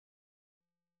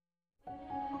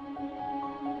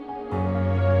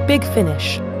Big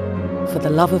Finish, for the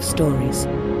love of stories.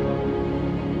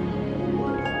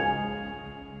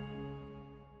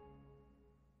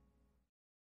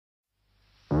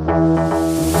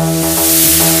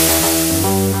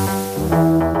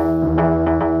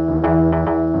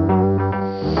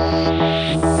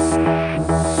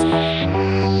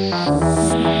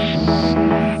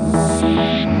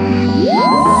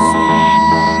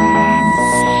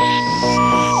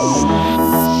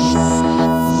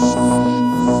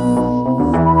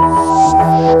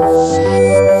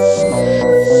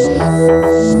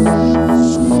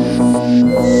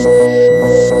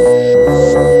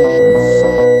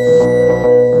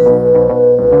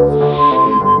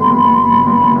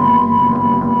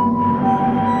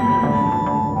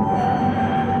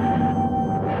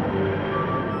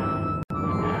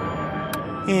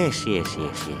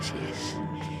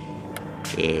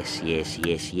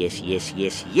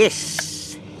 Yes.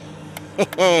 Yes.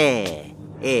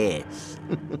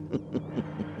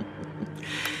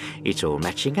 It's all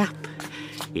matching up.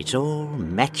 It's all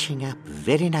matching up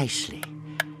very nicely.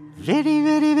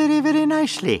 Very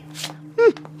nicely.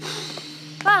 Well,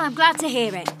 I'm glad to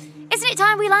hear it. Isn't it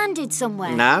time we landed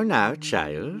somewhere? Now,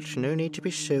 child. No need to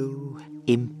be so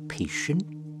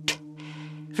impatient.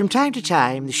 From time to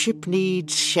time, the ship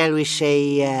needs, shall we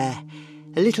say, a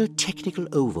little technical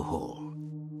overhaul.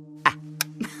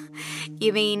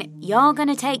 You mean you're going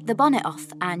to take the bonnet off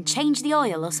and change the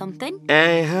oil or something?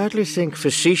 I hardly think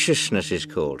facetiousness is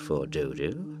called for,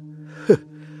 Dodo.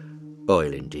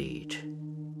 Oil indeed.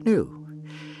 No.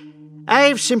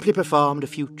 I've simply performed a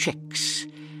few checks,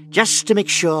 just to make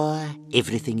sure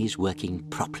everything is working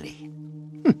properly.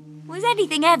 Was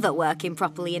anything ever working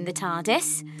properly in the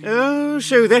TARDIS? Oh,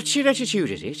 so that's your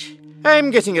attitude, is it? I'm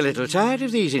getting a little tired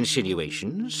of these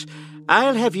insinuations.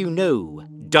 I'll have you know,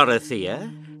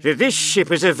 Dorothea, that this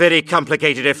ship is a very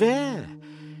complicated affair.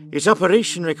 Its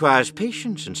operation requires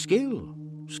patience and skill.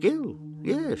 Skill,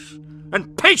 yes.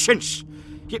 And patience!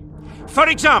 For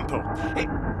example...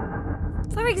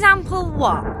 For example,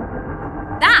 what?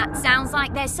 That sounds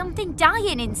like there's something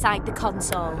dying inside the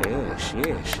console. Yes.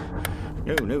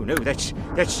 No,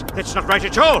 that's not right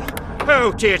at all.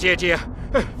 Oh, dear.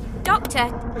 Doctor,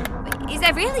 is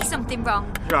there really something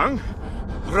wrong? Wrong?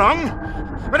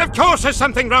 But of course there's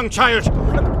something wrong, child.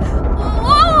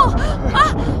 Whoa!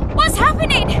 What's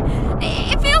happening?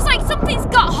 It feels like something's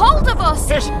got hold of us.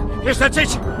 Yes, that's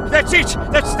it.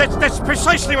 That's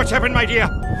precisely what's happened, my dear.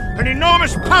 An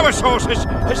enormous power source it's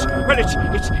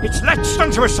latched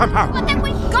onto us somehow. But then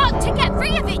we've got to get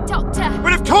free of it, Doctor.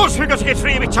 Well, of course we've got to get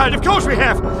free of it, child. Of course we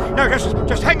have. Now,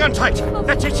 just hang on tight.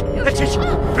 That's it.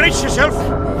 Brace yourself.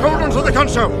 Hold onto the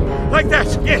console. Like that,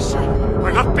 yes.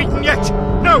 We're not beaten yet.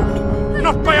 No,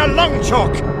 not by a long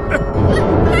chalk.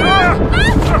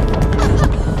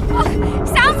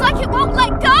 Sounds like it won't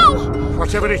let go.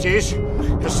 Whatever it is,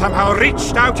 has somehow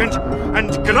reached out and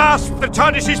grasped the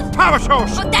TARDIS's power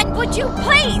source. But then would you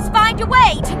please find a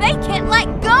way to make it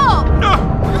let go? No!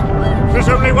 There's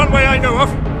only one way I know of,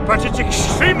 but it's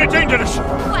extremely dangerous.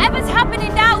 Whatever's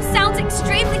happening now sounds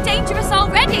extremely dangerous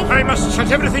already. I must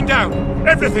shut everything down.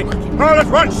 Everything. All at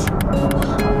once.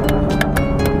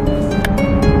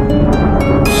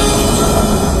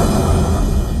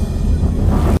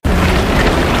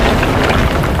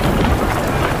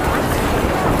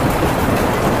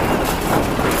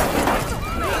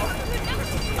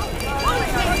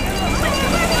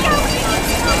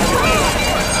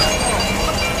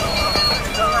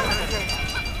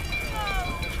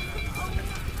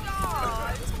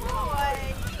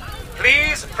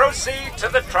 Proceed to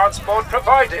the transport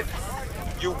provided.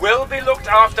 You will be looked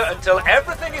after until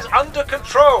everything is under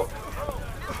control.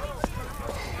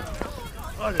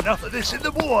 I had enough of this in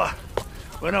the war,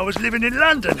 when I was living in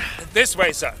London. This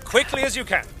way, sir. Quickly as you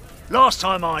can. Last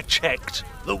time I checked,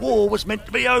 the war was meant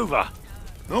to be over.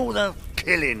 All the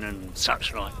killing and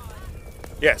such like.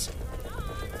 Yes,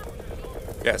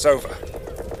 over.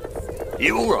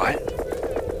 You all right?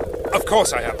 Of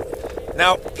course I am.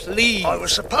 Now, please... I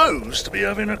was supposed to be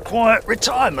having a quiet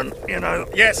retirement, you know.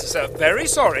 Yes, sir. Very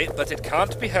sorry, but it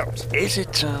can't be helped. Is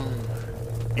it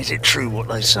true what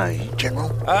they say, General?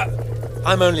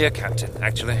 I'm only a captain,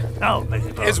 actually. Oh, beg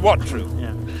your pardon. Is what true?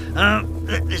 Yeah.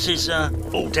 This is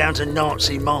all down to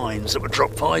Nazi mines that were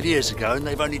dropped 5 years ago and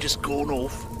they've only just gone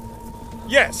off.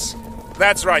 Yes,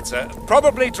 that's right, sir.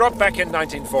 Probably dropped back in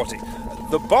 1940.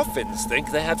 The boffins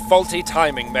think they had faulty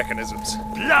timing mechanisms.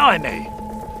 Blimey!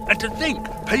 And to think,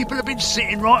 people have been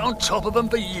sitting right on top of them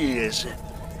for years.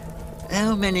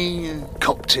 How many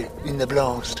copped it in the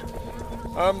blast?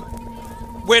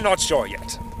 We're not sure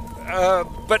yet.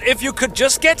 But if you could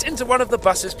just get into one of the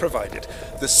buses provided,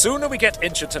 the sooner we get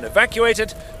Incherton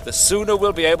evacuated, the sooner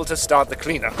we'll be able to start the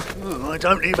cleanup. I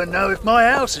don't even know if my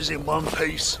house is in one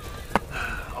piece.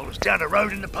 I was down the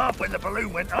road in the pub when the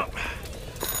balloon went up.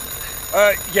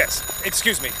 Yes,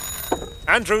 excuse me.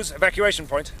 Andrews, evacuation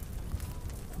point.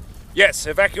 Yes,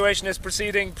 evacuation is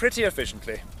proceeding pretty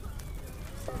efficiently.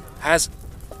 Has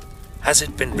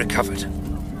it been recovered?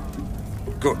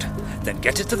 Good. Then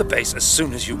get it to the base as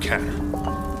soon as you can.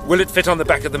 Will it fit on the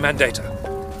back of the Mandator?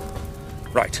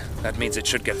 Right. That means it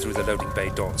should get through the loading bay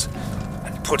doors.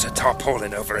 And put a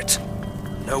tarpaulin over it.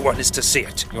 No one is to see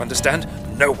it. You understand?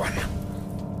 No one.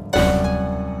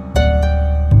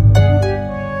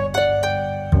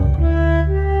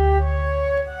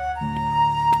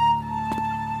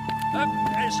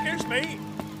 Excuse me,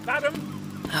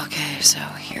 madam. Okay, so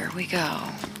here we go.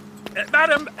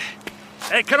 Madam,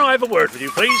 can I have a word with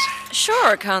you, please?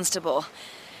 Sure, Constable.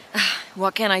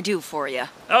 What can I do for you?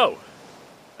 Oh,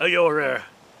 you're,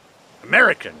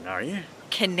 American, are you?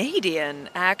 Canadian,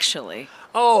 actually.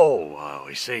 Oh,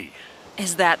 I see.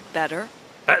 Is that better?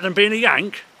 Better than being a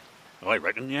Yank? I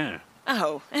reckon, yeah.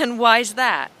 Oh, and why's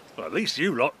that? Well, at least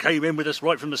you lot came in with us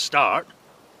right from the start.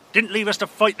 Didn't leave us to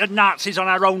fight the Nazis on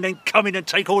our own, then come in and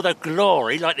take all the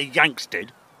glory like the Yanks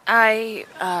did. I,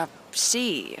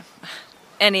 see.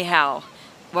 Anyhow,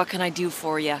 what can I do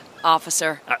for you,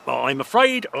 officer? I'm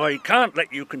afraid I can't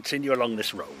let you continue along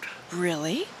this road.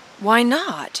 Really? Why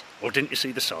not? Well, didn't you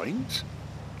see the signs?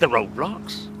 The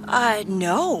roadblocks?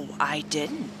 No, I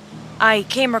didn't. I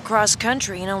came across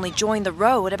country and only joined the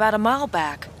road about a mile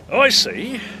back. I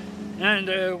see.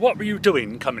 And what were you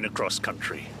doing coming across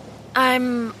country?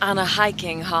 I'm on a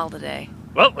hiking holiday.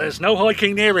 Well, there's no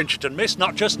hiking near Incherton, miss,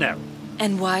 not just now.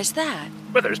 And why's that?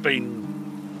 But there's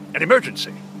been an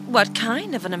emergency. What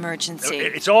kind of an emergency?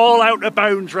 It's all out of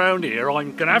bounds round here.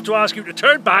 I'm going to have to ask you to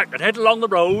turn back and head along the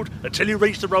road until you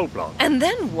reach the roadblock. And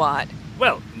then what?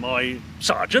 Well, my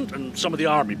sergeant and some of the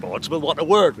army bods will want a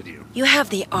word with you. You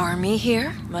have the army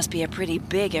here? Must be a pretty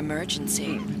big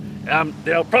emergency.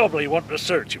 They'll probably want to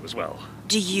search you as well.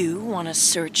 Do you want to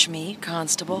search me,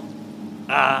 Constable?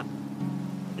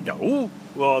 No.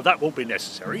 Well, that won't be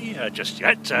necessary just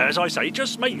yet. As I say,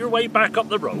 just make your way back up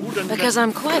the road and... Because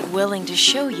I'm quite willing to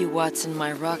show you what's in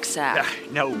my rucksack.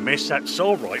 No, miss, that's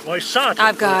all right. My sergeant...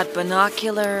 I've got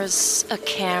binoculars, a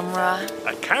camera.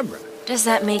 A camera? Does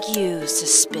that make you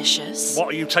suspicious? What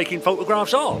are you taking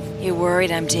photographs of? You're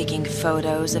worried I'm taking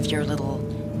photos of your little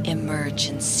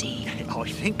emergency. I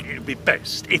think it'd be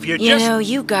best if you just... You know,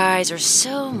 you guys are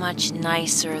so much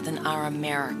nicer than our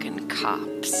American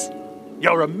cops.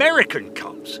 You're American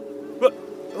cops? But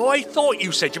I thought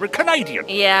you said you were Canadian.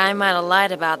 Yeah, I might have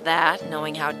lied about that,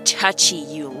 knowing how touchy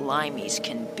you limeys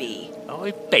can be.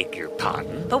 I beg your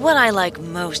pardon? But what I like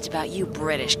most about you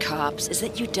British cops is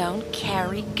that you don't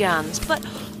carry guns, but...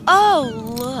 Oh,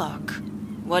 look!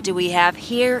 What do we have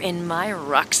here in my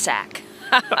rucksack?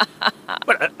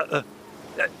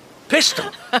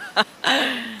 Pistol?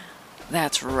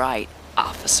 That's right,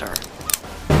 officer.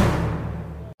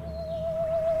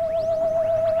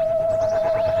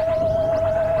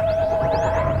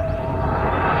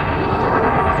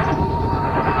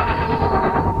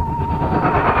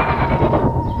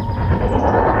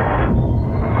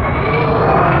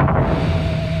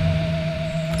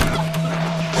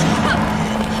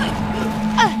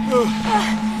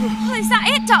 Is that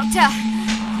it, Doctor?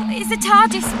 Is the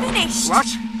TARDIS finished? What?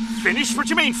 Finished? What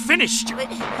do you mean, finished?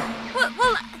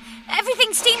 Well,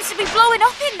 everything seems to be blowing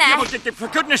up in there. Yeah, but for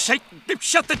goodness sake,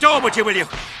 shut the door, would you, will you?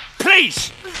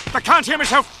 Please! I can't hear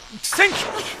myself think!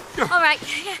 All right.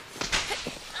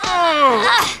 Oh.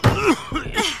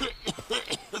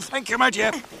 Thank you, my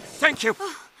dear. Thank you.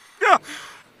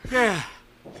 Yeah,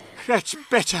 that's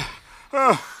better.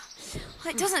 Oh.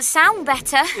 Well, it doesn't sound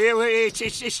better.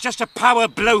 It's just a power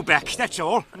blowback, that's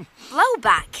all.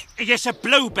 Blowback? Yes, a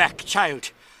blowback,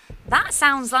 child. That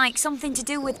sounds like something to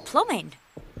do with plumbing.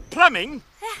 Plumbing?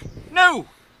 No!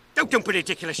 Don't be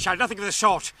ridiculous, child. Nothing of the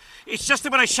sort. It's just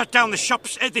that when I shut down the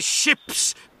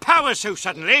ship's power so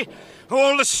suddenly,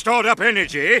 all the stored-up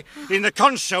energy in the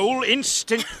console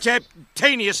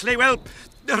instantaneously,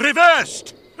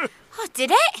 reversed. Oh, did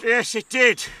it? Yes, it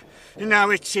did. Now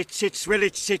it's just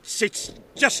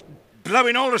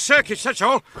blowing all the circuits, that's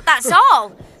all. That's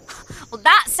all? Well,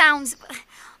 that sounds,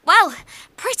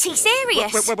 pretty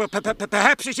serious. Well,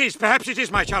 perhaps it is,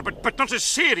 my child, but not as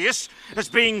serious as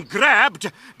being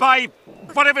grabbed by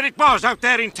whatever it was out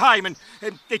there in time and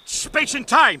space and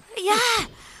time. Yeah.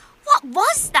 What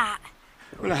was that?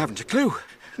 Well, I haven't a clue.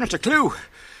 Not a clue.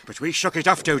 But we shook it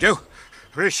off, Dodo.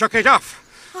 We shook it off.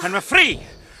 And we're free.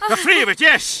 Free of it,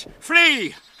 yes!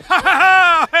 Free! Ha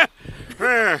ha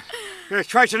ha!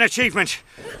 Quite an achievement,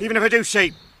 even if I do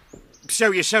say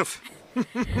so yourself.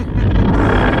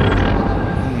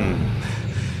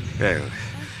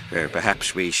 Well,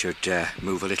 perhaps we should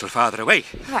move a little farther away.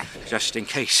 Right. Just in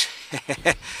case.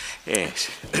 Yes.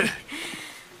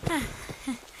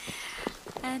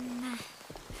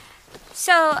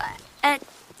 So,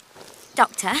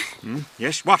 Doctor,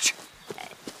 Yes, what?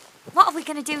 what are we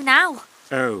going to do now?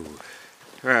 Oh,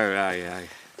 well,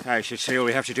 I should say all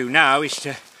we have to do now is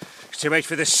to wait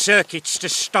for the circuits to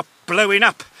stop blowing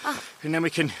up. Oh. And then we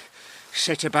can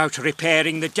set about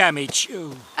repairing the damage.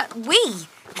 Oh. We?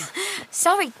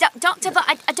 Sorry, Doctor, but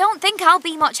I don't think I'll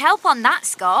be much help on that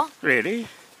score. Really?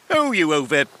 Oh, you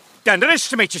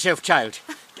underestimate yourself, child.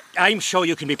 I'm sure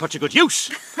you can be put to good use.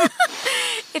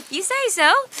 If you say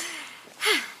so.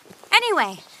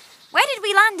 Anyway, where did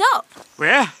we land up?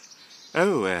 Where?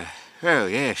 Oh,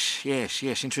 yes,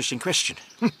 interesting question.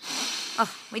 Oh,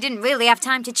 we didn't really have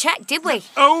time to check, did we?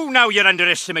 Oh, now you're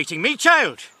underestimating me,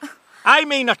 child. I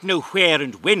may not know where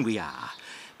and when we are,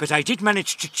 but I did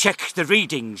manage to check the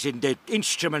readings in the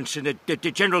instruments and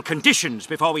the general conditions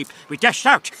before we dashed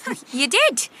out. You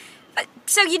did?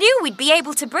 So you knew we'd be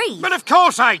able to breathe? But of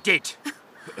course I did.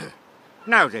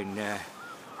 Now then,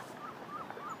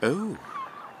 oh.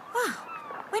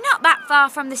 We're not that far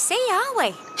from the sea, are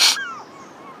we?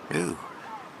 Oh,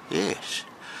 yes.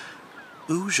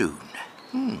 Ozoon.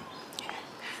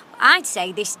 I'd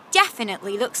say this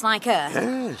definitely looks like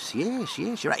Earth. Yes,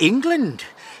 you're right. England,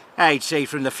 I'd say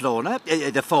from the fauna.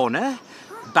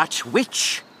 But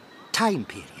which time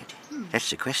period? That's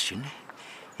the question.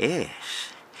 Yes,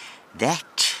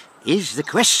 that is the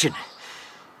question.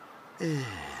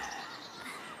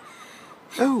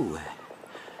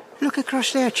 Look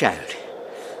across there, child.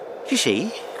 Do you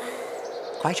see?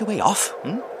 Quite a way off,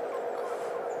 A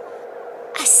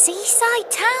seaside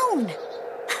town.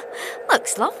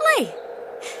 Looks lovely.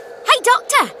 Hey,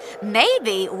 Doctor,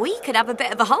 maybe we could have a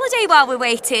bit of a holiday while we're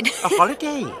waiting. A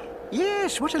holiday?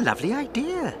 Yes, what a lovely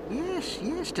idea.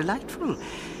 Yes, delightful.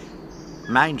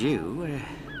 Mind you,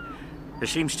 there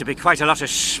seems to be quite a lot of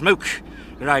smoke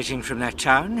rising from that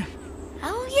town.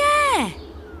 Oh, yeah.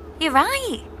 You're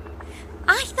right.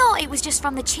 I thought it was just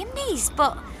from the chimneys,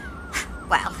 but...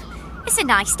 Well, it's a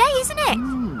nice day, isn't it?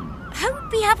 Who'd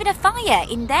be having a fire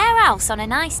in their house on a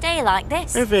nice day like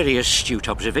this? A very astute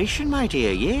observation, my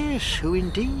dear. Yes, who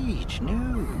indeed?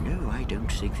 No, I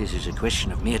don't think this is a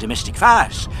question of mere domestic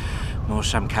fires. More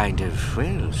some kind of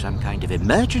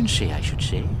emergency, I should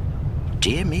say.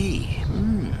 Dear me.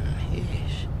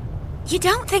 Yes. You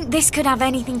don't think this could have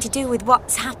anything to do with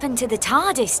what's happened to the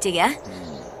TARDIS, do you?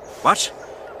 What?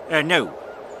 No.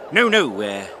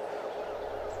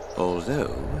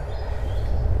 Although...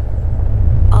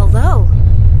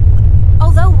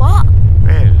 Although what?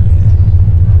 Well,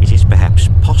 it is perhaps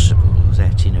possible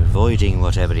that in avoiding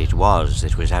whatever it was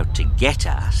that was out to get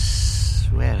us,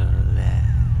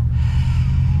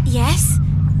 Yes?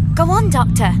 Go on,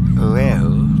 Doctor.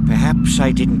 Well, perhaps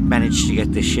I didn't manage to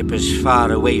get the ship as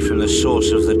far away from the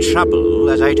source of the trouble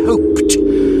as I'd hoped.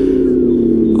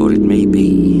 Or it may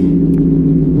be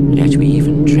that we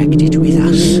even dragged it with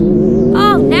us.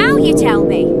 Oh, now you tell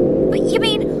me. But you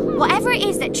mean whatever it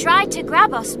is that tried to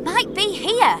grab us might be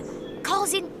here,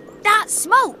 causing that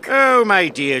smoke? Oh, my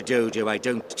dear Dodo, I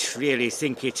don't really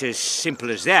think it's as simple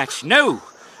as that. No,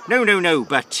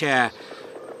 but,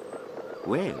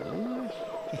 well...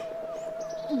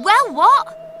 Well,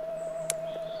 what?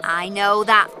 I know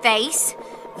that face.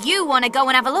 You want to go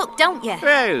and have a look, don't you?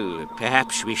 Well,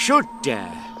 perhaps we should,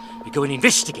 go and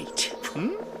investigate.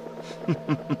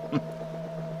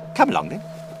 Come along, then.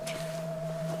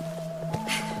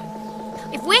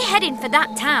 If we're heading for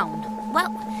that town, well,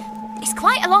 it's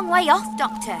quite a long way off,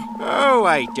 Doctor. Oh,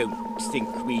 I don't think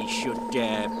we shouldn't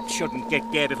get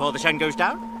there before the sun goes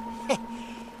down.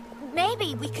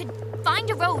 Maybe we could find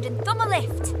a road and thumb a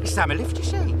lift. Thumb a lift, you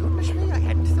say? Goodness me, I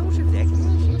hadn't thought of that.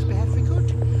 Yes, perhaps we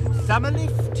could. Thumb a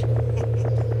lift.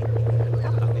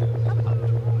 Come along, then. Come along.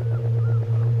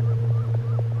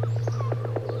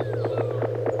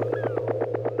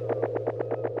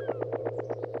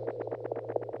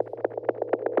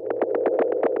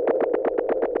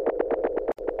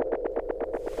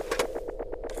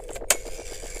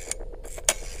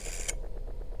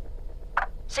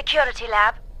 Security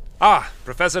lab. Ah,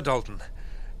 Professor Dalton.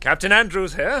 Captain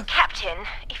Andrews here. Captain,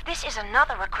 if this is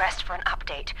another request for an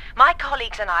update, my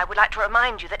colleagues and I would like to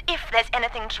remind you that if there's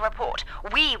anything to report,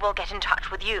 we will get in touch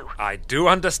with you. I do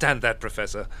understand that,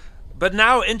 Professor. But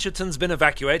now Incherton's been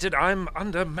evacuated, I'm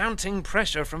under mounting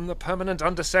pressure from the Permanent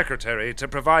Undersecretary to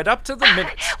provide up to the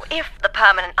minute. If the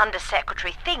Permanent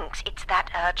Undersecretary thinks it's that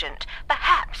urgent,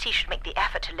 perhaps he should make the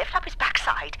effort to lift up his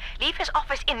backside, leave his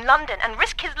office in London, and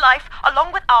risk his life,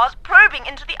 along with ours, probing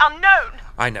into the unknown.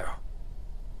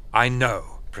 I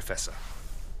know, Professor.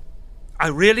 I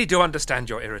really do understand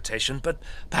your irritation, but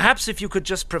perhaps if you could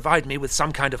just provide me with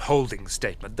some kind of holding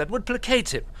statement that would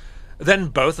placate him, then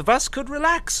both of us could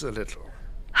relax a little.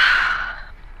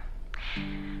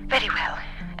 Very well,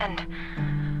 and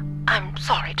I'm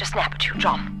sorry to snap at you,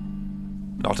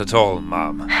 John. Not at all,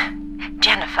 Ma'am.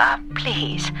 Jennifer,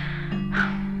 please.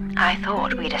 I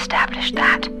thought we'd established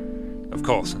that. Of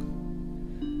course.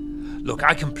 Look,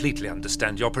 I completely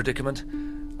understand your predicament.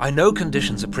 I know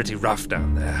conditions are pretty rough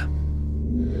down there.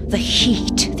 The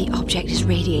heat the object is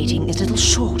radiating is little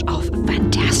short of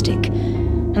fantastic.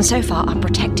 And so far, our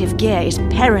protective gear is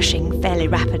perishing fairly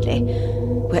rapidly.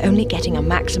 We're only getting a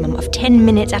maximum of 10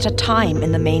 minutes at a time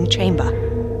in the main chamber.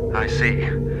 I see.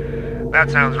 That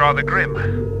sounds rather grim.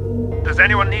 Does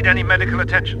anyone need any medical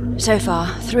attention? So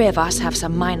far, 3 of us have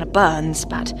some minor burns,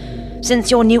 but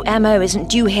since your new MO isn't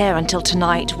due here until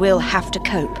tonight, we'll have to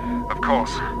cope. Of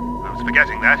course. I was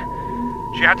forgetting that.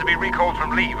 She had to be recalled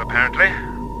from leave, apparently.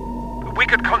 We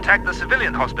could contact the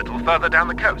civilian hospital further down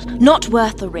the coast. Not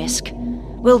worth the risk.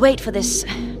 We'll wait for this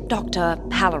Dr.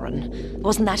 Halloran.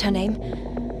 Wasn't that her name?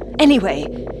 Anyway,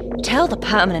 tell the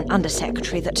Permanent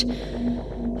Undersecretary that...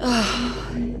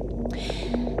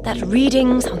 that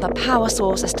readings on the power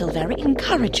source are still very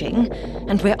encouraging,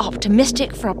 and we're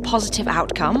optimistic for a positive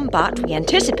outcome, but we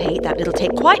anticipate that it'll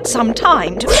take quite some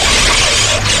time to...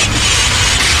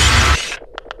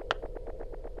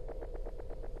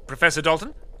 Professor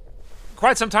Dalton?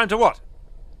 Quite some time to what?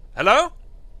 Hello?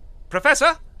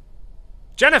 Professor?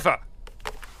 Jennifer!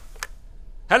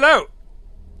 Hello?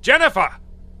 Jennifer!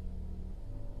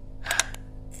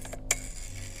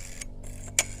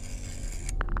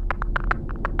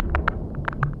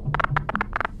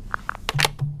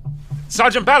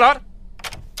 Sergeant Ballard?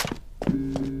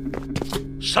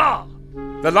 Sir!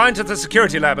 The line to the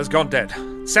security lab has gone dead.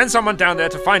 Send someone down there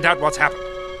to find out what's happened.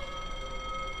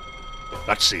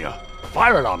 That's the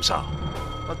fire alarm, sir.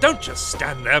 Well, don't just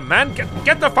stand there, man.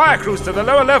 Get the fire crews to the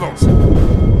lower levels.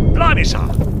 Blimey, sir.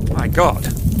 My God.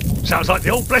 Sounds like the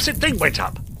old blessed thing went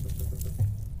up.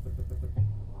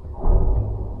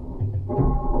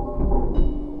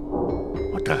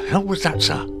 What the hell was that,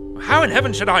 sir? How in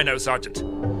heaven should I know, Sergeant?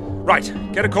 Right,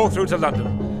 get a call through to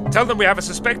London. Tell them we have a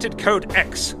suspected code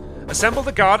X. Assemble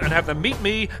the guard and have them meet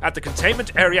me at the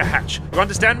containment area hatch. You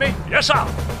understand me? Yes, sir.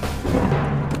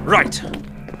 Right.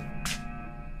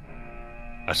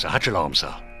 That's the hatch alarm,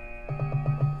 sir.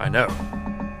 I know.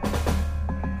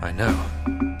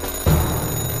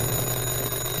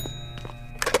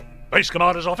 Base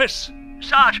Commander's office.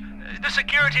 Sarge, the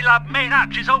security lab main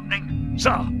hatch is opening.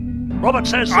 Sir, Robert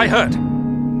says... I heard.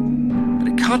 But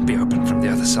it can't be open from the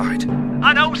other side.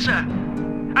 I know, sir.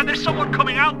 And there's someone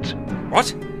coming out.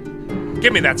 What?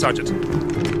 Give me that, Sergeant.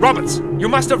 Roberts, you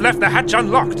must have left the hatch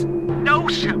unlocked. No,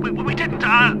 sir, we didn't.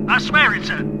 I swear it,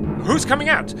 sir. Who's coming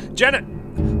out? Janet?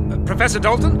 Professor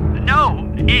Dalton?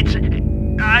 No, it's...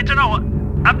 I don't know.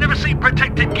 I've never seen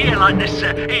protected gear like this,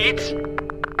 sir. It's...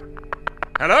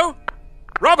 Hello?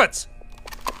 Roberts!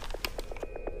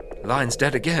 Line's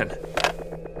dead again.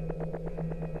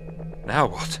 Now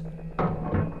what?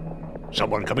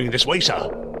 Someone coming this way, sir.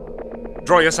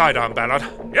 Draw your sidearm, Ballard.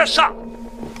 Yes, sir.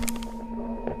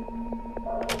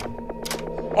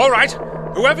 All right.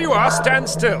 Whoever you are, stand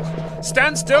still.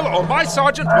 Stand still or my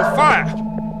sergeant will fire.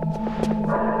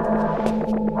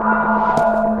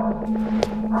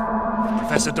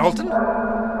 Professor Dalton?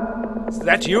 Is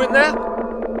that you in there?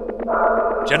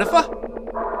 Jennifer?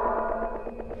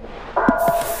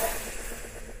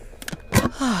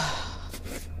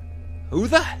 Who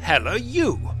the hell are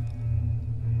you?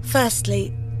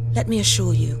 Firstly, let me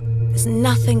assure you, there's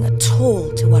nothing at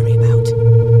all to worry about.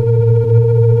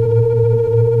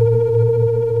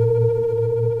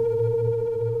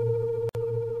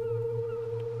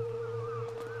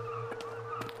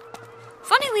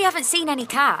 Funny we haven't seen any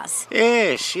cars.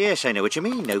 Yes, I know what you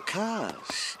mean. No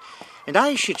cars. And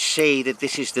I should say that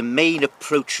this is the main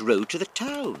approach road to the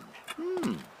town.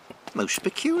 Most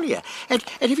peculiar. And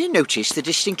have you noticed the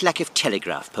distinct lack of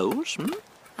telegraph poles?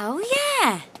 Oh,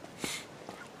 yeah.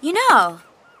 You know,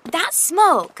 that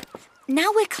smoke,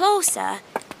 now we're closer,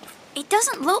 it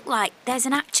doesn't look like there's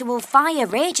an actual fire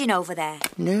raging over there.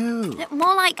 No.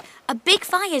 More like a big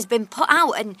fire's been put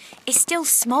out and is still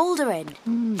smouldering.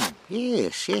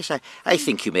 Yes, I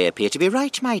think you may appear to be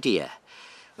right, my dear.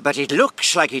 but it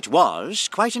looks like it was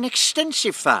quite an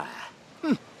extensive fire.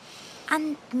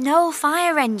 And no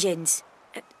fire engines.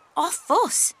 Or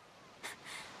fuss.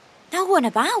 No one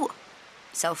about.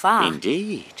 So far.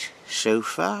 Indeed. So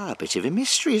far. A bit of a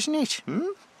mystery, isn't it?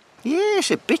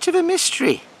 Yes, a bit of a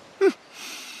mystery. Hey,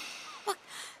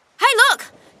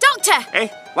 look! Doctor! Eh?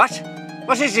 What?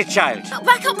 What is it, child?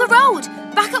 Back up the road!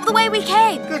 Back up the way we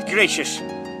came! Good gracious.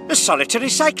 A solitary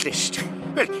cyclist.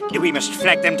 Well, we must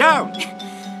flag them down.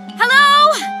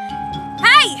 Hello?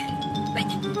 Hey!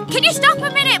 Can you stop a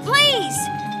minute, please?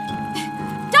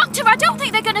 Doctor, I don't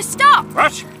think they're going to stop.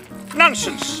 What?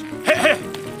 Nonsense.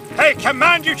 I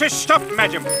command you to stop,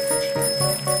 madam.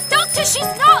 Doctor,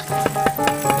 she's not...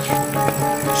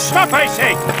 Stop, I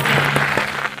say!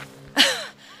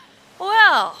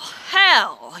 Well,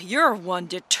 hell, you're one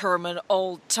determined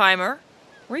old-timer.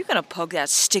 Were you gonna poke that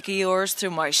stick of yours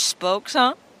through my spokes,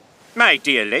 huh? My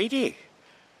dear lady,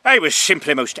 I was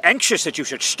simply most anxious that you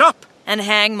should stop. And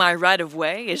hang my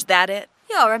right-of-way, is that it?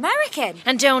 You're American.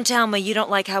 And don't tell me you don't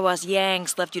like how us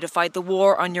Yanks left you to fight the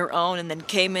war on your own and then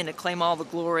came in to claim all the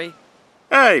glory.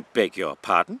 I beg your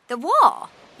pardon? The war?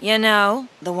 You know,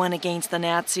 the one against the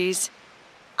Nazis.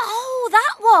 Oh,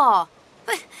 that war.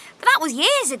 But that was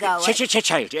years ago.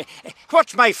 Child,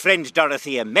 what my friend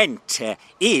Dorothea meant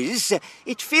is,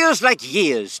 it feels like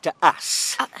years to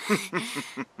us.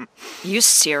 You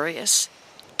serious?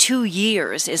 2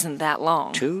 years isn't that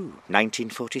long.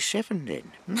 1947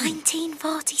 then.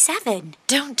 1947?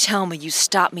 Don't tell me you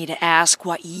stopped me to ask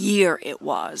what year it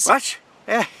was. What?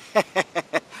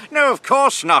 No, of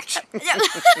course not. No,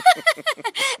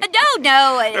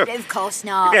 of course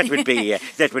not.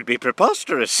 That would be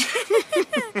preposterous.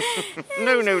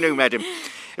 No, madam.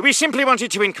 We simply wanted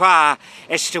to inquire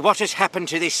as to what has happened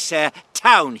to this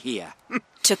town here.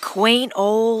 To quaint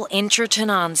old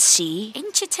Incherton-on-Sea?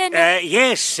 Incherton?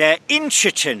 Yes,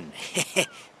 Incherton.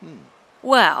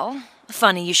 Well,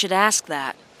 funny you should ask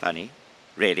that. Funny?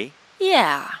 Really?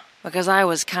 Yeah, because I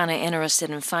was kind of interested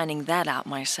in finding that out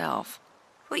myself.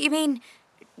 What you mean,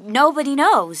 nobody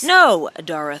knows? No,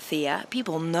 Dorothea.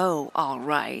 People know, all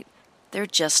right. They're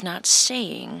just not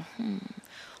saying.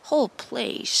 Whole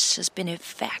place has been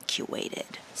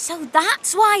evacuated. So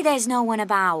that's why there's no one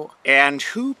about. And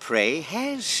who, pray,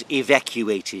 has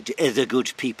evacuated the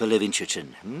good people of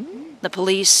Incherton? The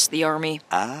police, the army.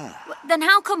 Then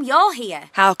how come you're here?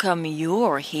 How come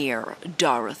you're here,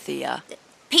 Dorothea?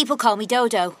 People call me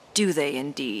Dodo. Do they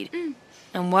indeed?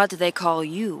 And what do they call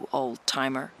you,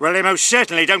 old-timer? Well, they most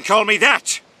certainly don't call me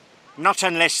that. Not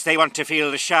unless they want to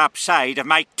feel the sharp side of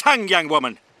my tongue, young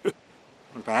woman.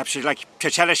 Perhaps you'd like to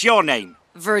tell us your name.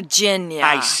 Virginia.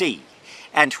 I see.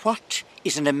 And what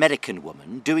is an American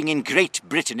woman doing in Great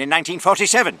Britain in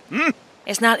 1947?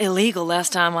 It's not illegal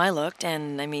last time I looked,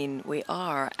 and, we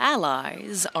are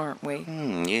allies, aren't we?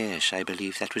 Yes, I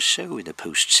believe that was so in the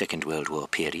post-Second World War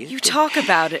period. You talk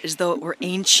about it as though it were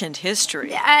ancient history.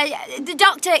 The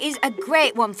doctor is a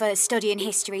great one for studying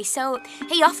history, so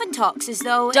he often talks as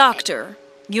though... Doctor.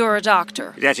 You're a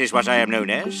doctor. That is what I am known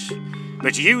as.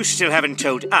 But you still haven't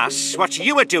told us what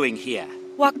you are doing here.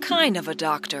 What kind of a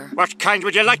doctor? What kind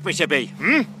would you like me to be,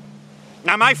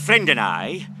 Now, my friend and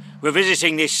I were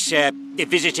visiting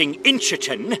visiting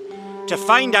Incherton to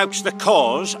find out the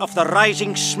cause of the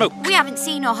rising smoke. We haven't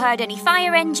seen or heard any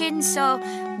fire engines, so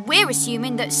we're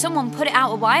assuming that someone put it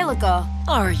out a while ago.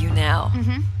 Are you now?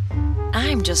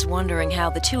 I'm just wondering how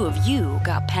the two of you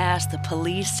got past the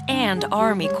police and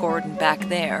army cordon back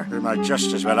there. We might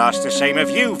just as well ask the same of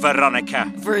you, Veronica.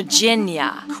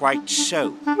 Virginia. Quite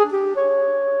so.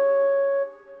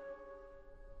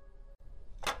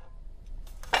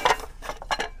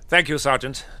 Thank you,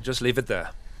 Sergeant. Just leave it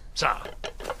there. Sir.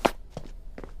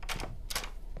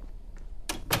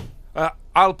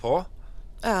 I'll pour.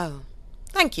 Oh,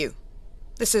 thank you.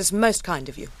 This is most kind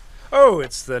of you. Oh,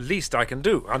 it's the least I can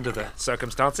do under the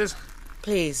circumstances.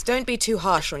 Please, don't be too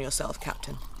harsh on yourself,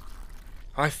 Captain.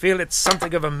 I feel it's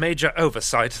something of a major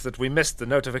oversight that we missed the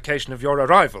notification of your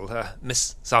arrival,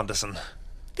 Miss Sanderson.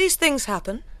 These things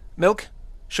happen. Milk?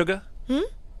 Sugar?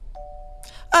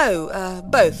 Oh,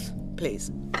 both,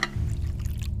 please.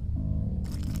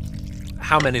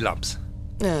 How many lumps?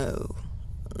 No,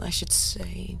 I should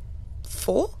say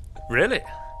 4? Really?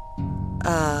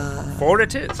 4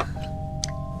 it is.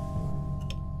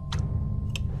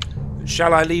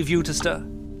 Shall I leave you to stir?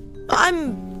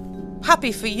 I'm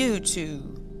happy for you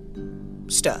to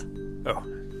stir. Oh.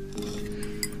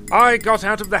 I got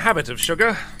out of the habit of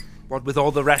sugar, what with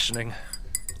all the rationing.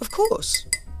 Of course.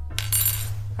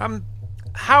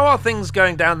 How are things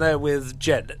going down there with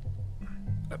Jed?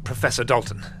 Professor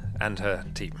Dalton and her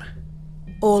team?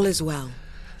 All is well.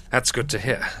 That's good to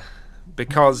hear.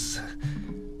 Because...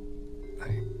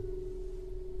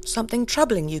 Something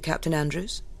troubling you, Captain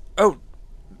Andrews? Oh,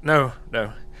 no.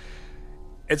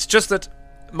 It's just that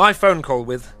my phone call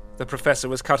with the Professor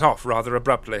was cut off rather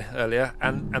abruptly earlier,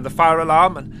 and the fire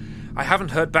alarm, and I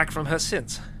haven't heard back from her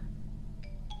since.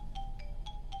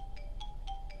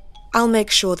 I'll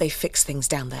make sure they fix things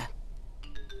down there.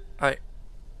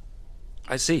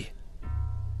 I see.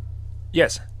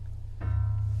 Yes.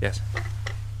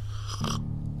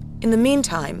 In the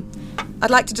meantime,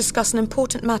 I'd like to discuss an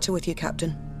important matter with you,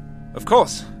 Captain. Of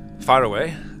course. Fire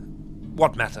away.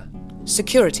 What matter?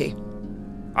 Security.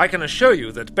 I can assure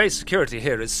you that base security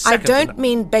here is second I don't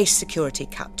mean base security,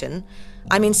 Captain.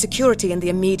 I mean security in the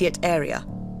immediate area.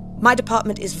 My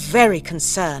department is very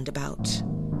concerned about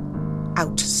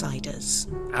outsiders.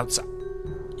 Outside?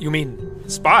 You mean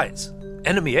spies?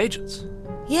 Enemy agents?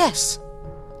 Yes.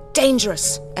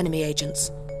 Dangerous enemy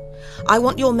agents. I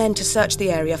want your men to search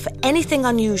the area for anything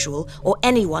unusual or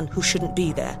anyone who shouldn't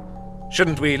be there.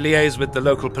 Shouldn't we liaise with the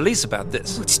local police about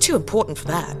this? Oh, it's too important for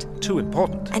that. Too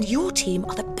important? And your team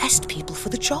are the best people for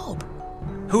the job.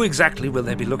 Who exactly will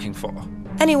they be looking for?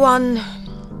 Anyone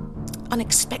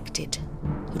unexpected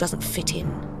who doesn't fit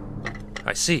in.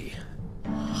 I see.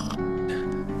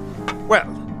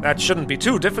 Well, that shouldn't be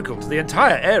too difficult. The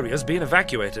entire area's been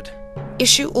evacuated.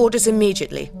 Issue orders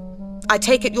immediately. I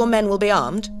take it your men will be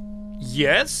armed?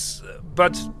 Yes,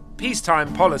 but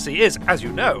peacetime policy is, as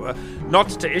you know, not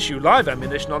to issue live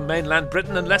ammunition on mainland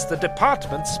Britain unless the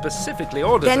department specifically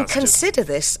orders us to. Then consider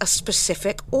this a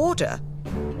specific order.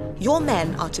 Your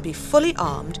men are to be fully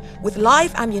armed with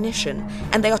live ammunition,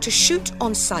 and they are to shoot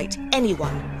on sight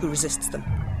anyone who resists them.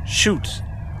 Shoot?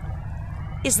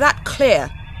 Is that clear,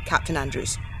 Captain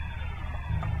Andrews?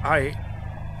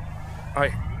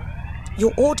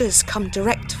 Your orders come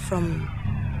direct from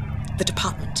the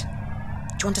department.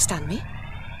 Do you understand me?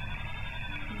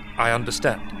 I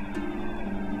understand.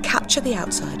 Capture the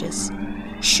outsiders.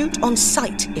 Shoot on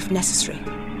sight if necessary.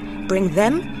 Bring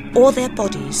them or their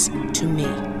bodies to me.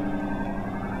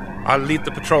 I'll lead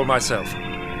the patrol myself.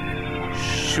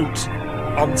 Shoot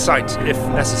on sight if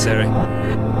necessary.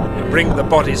 Bring the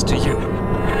bodies to you.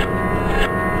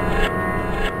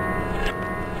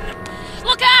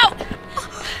 Look out!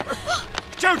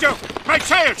 Jojo, my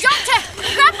child! Doctor,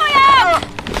 grab my arm!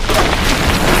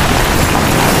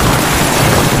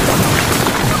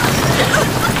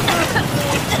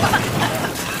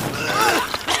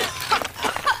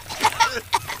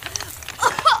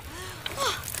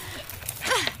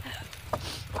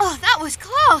 Oh, that was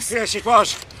close. Yes, it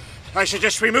was. I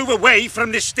suggest we move away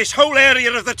from this whole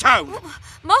area of the town.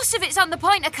 Most of it's on the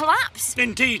point of collapse.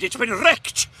 Indeed, it's been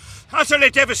wrecked. Utterly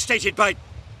devastated by,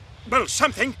 well,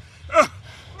 something.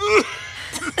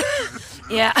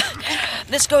 Yeah,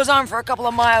 this goes on for a couple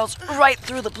of miles, right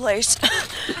through the place.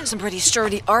 Some pretty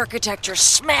sturdy architecture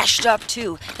smashed up,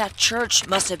 too. That church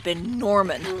must have been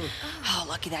Norman. Oh,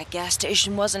 lucky that gas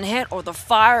station wasn't hit, or the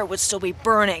fire would still be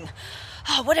burning.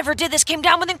 Oh, whatever did this came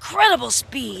down with incredible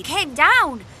speed. Came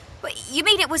down? But you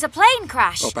mean it was a plane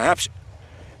crash? Oh, perhaps.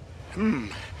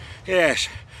 Yes.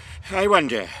 I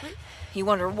wonder. You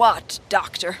wonder what,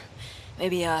 Doctor?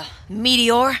 Maybe a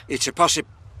meteor? It's a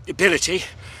possibility.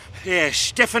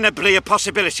 Yes, definitely a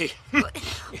possibility.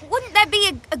 Wouldn't there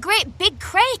be a great big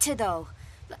crater, though?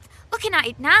 Looking at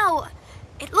it now,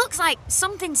 it looks like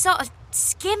something sort of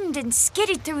skimmed and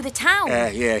skidded through the town.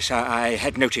 Yes, I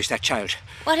had noticed that, child.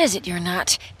 What is it you're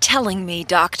not telling me,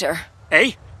 Doctor?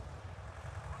 Eh?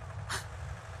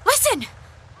 Listen!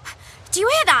 Do you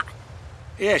hear that?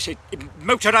 Yes,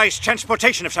 motorized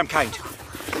transportation of some kind.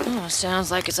 Oh,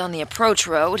 sounds like it's on the approach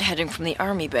road, heading from the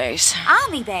army base.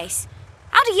 Army base?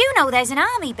 How do you know there's an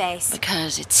army base?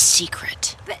 Because it's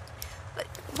secret. But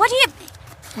what do you...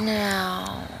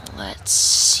 Now, let's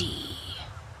see.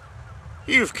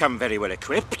 You've come very well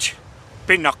equipped.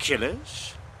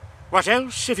 Binoculars. What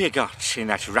else have you got in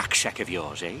that rucksack of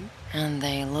yours, eh? And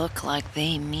they look like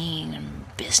they mean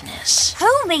business.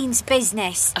 Who means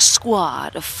business? A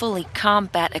squad of fully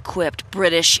combat-equipped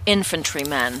British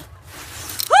infantrymen.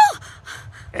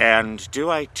 And do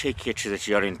I take it that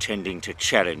you're intending to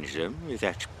challenge them with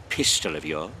that pistol of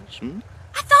yours?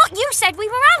 I thought you said we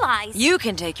were allies. You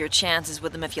can take your chances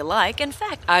with them if you like. In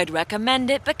fact, I'd recommend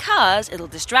it because it'll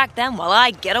distract them while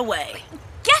I get away.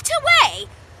 Get away?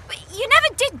 You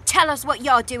never did tell us what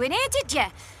you're doing here, did you?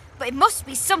 But it must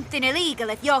be something illegal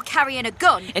if you're carrying a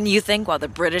gun. And you think what the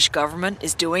British government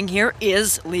is doing here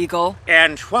is legal?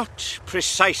 And what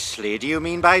precisely do you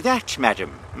mean by that,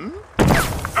 madam?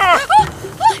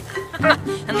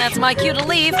 And that's my cue to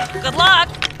leave. Good luck!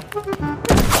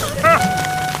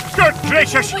 Good grief!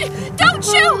 gracious! Don't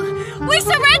shoot! We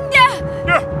surrender!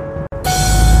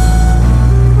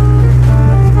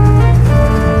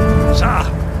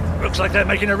 Sir, looks like they're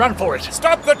making a run for it.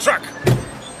 Stop the truck!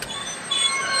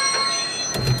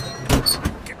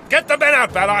 Get the men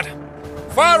out, Ballard.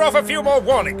 Fire off a few more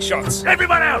warning shots.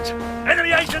 Everyone out!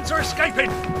 Enemy agents are escaping!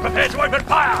 Prepare to open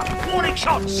fire! Warning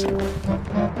shots!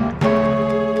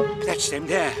 That's them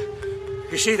there.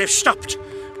 You see, they've stopped.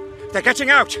 They're getting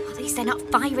out. At least they're not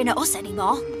firing at us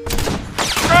anymore.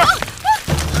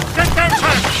 Get down,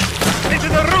 sir! Into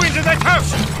the ruins of that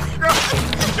house!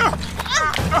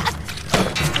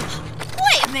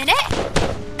 Wait a minute!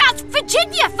 That's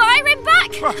Virginia firing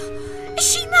back! Is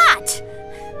she mad?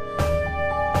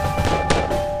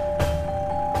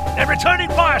 They're returning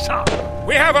fire, sir!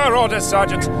 We have our orders,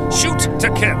 Sergeant. Shoot to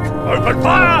kill. Open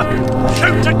fire!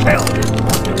 Shoot to kill!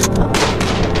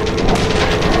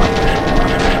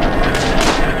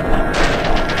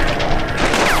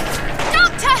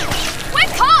 Doctor!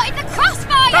 We're caught in the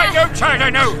crossfire! I know, child, I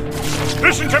know.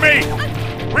 Listen to me.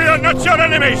 We are not your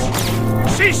enemies.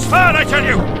 Cease fire, I tell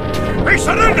you. We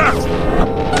surrender.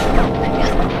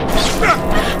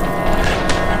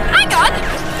 Hang on!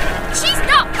 She's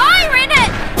not firing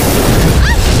it!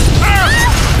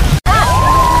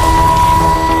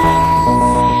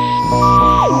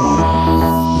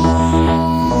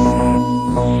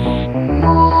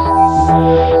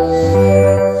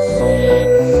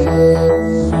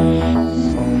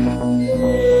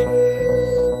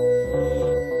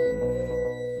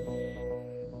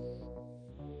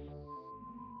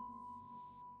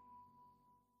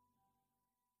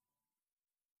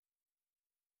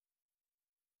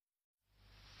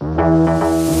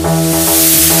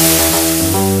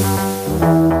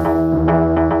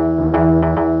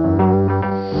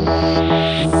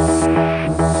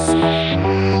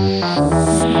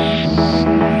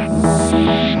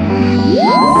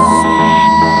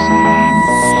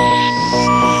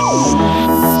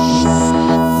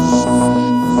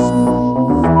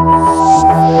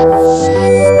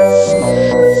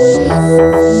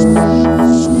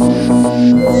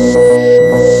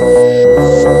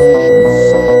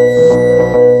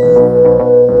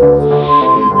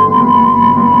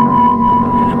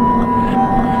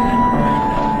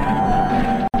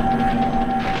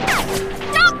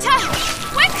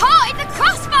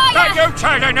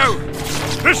 Child, I know.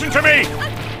 Listen to me.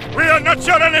 We are not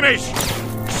your enemies.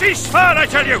 Cease fire, I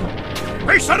tell you.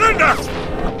 We surrender.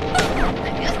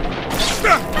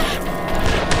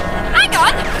 Hang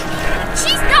on.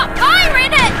 She's not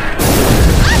firing it.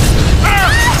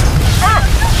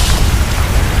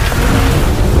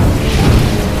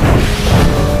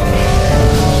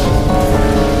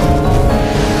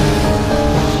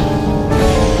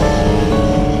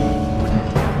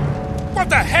 What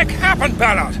the heck happened,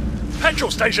 Ballard?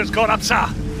 Petrol station's gone up, sir.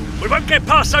 We won't get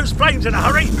past those flames in a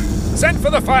hurry. Send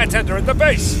for the fire tender at the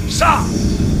base. Sir!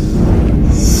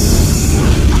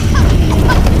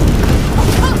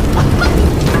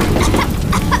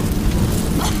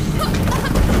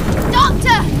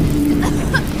 Doctor!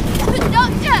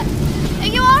 Doctor! Are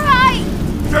you alright?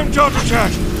 Don't talk to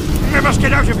church. We must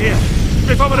get out of here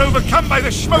before we're overcome by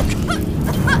the smoke.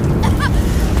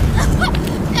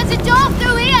 There's a door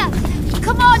through here.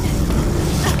 Come on.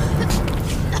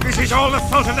 This is all the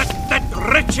fault of that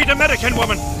wretched American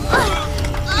woman.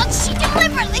 She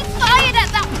deliberately fired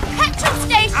at that petrol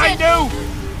station. I know.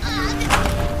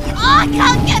 I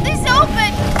can't get this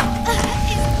open.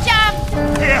 It's jammed.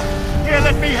 Here,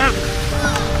 let me help.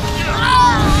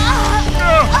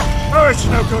 Oh, it's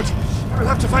no good. We'll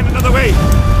have to find another way.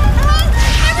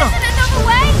 There isn't another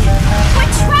way.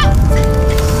 We're trapped.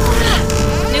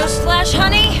 Newsflash,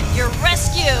 honey. You're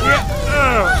rescued. Yeah.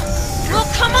 Well,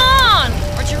 come on.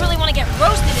 Or do you really want to get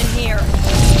roasted in here?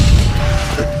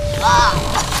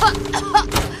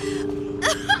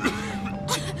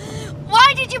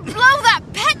 Why did you blow that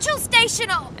petrol station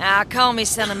up? Call me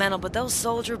sentimental, but those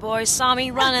soldier boys saw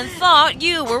me run and thought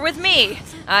you were with me.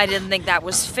 I didn't think that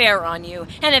was fair on you.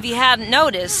 And if you hadn't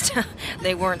noticed,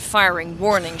 they weren't firing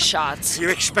warning shots. You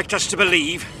expect us to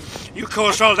believe you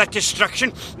caused all that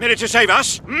destruction merely to save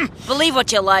us? Believe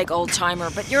what you like, old-timer,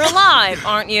 but you're alive,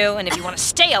 aren't you? And if you want to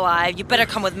stay alive, you better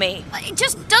come with me. It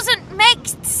just doesn't make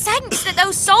sense that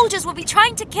those soldiers will be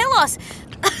trying to kill us.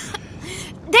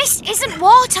 This isn't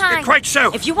wartime. Quite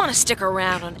so. If you want to stick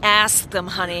around and ask them,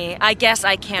 honey, I guess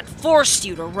I can't force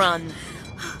you to run.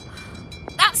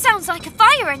 That sounds like a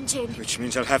fire engine. Which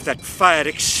means I'll have that fire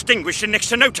extinguished in next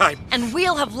to no time. And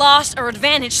we'll have lost our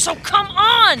advantage, so come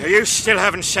on! You still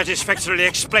haven't satisfactorily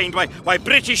explained why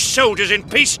British soldiers in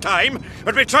peacetime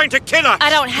would be trying to kill us. I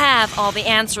don't have all the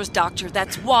answers, Doctor.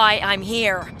 That's why I'm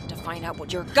here. To find out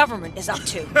what your government is up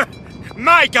to.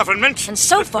 My government? And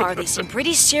so far, they seem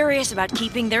pretty serious about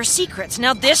keeping their secrets.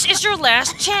 Now, this is your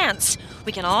last chance.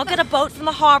 We can all get a boat from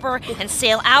the harbor and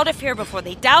sail out of here before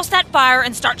they douse that fire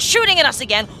and start shooting at us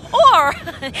again. Or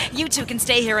you two can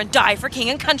stay here and die for king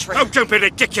and country. Oh, don't be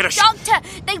ridiculous. Doctor,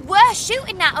 they were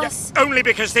shooting at us. Only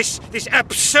because this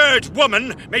absurd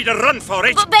woman made a run for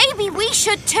it. But maybe we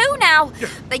should too now.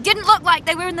 They didn't look like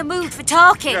they were in the mood for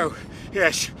talking. Oh,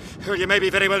 yes. Well, you may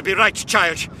very well be right,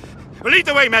 child. Well, lead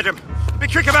the way, madam. Be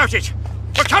quick about it.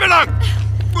 Well, come along.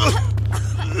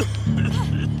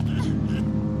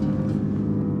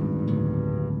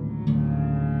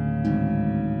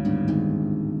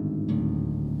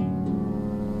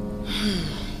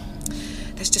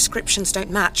 Those descriptions don't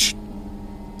match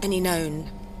any known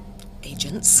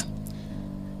agents.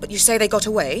 But you say they got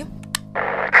away?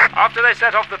 After they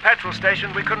set off the petrol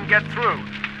station, we couldn't get through.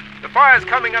 The fire's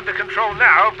coming under control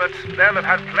now, but they'll have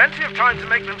had plenty of time to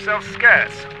make themselves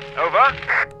scarce. Over.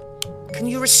 Can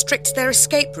you restrict their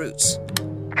escape routes?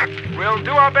 We'll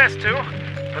do our best to,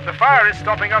 but the fire is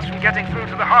stopping us from getting through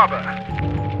to the harbour.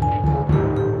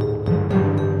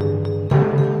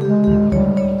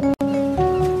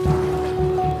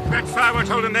 That fire won't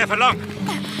hold them there for long.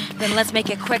 Then let's make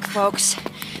it quick, folks.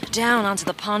 Down onto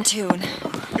the pontoon.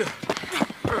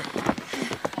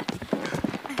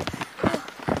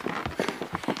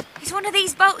 Is one of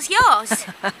these boats yours?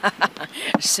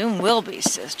 Soon will be,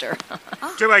 sister.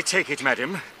 Do I take it,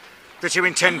 madam, that you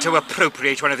intend to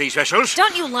appropriate one of these vessels?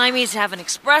 Don't you limeys have an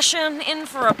expression, in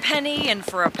for a penny, in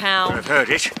for a pound? I've heard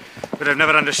it, but I've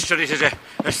never understood it as a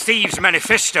thieves'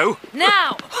 manifesto.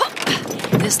 Now!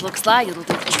 This looks like it'll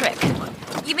do the trick.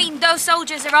 You mean those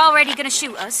soldiers are already going to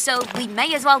shoot us, so we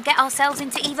may as well get ourselves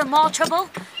into even more trouble?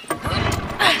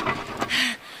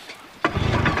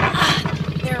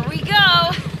 There we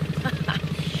go.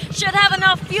 Should have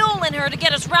enough fuel in her to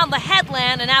get us round the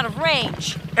headland and out of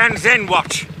range. And then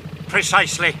what?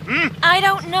 Precisely, I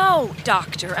don't know,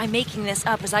 Doctor. I'm making this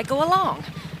up as I go along.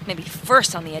 Maybe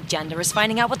first on the agenda is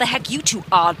finding out what the heck you two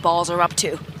oddballs are up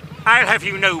to. I'll have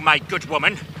you know, my good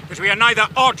woman, that we are neither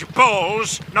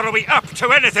oddballs, nor are we up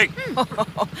to anything.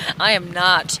 I am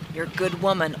not your good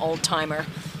woman, old-timer.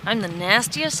 I'm the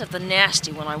nastiest of the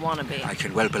nasty when I want to be. I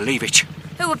can well believe it.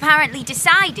 Who apparently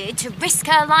decided to risk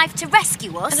her life to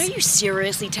rescue us. And are you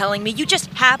seriously telling me you just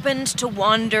happened to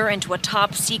wander into a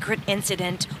top-secret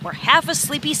incident where half a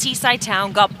sleepy seaside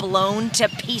town got blown to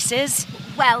pieces?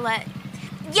 Well,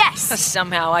 yes.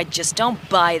 Somehow I just don't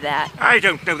buy that. I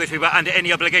don't know that we were under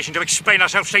any obligation to explain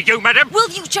ourselves to you, madam. Will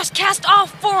you just cast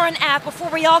off for an app before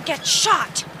we all get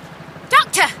shot?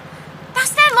 Doctor!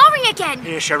 That's their lorry again!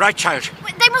 Yes, you're right, child.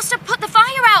 They must have put the fire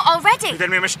out already.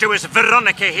 Then we must do as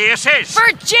Veronica here says.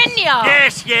 Virginia!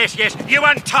 Yes. You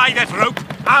untie that rope.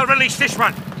 I'll release this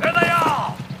one. There they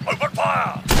are! Open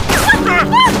fire!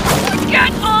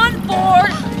 Get on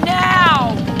board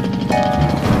now!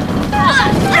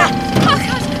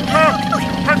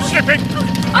 I'm slipping!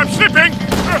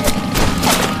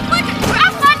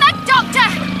 Grab my leg, Doctor!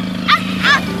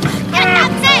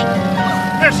 That's it!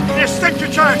 Yes, thank you,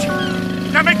 child.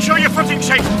 Now make sure your footing's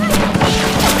safe. I'm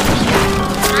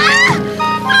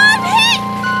hit!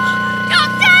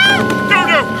 Doctor!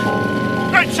 No!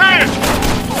 My child!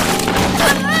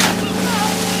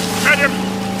 Madam,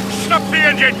 stop the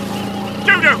engine!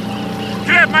 Dodo!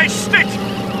 Grab my stick!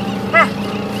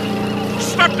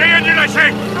 Stop the engine, I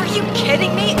say! Are you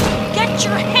kidding me? Get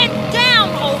your head down,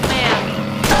 old man!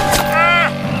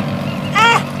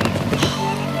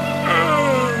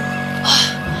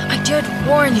 I did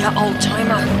warn you,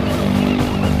 old-timer.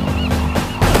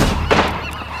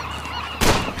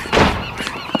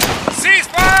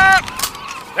 Ceasefire!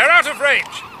 They're out of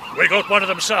range. We got one of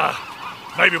them, sir.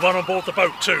 Maybe one on board the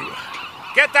boat, too.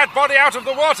 Get that body out of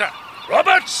the water.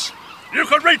 Roberts, you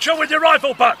can reach her with your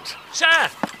rifle butt. Sir!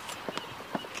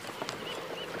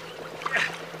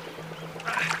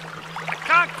 I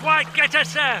can't quite get her,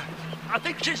 sir. I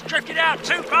think she's drifted out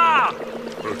too far.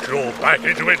 Put your back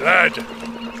into it, lad.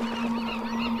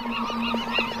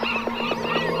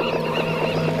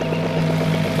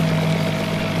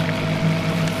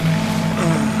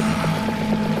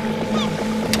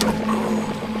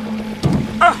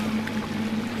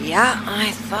 Yeah,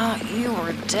 I thought you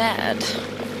were dead.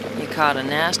 You caught a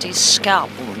nasty scalp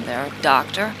wound there,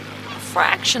 Doctor. A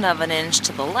fraction of an inch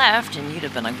to the left, and you'd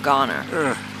have been a goner.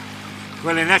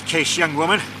 Well, in that case, young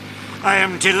woman, I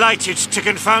am delighted to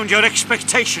confound your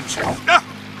expectations.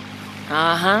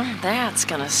 That's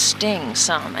gonna sting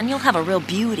some, and you'll have a real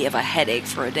beauty of a headache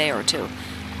for a day or two.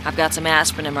 I've got some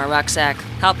aspirin in my rucksack.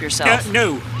 Help yourself.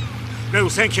 No,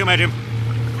 thank you, madam.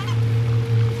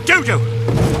 Dodo!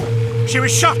 She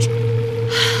was shot!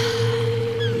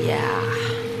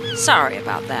 Yeah. Sorry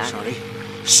about that.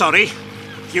 Sorry?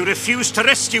 You refused to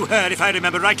rescue her, if I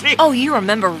remember rightly. Oh, you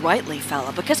remember rightly,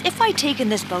 fella, because if I'd taken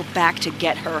this boat back to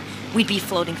get her, we'd be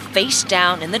floating face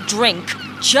down in the drink,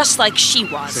 just like she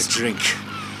was. The drink.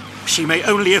 She may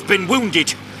only have been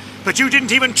wounded, but you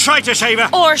didn't even try to save her.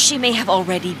 Or she may have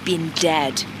already been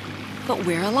dead. But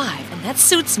we're alive, and that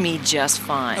suits me just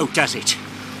fine. Oh, does it?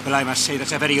 Well, I must say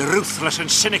that's a very ruthless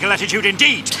and cynical attitude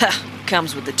indeed.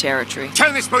 Comes with the territory.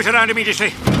 Turn this boat around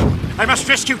immediately. I must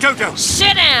rescue Dodo.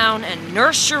 Sit down and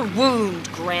nurse your wound,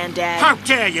 Grandad. How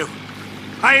dare you?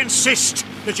 I insist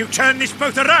that you turn this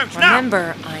boat around now.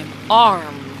 Remember, I'm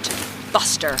armed,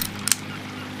 Buster.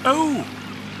 Oh,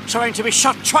 so I'm to be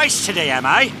shot twice today, am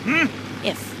I?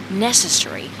 If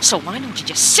necessary. So why don't you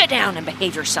just sit down and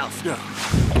behave yourself?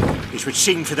 It would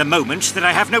seem for the moment that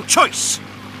I have no choice.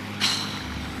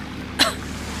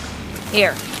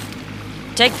 Here,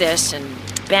 take this and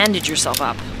bandage yourself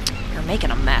up. You're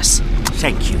making a mess.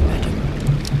 Thank you, madam.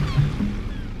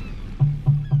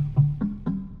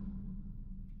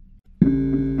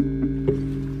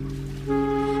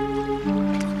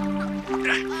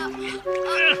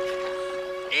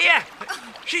 Yeah,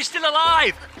 she's still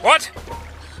alive. What?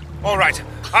 All right,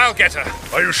 I'll get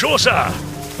her. Are you sure, sir?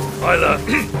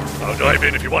 I'll dive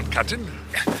in if you want, Captain.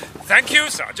 Thank you,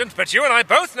 Sergeant, but you and I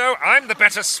both know I'm the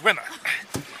better swimmer.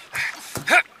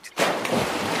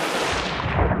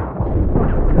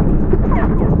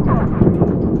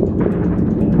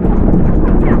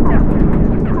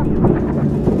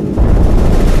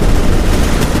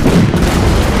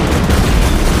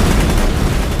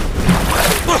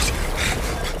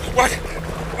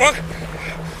 What?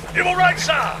 You all right,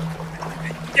 sir?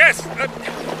 Yes.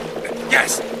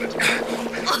 Yes.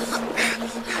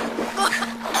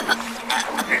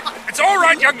 It's all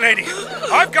right, young lady.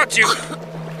 I've got you.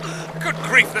 Good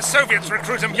grief, the Soviets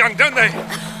recruit them young, don't they?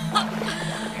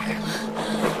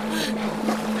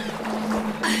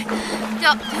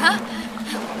 Doctor?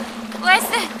 Where's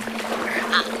the...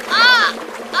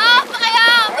 my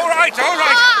arm! All right.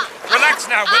 Relax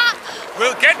now.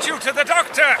 We'll get you to the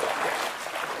doctor.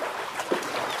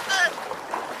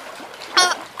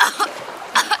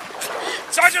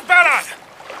 Sergeant Ballard,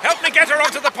 help me get her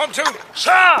onto the pontoon.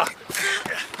 Sir!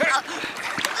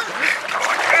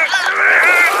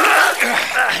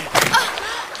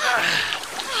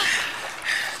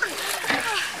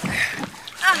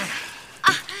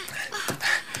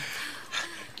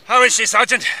 How is she,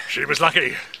 Sergeant? She was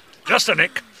lucky. Just a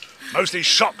nick. Mostly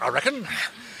shock, I reckon.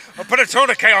 I'll put a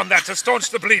tourniquet on that to staunch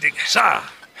the bleeding. Sir!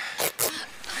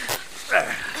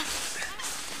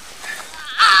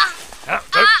 Now,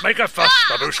 don't make a fuss,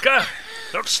 babushka.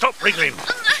 Don't stop wriggling.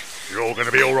 You're all going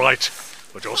to be all right.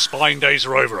 But your spying days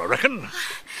are over, I reckon.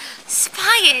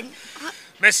 Spying?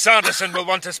 Miss Sanderson will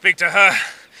want to speak to her.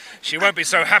 She won't be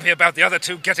so happy about the other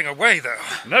two getting away, though.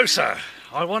 No, sir.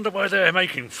 I wonder where they're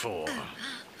making for.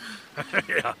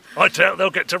 Yeah, I doubt they'll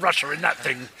get to Russia in that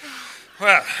thing.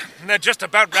 Well, they're just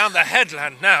about round the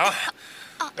headland now.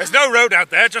 There's no road out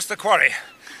there, just the quarry.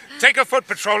 Take a foot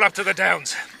patrol up to the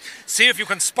downs. See if you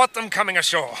can spot them coming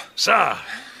ashore. Sir,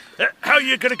 how are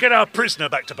you going to get our prisoner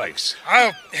back to base?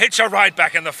 I'll hitch a ride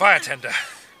back in the fire tender.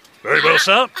 Very well,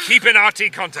 sir. Keep in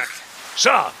RT contact.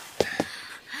 Sir.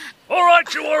 All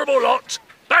right, you horrible lot.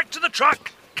 Back to the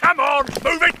truck. Come on.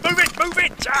 Move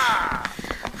it. Ah.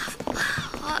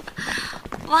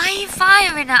 Why are you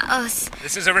firing at us?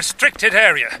 This is a restricted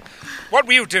area. What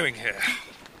were you doing here?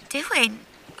 Doing?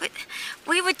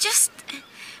 We were just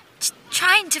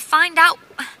trying to find out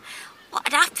what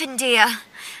had happened here.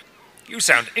 You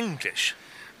sound English.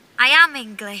 I am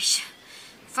English.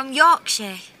 From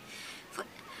Yorkshire.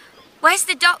 Where's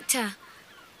the doctor?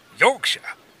 Yorkshire?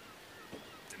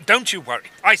 Don't you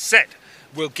worry. I said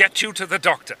we'll get you to the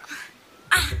doctor.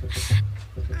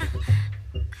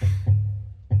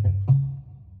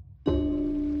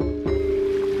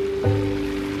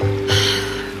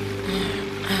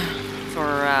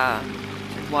 For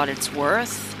what it's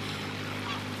worth,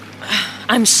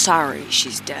 I'm sorry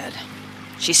she's dead.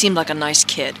 She seemed like a nice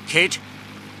kid. Kid?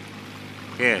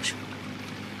 Yes.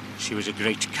 She was a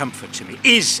great comfort to me.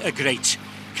 Is a great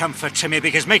comfort to me,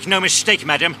 because make no mistake,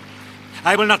 madam,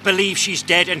 I will not believe she's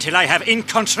dead until I have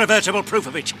incontrovertible proof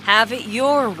of it. Have it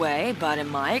your way, but in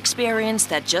my experience,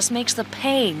 that just makes the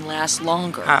pain last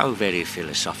longer. How very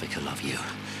philosophical of you.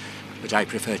 But I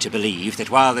prefer to believe that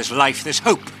while there's life, there's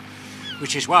hope.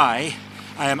 Which is why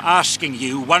I am asking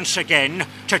you once again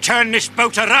to turn this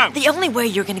boat around. The only way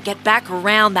you're going to get back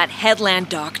around that headland,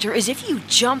 Doctor, is if you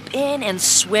jump in and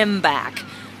swim back.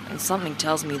 And something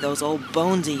tells me those old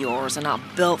bones of yours are not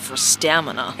built for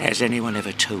stamina. Has anyone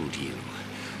ever told you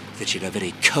that you're a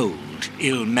very cold,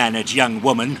 ill-mannered young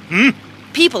woman, hmm?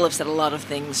 People have said a lot of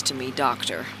things to me,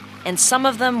 Doctor. And some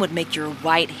of them would make your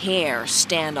white hair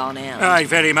stand on end. I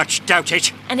very much doubt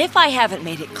it. And if I haven't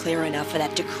made it clear enough for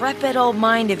that decrepit old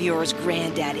mind of yours,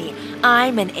 Granddaddy,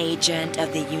 I'm an agent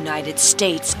of the United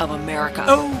States of America.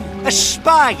 Oh, a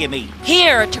spy, you mean?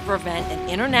 Here to prevent an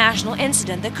international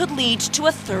incident that could lead to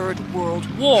a Third World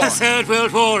War. A Third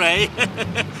World War, eh?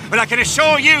 Well, I can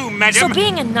assure you, madam... So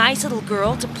being a nice little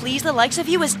girl to please the likes of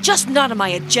you is just not on my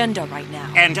agenda right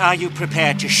now. And are you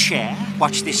prepared to share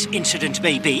what this incident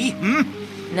may be, hmm?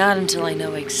 Not until I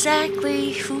know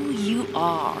exactly who you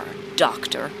are,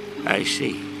 Doctor. I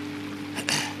see.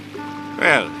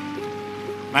 Well,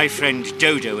 my friend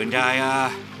Dodo and I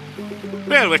are...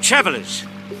 Well, we're travellers.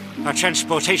 Our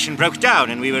transportation broke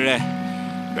down and we were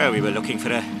looking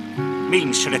for a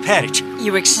means to repair it.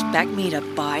 You expect me to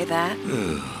buy that?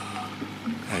 Oh,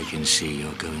 I can see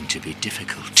you're going to be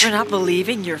difficult. For not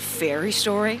believing your fairy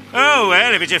story? Oh,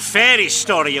 well, if it's a fairy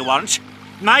story you want,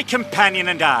 my companion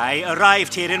and I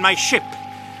arrived here in my ship,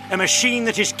 a machine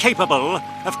that is capable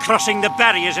of crossing the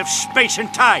barriers of space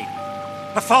and time.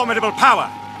 A formidable power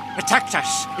attacked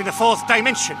us in the fourth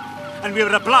dimension, and we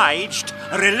were obliged,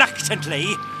 reluctantly,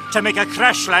 to make a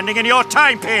crash landing in your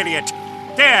time period.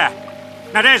 There.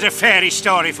 Now there's a fairy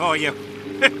story for you.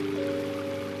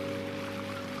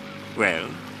 Well,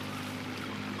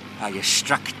 are you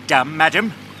struck dumb,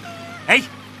 madam? Eh?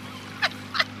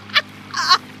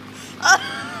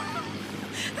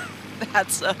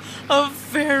 That's a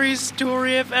fairy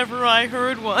story if ever I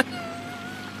heard one.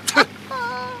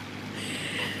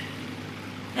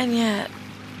 And yet,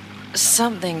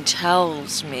 something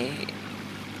tells me...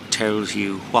 Tells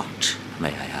you what,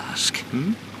 may I ask?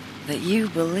 Hmm? That you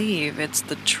believe it's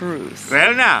the truth.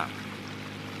 Well now,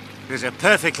 there's a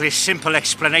perfectly simple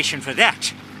explanation for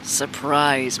that.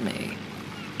 Surprise me.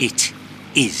 It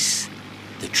is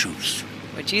the truth.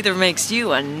 Which either makes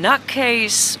you a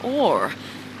nutcase or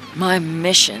my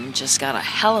mission just got a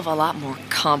hell of a lot more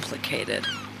complicated.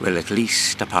 Well, at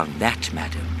least upon that,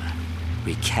 madam,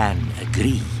 we can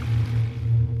agree.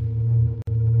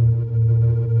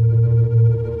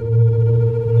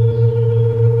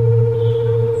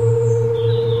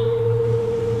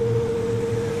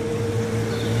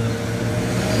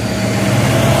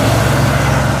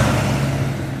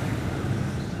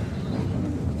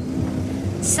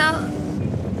 So,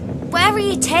 where are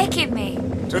you taking me?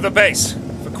 To the base,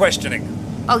 for questioning.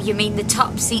 Oh, you mean the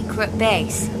top secret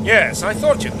base? Yes, I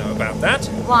thought you'd know about that.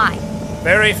 Why?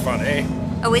 Very funny.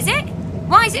 Oh, is it?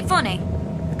 Why is it funny?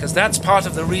 Because that's part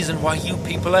of the reason why you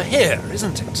people are here,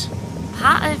 isn't it?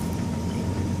 Part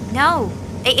of... No,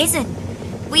 it isn't.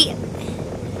 We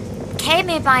came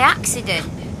here by accident.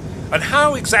 And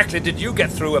how exactly did you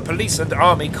get through a police and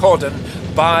army cordon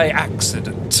by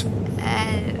accident?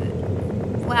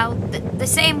 Well, the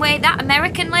same way that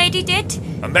American lady did.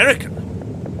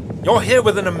 American? You're here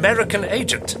with an American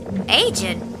agent.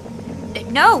 Agent?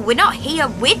 No, we're not here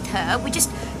with her. We just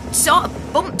sort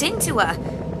of bumped into her.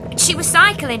 She was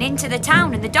cycling into the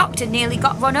town and the doctor nearly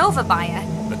got run over by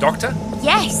her. The doctor?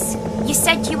 Yes. You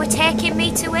said you were taking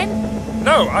me to him?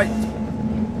 No,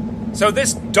 So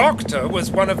this doctor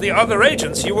was one of the other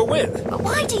agents you were with? But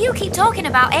why do you keep talking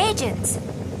about agents?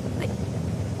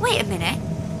 Wait a minute.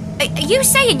 Are you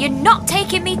saying you're not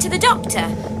taking me to the doctor?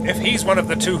 If he's one of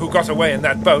the two who got away in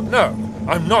that boat, no.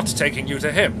 I'm not taking you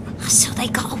to him. So they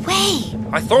got away?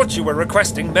 I thought you were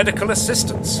requesting medical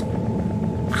assistance.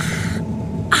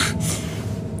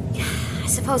 I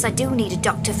suppose I do need a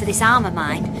doctor for this arm of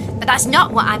mine, but that's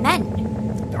not what I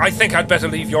meant. I think I'd better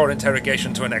leave your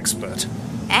interrogation to an expert.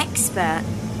 Expert?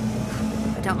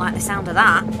 I don't like the sound of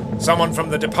that. Someone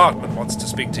from the department wants to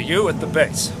speak to you at the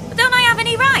base. But don't I have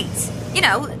any rights? You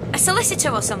know, a solicitor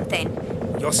or something.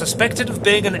 You're suspected of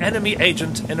being an enemy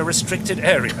agent in a restricted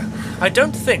area. I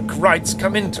don't think rights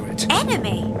come into it.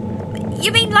 Enemy?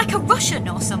 You mean like a Russian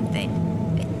or something?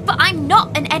 But I'm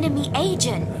not an enemy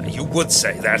agent. You would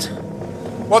say that.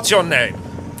 What's your name?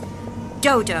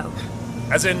 Dodo.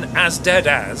 As in as dead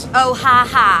as? Oh, ha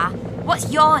ha.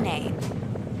 What's your name?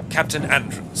 Captain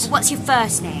Andrews. What's your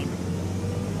first name?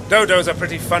 Dodo's a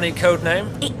pretty funny code name.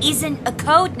 It isn't a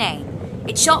code name.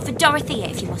 It's short for Dorothea,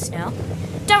 if you must know.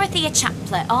 Dorothea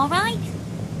Chaplet, all right?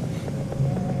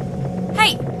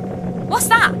 Hey, what's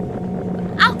that?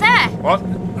 Out there. What?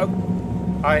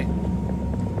 Hey,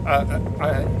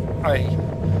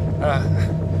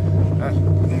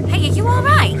 are you all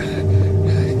right?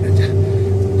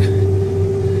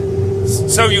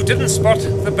 So you didn't spot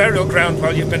the burial ground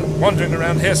while you've been wandering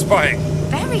around here spying?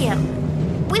 burial?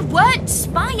 We weren't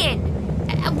spying.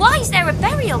 Why is there a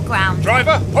burial ground?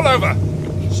 Driver, pull over.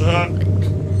 Sir.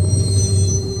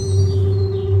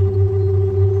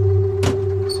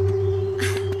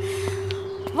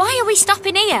 Why are we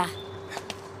stopping here?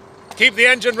 Keep the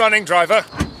engine running, driver.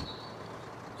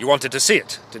 You wanted to see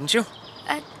it, didn't you?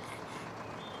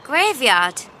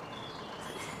 Graveyard.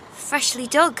 Freshly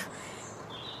dug.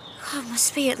 Oh,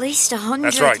 must be at least 100.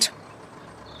 That's right.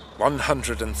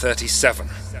 137.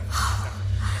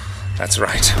 That's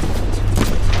right.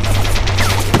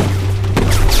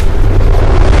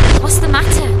 What's the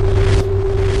matter?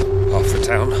 Half the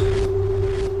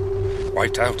town.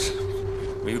 Wiped out.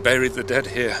 We buried the dead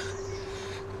here.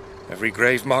 Every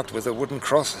grave marked with a wooden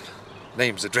cross.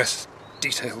 Names, address,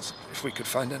 details, if we could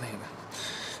find any.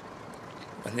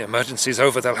 When the emergency's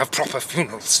over, they'll have proper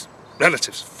funerals.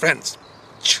 Relatives, friends,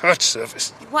 church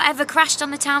service. Whatever crashed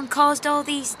on the town caused all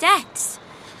these deaths?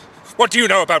 What do you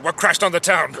know about what crashed on the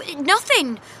town?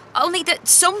 Nothing. Only that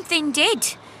something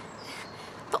did.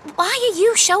 But why are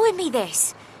you showing me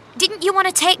this? Didn't you want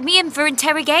to take me in for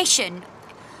interrogation?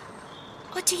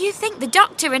 Or do you think the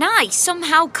doctor and I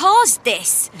somehow caused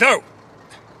this? No.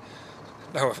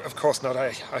 No, of course not.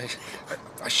 I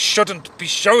shouldn't be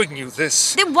showing you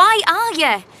this. Then why are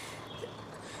you?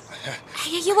 Are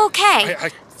you okay?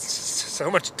 So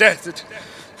much death.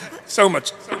 So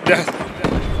much death.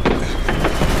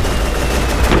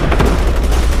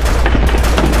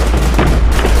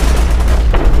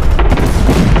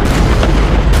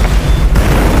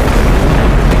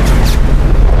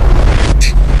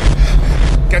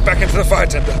 Get back into the fire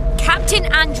tender. Captain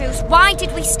Andrews, why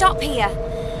did we stop here?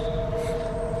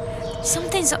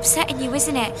 Something's upsetting you,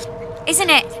 isn't it? Isn't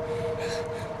it?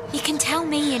 You can tell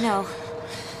me, you know.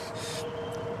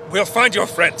 We'll find your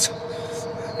friends,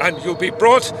 and you'll be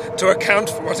brought to account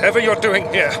for whatever you're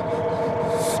doing here.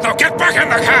 Now get back in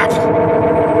the cab!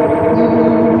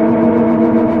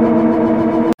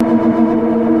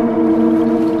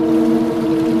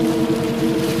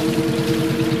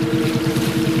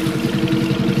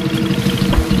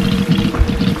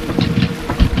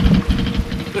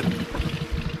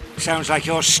 Sounds like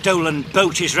your stolen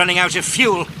boat is running out of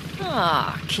fuel.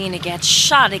 Ah, keen to get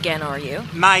shot again, are you?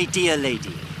 My dear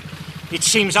lady, it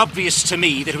seems obvious to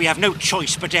me that we have no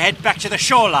choice but to head back to the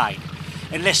shoreline,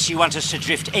 unless you want us to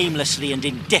drift aimlessly and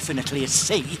indefinitely at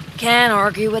sea. Can't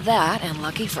argue with that, and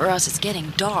lucky for us it's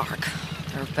getting dark.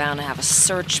 They're bound to have a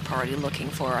search party looking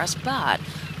for us, but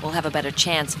we'll have a better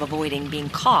chance of avoiding being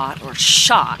caught or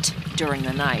shot during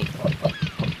the night.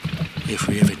 If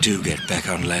we ever do get back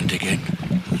on land again.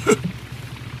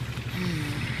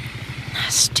 I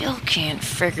still can't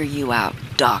figure you out,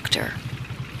 Doctor.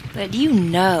 That you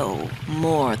know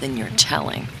more than you're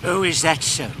telling. Oh, is that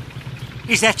so?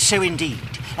 Is that so indeed?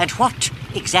 And what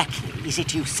exactly is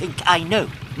it you think I know,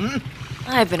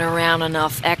 I've been around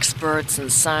enough experts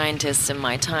and scientists in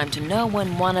my time to know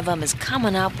when one of them is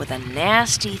coming up with a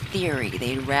nasty theory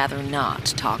they'd rather not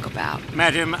talk about.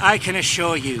 Madam, I can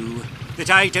assure you that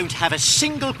I don't have a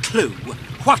single clue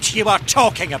what you are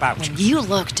talking about. When you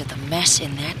looked at the mess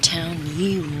in that town,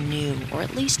 you knew, or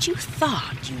at least you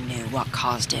thought you knew what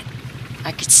caused it.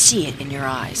 I could see it in your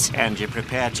eyes. And you're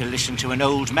prepared to listen to an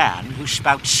old man who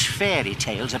spouts fairy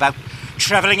tales about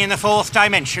travelling in the fourth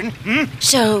dimension,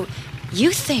 So, you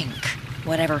think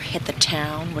whatever hit the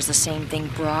town was the same thing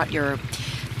brought your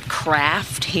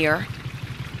craft here?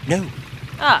 No.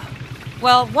 Ah,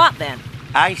 well, what then?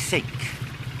 I think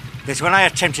that when I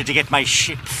attempted to get my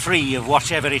ship free of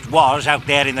whatever it was out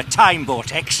there in the time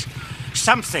vortex,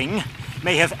 something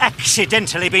may have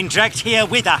accidentally been dragged here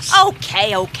with us.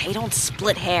 Okay, don't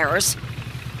split hairs.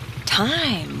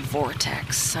 Time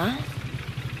vortex, huh?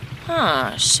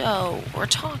 So we're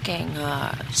talking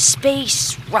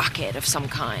space rocket of some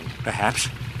kind. Perhaps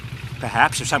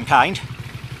of some kind.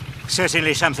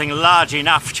 Certainly something large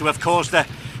enough to have caused the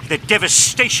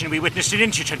devastation we witnessed in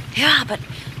Incherton. Yeah, but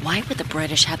why would the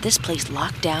British have this place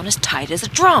locked down as tight as a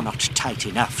drum? Not tight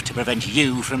enough to prevent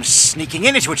you from sneaking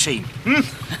in, it would seem.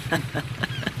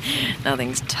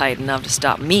 Nothing's tight enough to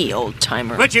stop me,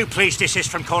 old-timer. Would you please desist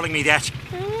from calling me that?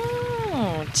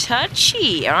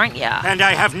 Touchy, aren't ya? And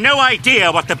I have no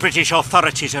idea what the British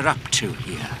authorities are up to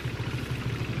here.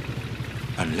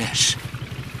 Unless?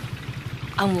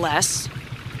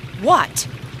 What?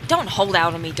 Don't hold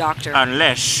out on me, Doctor.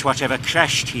 Unless whatever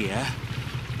crashed here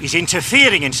is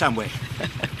interfering in some way.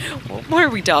 What are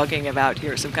we talking about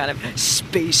here? Some kind of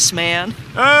spaceman?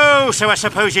 Oh, so I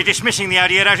suppose you're dismissing the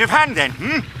idea out of hand then,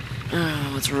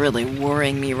 What's really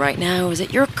worrying me right now is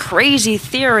that your crazy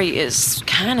theory is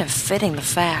kind of fitting the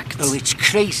facts. Oh, it's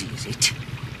crazy, is it?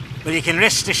 Well, you can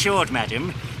rest assured,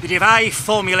 madam, that if I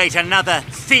formulate another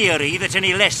theory that's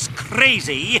any less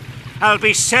crazy, I'll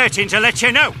be certain to let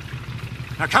you know.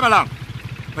 Now come along.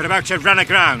 We're about to run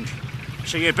aground,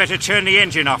 so you'd better turn the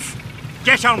engine off.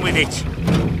 Get on with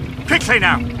it. Quickly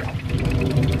now.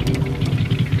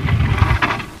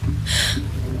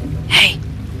 Hey,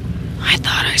 I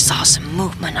thought I saw some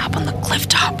movement up on the cliff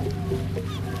top.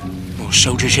 More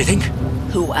soldiers, you think?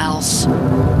 Who else?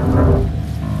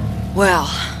 Well,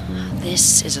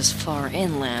 this is as far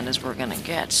inland as we're gonna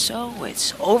get, so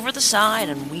it's over the side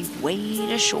and we wade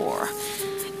ashore.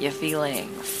 You feeling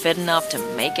fit enough to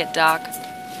make it, Doc?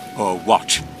 Or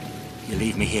what? You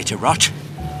leave me here to rot?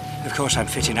 Of course I'm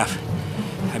fit enough.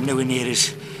 I'm nowhere near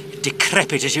as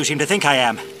decrepit as you seem to think I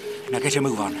am. Now get a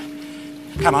move on.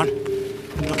 Come on.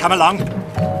 You'll come along.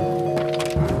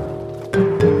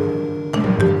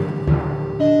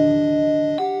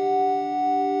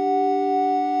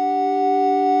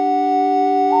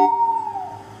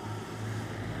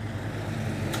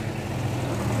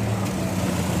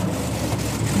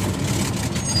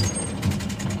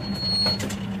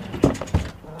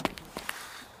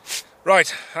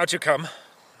 Right, out you come.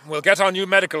 We'll get our new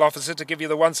medical officer to give you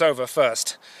the once-over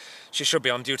first. She should be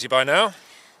on duty by now.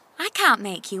 I can't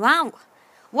make you out.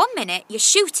 1 minute you're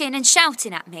shooting and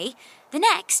shouting at me. The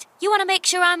next, you want to make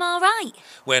sure I'm all right.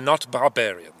 We're not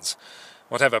barbarians.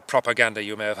 Whatever propaganda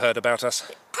you may have heard about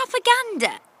us.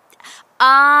 Propaganda?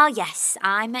 Ah, yes,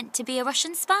 I'm meant to be a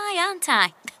Russian spy, aren't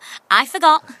I? I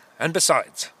forgot. And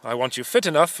besides, I want you fit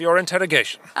enough for your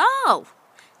interrogation. Oh,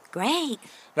 great.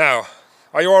 Now,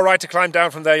 are you all right to climb down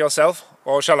from there yourself,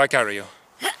 or shall I carry you?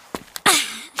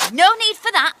 No need for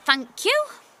that, thank you.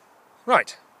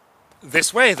 Right.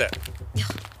 This way, then.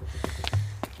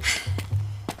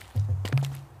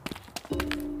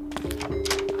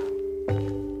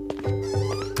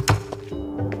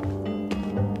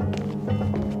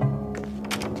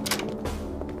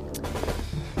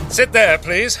 Sit there,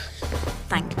 please.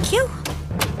 Thank you.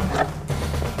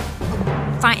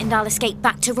 Frightened I'll escape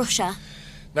back to Russia?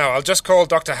 Now, I'll just call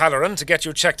Dr. Halloran to get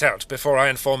you checked out before I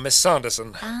inform Miss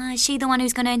Sanderson. Is she the one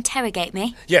who's going to interrogate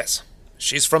me? Yes.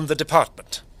 She's from the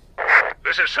department.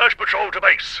 This is Search Patrol to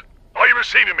base. Are you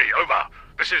receiving me? Over.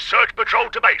 This is Search Patrol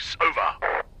to base.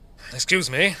 Over. Excuse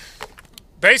me.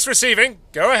 Base receiving.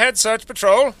 Go ahead, Search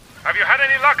Patrol. Have you had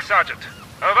any luck, Sergeant?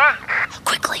 Over.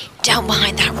 Quickly, down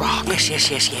behind that rock.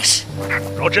 Yes.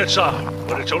 Roger, sir.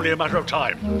 But it's only a matter of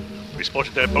time. We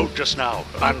spotted their boat just now,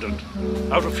 abandoned.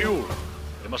 Out of fuel.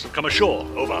 They must have come ashore.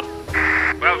 Over.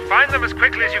 Well, find them as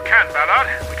quickly as you can, Ballard.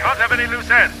 We can't have any loose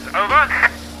ends. Over.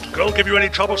 Girl give you any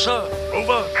trouble, sir?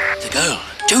 Over. The girl,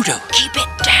 Dodo. Keep it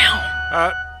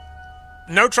down.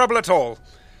 No trouble at all.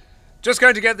 Just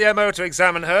going to get the MO to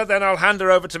examine her, then I'll hand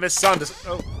her over to Miss Sanderson.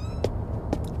 Oh.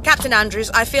 Captain Andrews,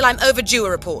 I feel I'm overdue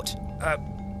a report.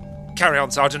 Carry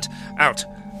on, Sergeant. Out.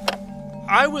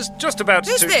 I was just about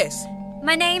Who's to... this?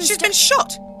 My name's... She's been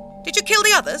shot. Did you kill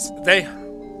the others? They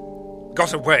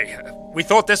got away. We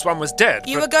thought this one was dead.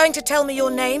 You were going to tell me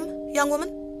your name, young woman?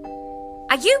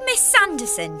 Are you Miss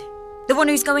Sanderson? The one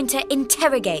who's going to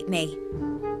interrogate me?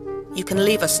 You can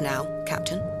leave us now,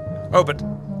 Captain. Oh, but...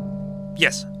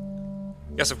 Yes.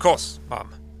 Yes, of course,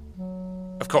 Ma'am.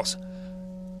 Of course.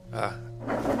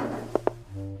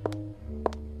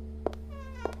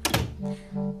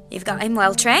 You've got him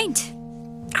well trained.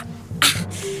 I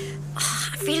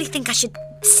really think I should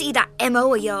see that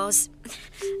MO of yours.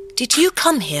 Did you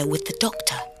come here with the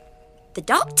doctor? The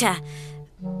doctor?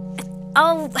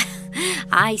 Oh,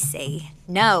 I see.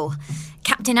 No.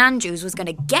 Captain Andrews was going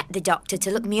to get the doctor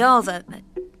to look me over.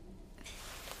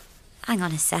 Hang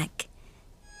on a sec.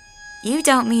 You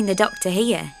don't mean the doctor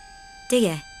here, do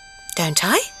you? Don't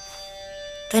I?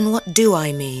 Then what do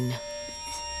I mean?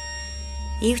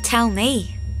 You tell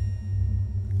me.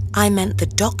 I meant the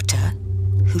doctor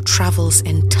who travels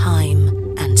in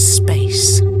time and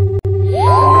space.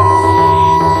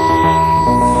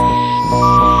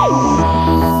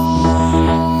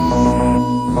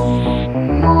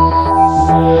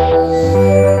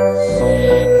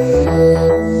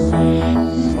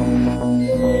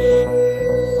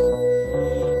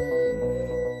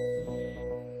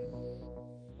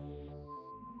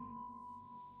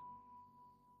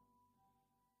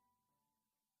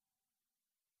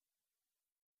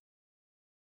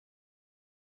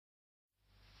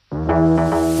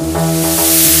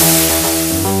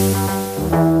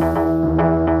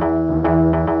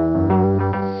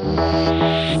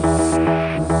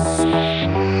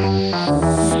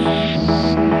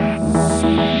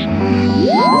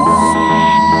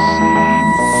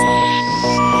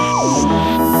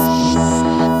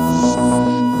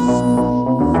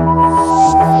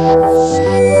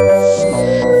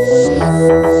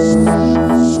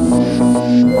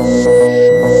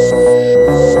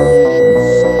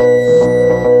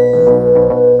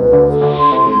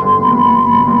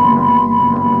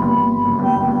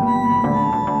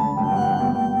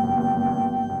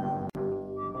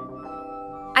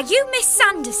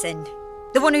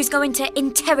 The one who's going to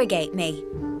interrogate me.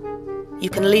 You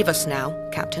can leave us now,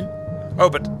 Captain. Oh,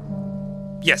 but...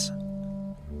 Yes.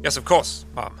 Yes, of course,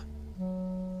 Ma'am.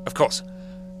 Of course.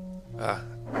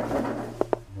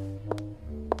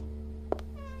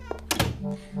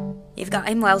 You've got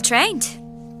him well trained.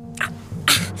 I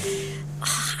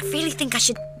really think I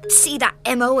should see that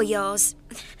MO of yours.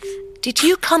 Did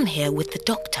you come here with the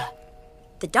doctor?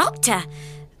 The doctor?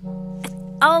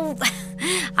 Oh,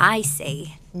 I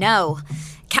see. No.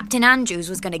 Captain Andrews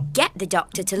was going to get the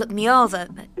doctor to look me over,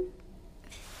 but...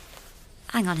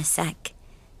 Hang on a sec.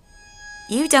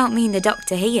 You don't mean the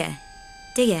doctor here,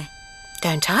 do you?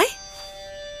 Don't I?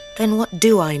 Then what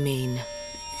do I mean?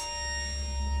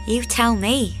 You tell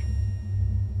me.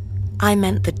 I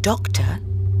meant the doctor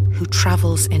who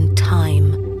travels in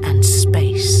time and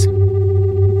space.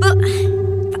 But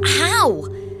how?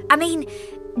 I mean,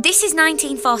 this is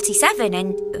 1947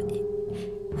 and...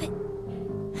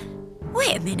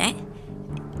 Wait a minute.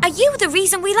 Are you the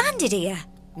reason we landed here?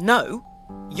 No,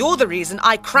 you're the reason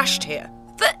I crashed here.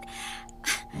 But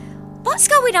what's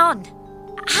going on?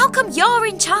 How come you're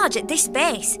in charge at this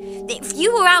base? If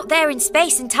you were out there in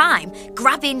space and time,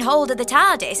 grabbing hold of the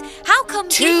TARDIS, how come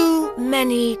Too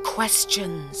many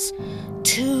questions.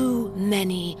 Too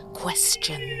many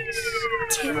questions.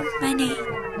 Too many...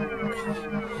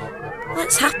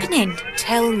 What's happening?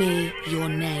 Tell me your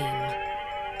name.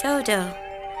 Dodo.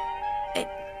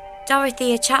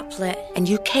 Dorothea Chaplet. And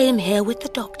you came here with the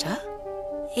doctor?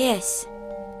 Yes.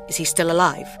 Is he still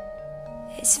alive?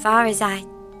 As far as I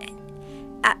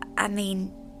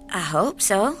mean, I hope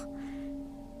so.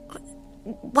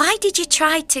 Why did you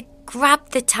try to grab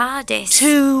the TARDIS?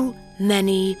 Too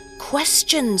many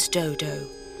questions, Dodo.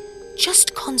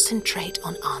 Just concentrate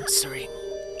on answering.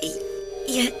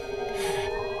 You're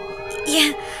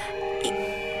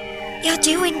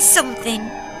doing something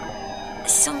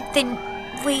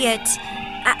weird.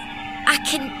 I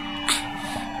can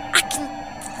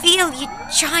feel you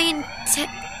trying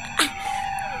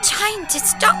to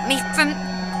stop me from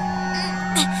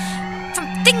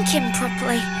thinking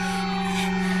properly.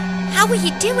 How are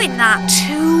you doing that?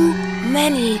 Too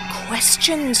many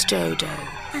questions, Dodo.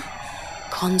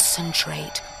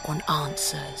 Concentrate on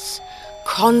answers.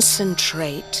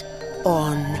 Concentrate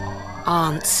on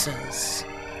answers.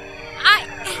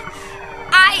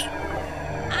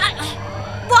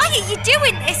 Why are you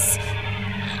doing this?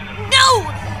 No!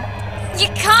 You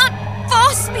can't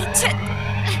force me to...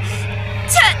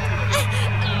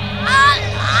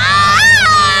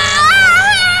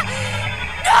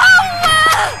 No!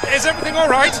 Is everything all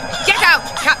right? Get out,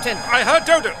 Captain! I heard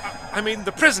Dodo. I mean,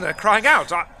 the prisoner crying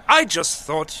out. I just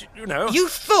thought, You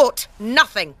thought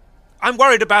nothing. I'm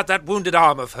worried about that wounded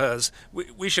arm of hers.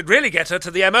 We should really get her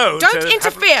to the MO. Don't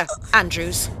interfere,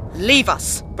 Andrews. Leave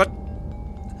us.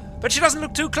 But she doesn't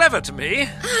look too clever to me.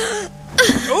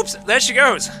 Oops, there she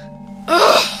goes.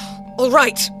 All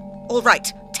right.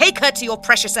 Take her to your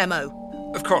precious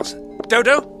MO. Of course.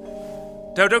 Dodo?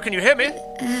 Dodo, can you hear me?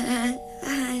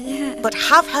 But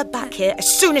have her back here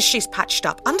as soon as she's patched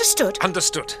up. Understood?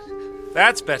 Understood.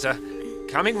 That's better.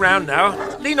 Coming round now.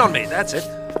 Lean on me, that's it.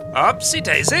 Upsy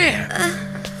daisy.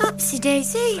 Upsy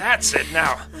daisy. That's it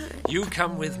now. You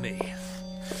come with me.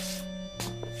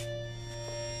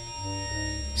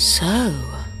 So,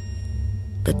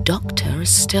 the doctor is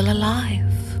still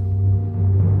alive.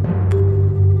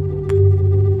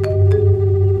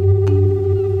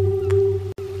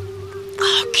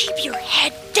 Oh, keep your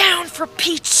head down for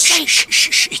Pete's sake.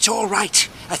 Shh, it's all right.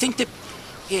 I think that...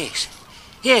 Yes,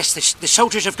 the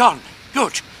soldiers have gone.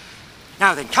 Good.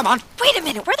 Now then, come on. Wait a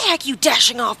minute, where the heck are you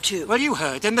dashing off to? Well, you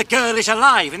heard them. The girl is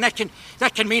alive, and that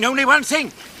can mean only one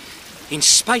thing. In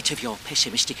spite of your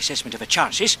pessimistic assessment of her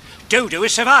chances, Dodo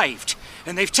has survived,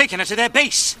 and they've taken her to their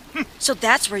base. So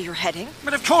that's where you're heading?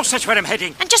 But of course that's where I'm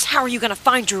heading. And just how are you going to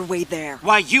find your way there?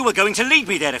 Why, you were going to lead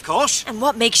me there, of course. And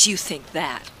what makes you think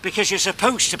that? Because you're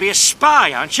supposed to be a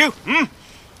spy, aren't you?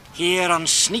 Here on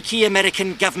sneaky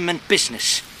American government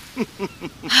business.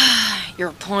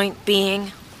 Your point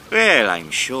being? Well,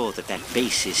 I'm sure that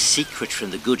base is secret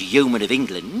from the good yeomen of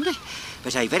England,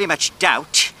 but I very much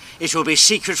doubt it will be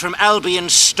secret from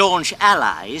Albion's staunch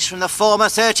allies from the former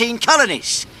 13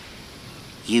 colonies.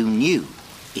 You knew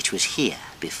it was here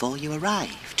before you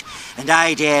arrived, and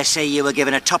I dare say you were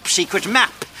given a top-secret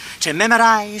map to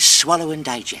memorize, swallow, and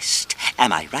digest.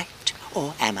 Am I right,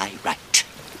 or am I right?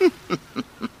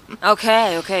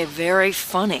 Okay, very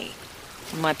funny.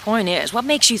 My point is, what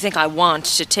makes you think I want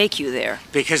to take you there?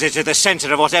 Because it's at the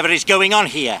center of whatever is going on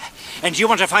here. And you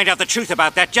want to find out the truth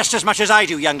about that just as much as I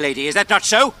do, young lady. Is that not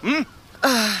so?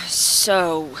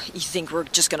 So, you think we're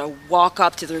just gonna walk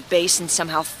up to their base and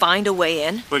somehow find a way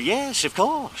in? Well, yes, of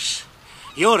course.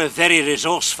 You're a very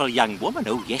resourceful young woman.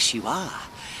 Oh, yes, you are.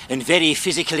 And very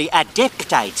physically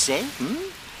adept, I'd say.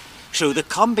 So the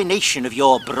combination of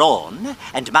your brawn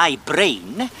and my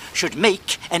brain should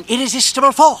make an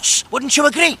irresistible force. Wouldn't you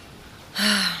agree?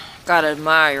 Gotta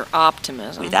admire your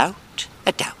optimism. Without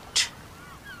a doubt.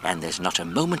 And there's not a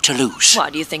moment to lose. Why,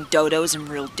 do you think Dodo's in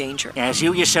real danger? As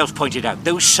you yourself pointed out,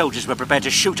 those soldiers were prepared to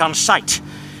shoot on sight.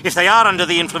 If they are under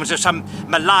the influence of some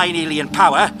malign alien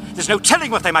power, there's no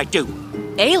telling what they might do.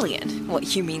 Alien?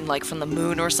 What, you mean like from the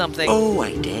moon or something? Oh,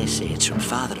 I dare say it's from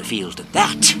farther afield than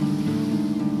that.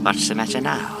 What's the matter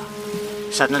now?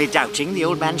 Suddenly doubting the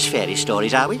old man's fairy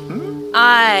stories, are we?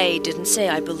 I didn't say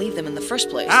I believe them in the first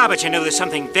place. Ah, but you know there's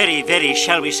something very, very,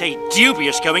 shall we say,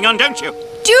 dubious going on, don't you?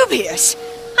 Dubious?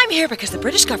 I'm here because the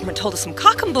British government told us some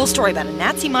cock and bull story about a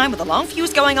Nazi mine with a long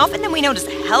fuse going off, and then we noticed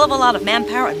a hell of a lot of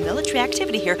manpower and military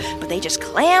activity here, but they just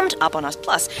clammed up on us.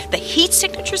 Plus, the heat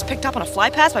signatures picked up on a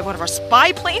flypast by one of our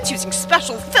spy planes using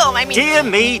special film. I mean...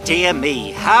 Dear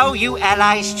me, how you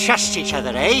allies trust each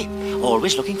other, eh?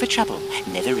 Always looking for trouble,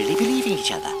 never really believing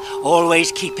each other,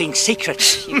 always keeping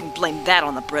secrets. You can blame that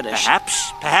on the British.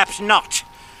 Perhaps not.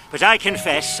 But I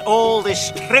confess, all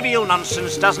this trivial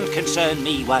nonsense doesn't concern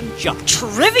me one jot.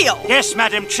 Trivial? Yes,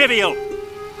 madam, trivial.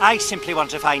 I simply want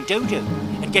to find Dodo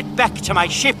and get back to my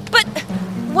ship. But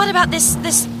what about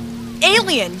this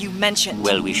alien you mentioned?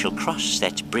 Well, we shall cross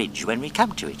that bridge when we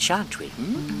come to it, shan't we?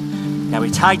 Now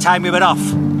it's high time we were off.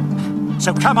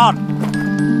 So come on.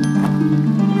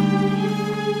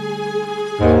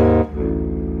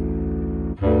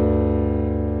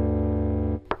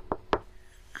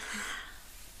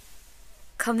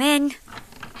 Come in.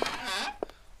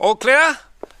 All clear?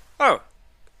 Oh,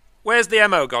 where's the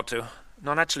MO got to?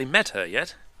 Not actually met her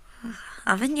yet.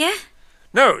 Haven't you?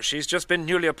 No, she's just been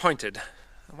newly appointed.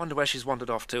 I wonder where she's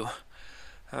wandered off to.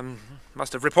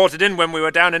 Must have reported in when we were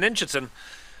down in Incherton.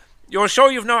 You're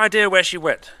sure you've no idea where she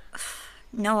went?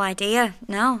 No idea,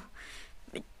 no.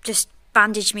 Just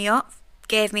bandaged me up,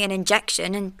 gave me an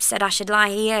injection and said I should lie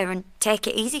here and take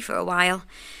it easy for a while.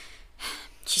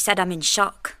 She said I'm in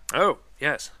shock. Oh,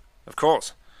 yes, of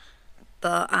course.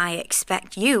 But I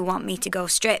expect you want me to go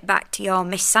straight back to your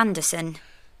Miss Sanderson.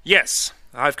 Yes,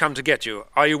 I've come to get you.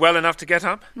 Are you well enough to get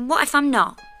up? What if I'm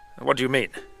not? What do you mean?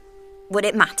 Would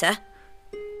it matter?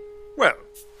 Well,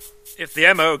 if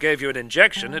the MO gave you an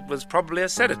injection, it was probably a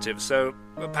sedative, so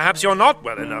perhaps you're not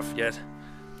well enough yet.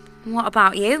 What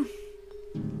about you?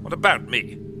 What about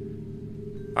me?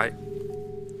 I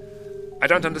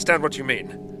don't understand what you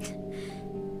mean.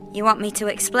 You want me to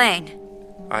explain?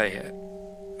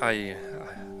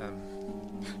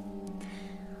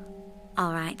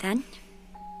 All right, then.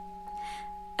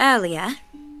 Earlier,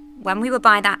 when we were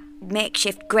by that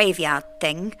makeshift graveyard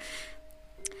thing,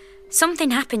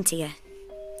 something happened to you,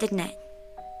 didn't it?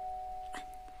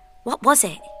 What was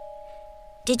it?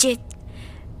 Did you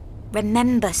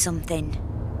remember something?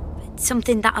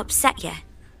 Something that upset you?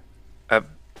 I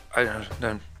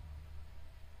don't...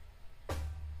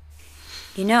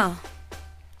 You know,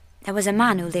 there was a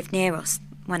man who lived near us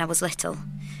when I was little.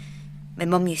 My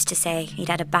mum used to say he'd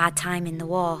had a bad time in the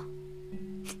war.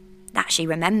 That she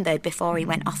remembered before he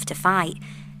went off to fight.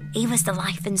 He was the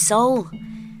life and soul.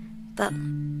 But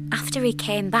after he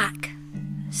came back,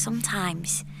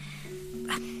 sometimes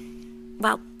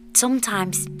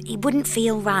he wouldn't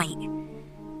feel right.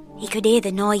 He could hear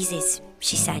the noises,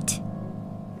 she said.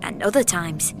 And other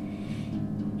times,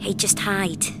 he'd just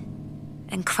hide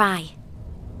and cry.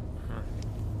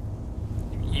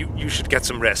 You should get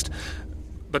some rest.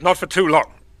 But not for too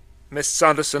long. Miss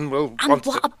Sanderson will And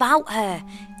what about her?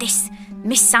 This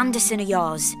Miss Sanderson of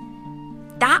yours?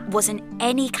 That wasn't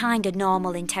any kind of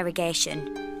normal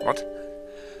interrogation. What?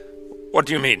 What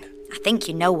do you mean? I think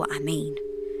you know what I mean.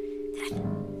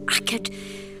 I could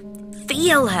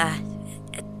feel her.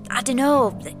 I don't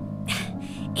know.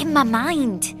 In my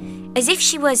mind. As if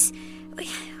she was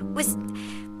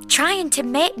trying to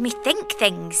make me think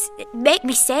things. Make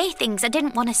me say things I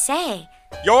didn't want to say.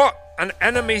 You're an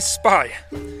enemy spy.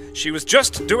 She was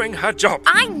just doing her job.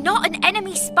 I'm not an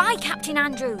enemy spy, Captain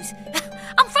Andrews.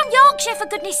 I'm from Yorkshire, for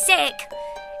goodness sake.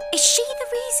 Is she the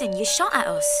reason you shot at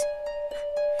us?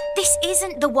 This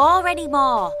isn't the war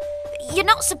anymore. You're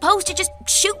not supposed to just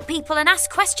shoot people and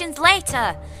ask questions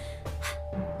later.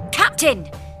 Captain!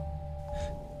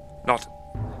 Not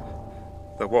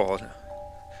the war.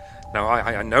 Now,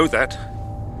 I know that.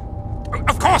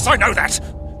 Of course I know that!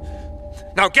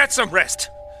 Now get some rest.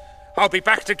 I'll be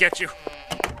back to get you.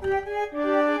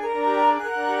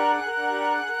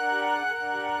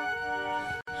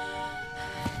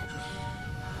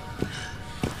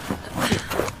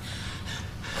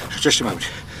 Just a moment.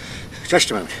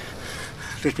 Just a moment.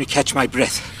 Let me catch my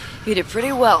breath. You did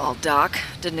pretty well, Doc.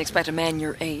 Didn't expect a man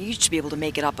your age to be able to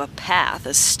make it up a path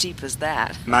as steep as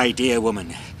that. My dear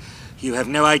woman, you have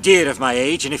no idea of my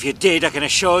age, and if you did, I can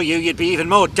assure you you'd be even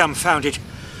more dumbfounded.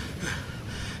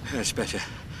 That's better.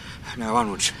 Now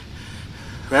onwards.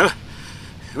 Well,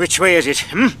 which way is it,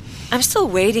 I'm still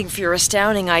waiting for your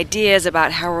astounding ideas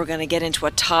about how we're going to get into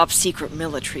a top-secret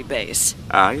military base.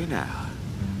 Are you now?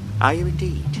 Are you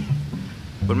indeed?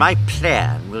 Well, my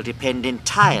plan will depend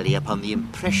entirely upon the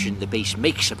impression the base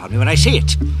makes upon me when I see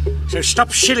it. So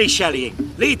stop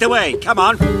shilly-shallying. Lead the way. Come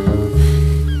on.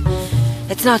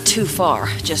 It's not too far.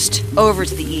 Just over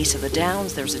to the east of the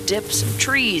downs, there's a dip, some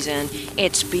trees, and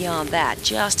it's beyond that,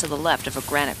 just to the left of a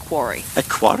granite quarry. A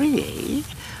quarry, eh?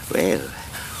 Well,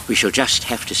 we shall just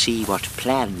have to see what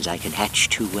plans I can hatch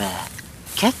to,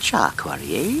 catch our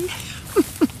quarry, eh?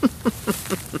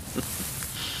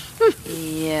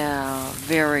 Yeah,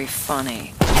 very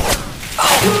funny.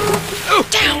 Oh!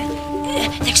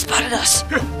 Down! They've spotted us.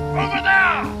 Over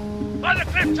there! By the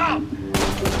cliff top!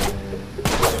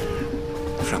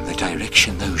 From the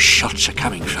direction those shots are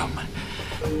coming from,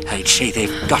 I'd say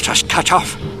they've got us cut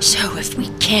off. So if we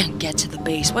can't get to the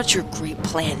base, what's your great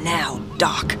plan now,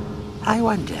 Doc? I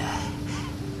wonder,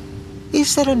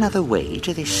 is there another way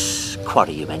to this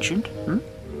quarry you mentioned?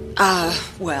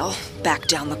 Well, back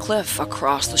down the cliff,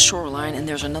 across the shoreline, and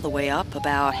there's another way up,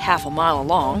 about half a mile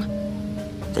along.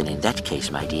 Then in that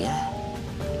case, my dear,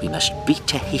 we must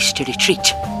beat a hasty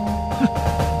retreat.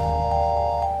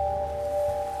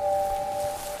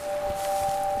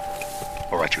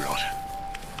 All right, you lot.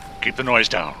 Keep the noise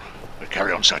down. We'll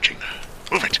carry on searching.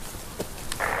 Move it.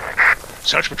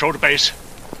 Search patrol to base.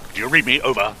 Do you read me?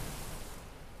 Over.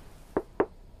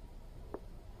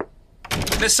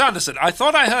 Miss Sanderson, I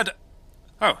thought I heard...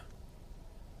 Oh.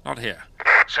 Not here.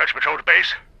 Search patrol to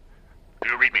base. Do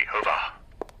you read me? Over.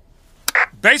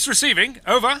 Base receiving.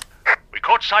 Over. We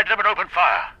caught sight of them and opened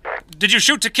fire. Did you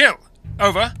shoot to kill?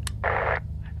 Over.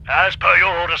 As per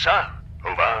your order, sir.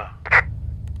 Over.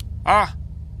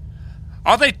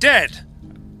 Are they dead?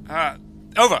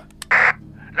 Over.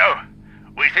 No.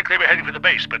 We think they were heading for the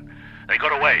base, but they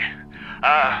got away.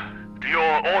 Do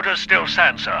your orders still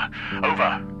stand, sir?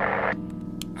 Over.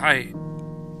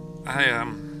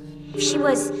 She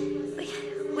was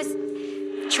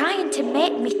trying to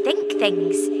make me think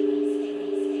things.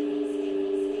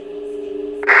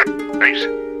 Base,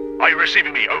 are you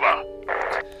receiving me? Over.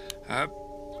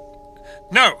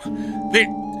 No.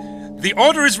 The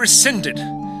order is rescinded.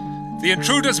 The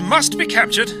intruders must be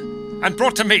captured and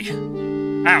brought to me.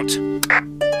 Out.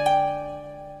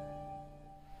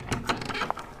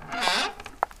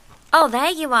 Oh, there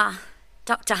you are,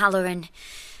 Dr. Halloran.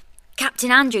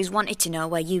 Captain Andrews wanted to know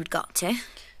where you'd got to.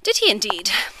 Did he indeed?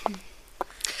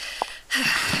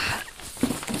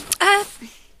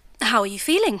 How are you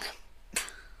feeling?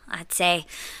 I'd say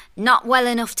not well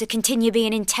enough to continue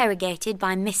being interrogated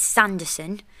by Miss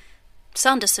Sanderson.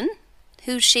 Sanderson?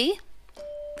 Who's she?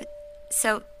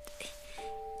 So,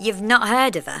 you've not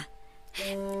heard of her?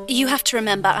 You have to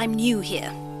remember I'm new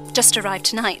here. Just arrived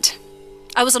tonight.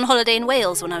 I was on holiday in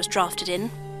Wales when I was drafted in.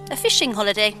 A fishing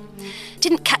holiday.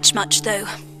 Didn't catch much, though.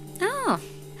 Oh,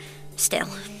 still,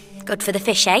 good for the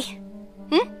fish, eh?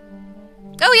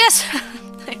 Oh, yes.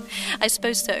 I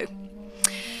suppose so.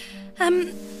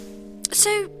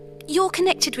 So, you're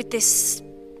connected with this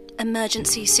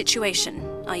emergency situation,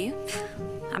 are you?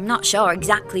 I'm not sure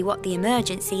exactly what the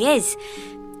emergency is.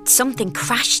 Something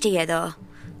crashed here, though.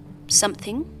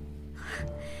 Something?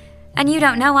 And you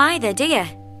don't know either, do you?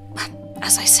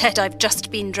 As I said, I've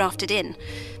just been drafted in.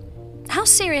 How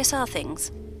serious are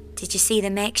things? Did you see the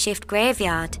makeshift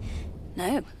graveyard?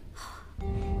 No.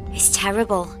 It's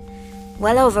terrible.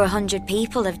 Well over 100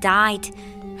 people have died.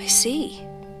 I see.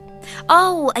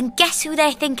 Oh, and guess who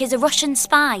they think is a Russian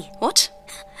spy? What?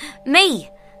 Me.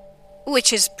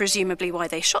 Which is presumably why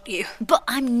they shot you. But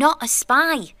I'm not a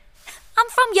spy. I'm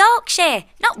from Yorkshire,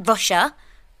 not Russia.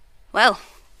 Well,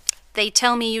 they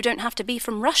tell me you don't have to be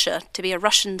from Russia to be a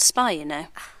Russian spy, you know.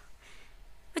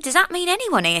 But does that mean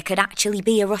anyone here could actually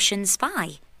be a Russian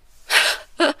spy?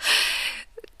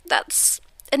 That's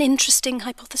an interesting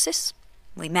hypothesis.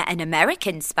 We met an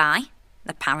American spy,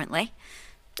 apparently.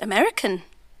 American?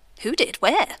 Who did?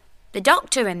 Where? The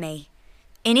doctor and me.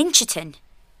 In Incherton.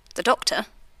 The doctor?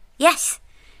 Yes.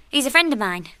 He's a friend of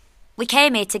mine. We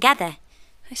came here together.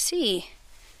 I see.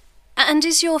 And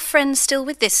is your friend still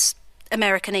with this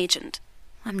American agent?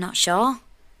 I'm not sure.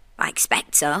 I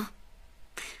expect so.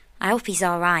 I hope he's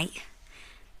all right.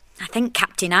 I think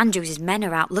Captain Andrews' men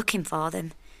are out looking for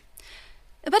them.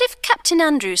 But if Captain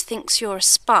Andrews thinks you're a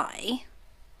spy,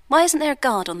 Why isn't there a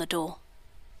guard on the door?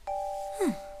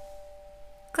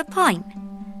 Good point.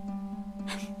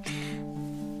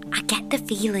 I get the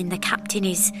feeling the captain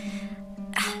is...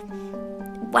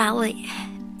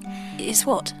 Is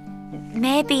what?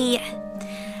 Maybe...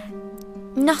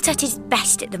 not at his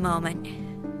best at the moment.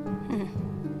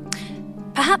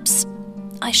 Perhaps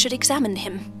I should examine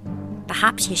him.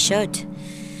 Perhaps you should.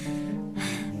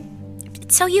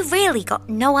 So you've really got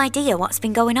no idea what's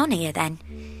been going on here, then?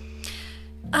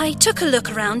 I took a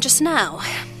look around just now.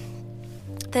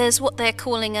 There's what they're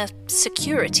calling a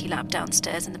security lab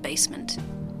downstairs in the basement.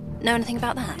 Know anything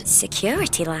about that?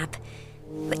 Security lab?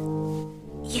 But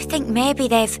you think maybe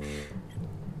they've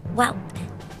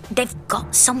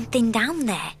got something down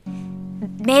there?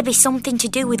 Maybe something to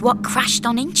do with what crashed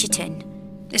on Incherton?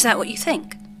 Is that what you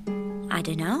think? I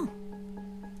don't know.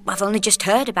 I've only just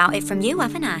heard about it from you,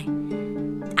 haven't I?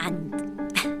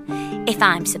 And if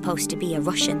I'm supposed to be a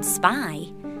Russian spy,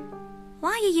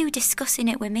 why are you discussing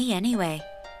it with me anyway?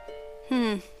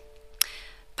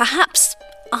 Perhaps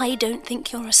I don't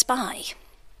think you're a spy.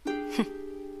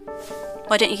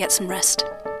 Why don't you get some rest?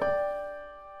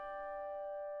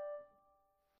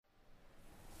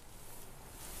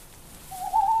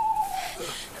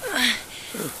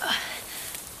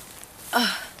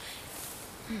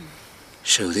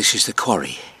 So this is the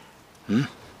quarry,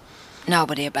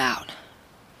 Nobody about.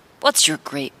 What's your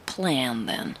great plan,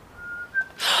 then?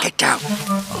 Get down.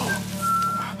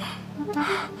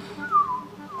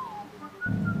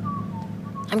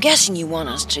 I'm guessing you want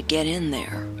us to get in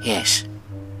there. Yes.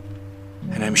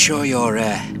 And I'm sure your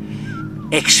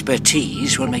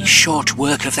expertise will make short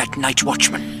work of that night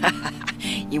watchman.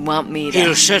 You want me to...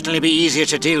 He'll certainly be easier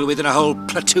to deal with than a whole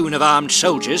platoon of armed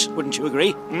soldiers, wouldn't you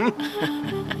agree?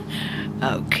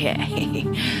 Okay.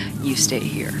 You stay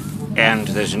here. And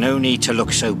there's no need to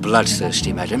look so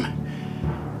bloodthirsty, madam.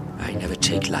 I never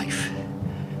take life.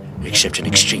 Except in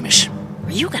extremis.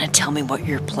 Are you going to tell me what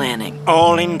you're planning?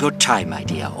 All in good time, my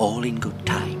dear. All in good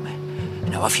time.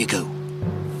 Now off you go.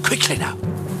 Quickly now.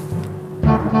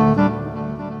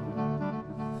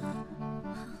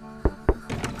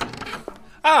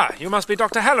 Ah, you must be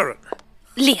Dr. Halloran.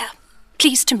 Leah,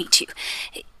 pleased to meet you.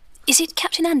 Is it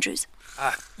Captain Andrews?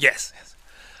 Yes.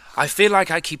 I feel like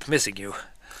I keep missing you.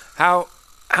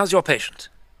 How's your patient?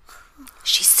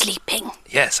 She's sleeping.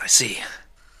 Yes, I see.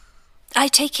 I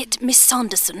take it Miss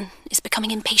Sanderson is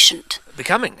becoming impatient.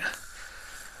 Becoming?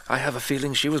 I have a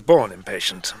feeling she was born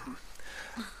impatient.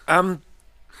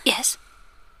 Yes?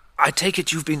 I take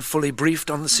it you've been fully briefed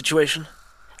on the situation?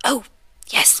 Oh,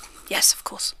 yes, of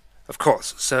course. Of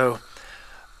course. So,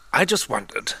 I just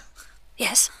wondered...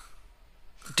 Yes?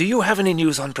 Do you have any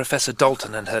news on Professor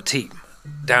Dalton and her team,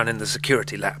 down in the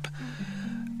security lab?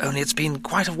 Only it's been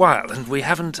quite a while, and we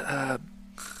haven't,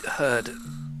 heard...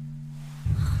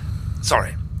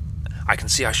 Sorry. I can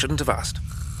see I shouldn't have asked.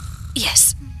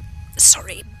 Yes.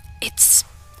 Sorry. It's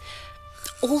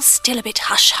all still a bit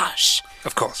hush-hush.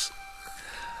 Of course.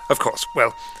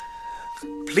 Well,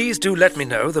 please do let me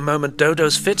know the moment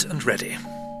Dodo's fit and ready.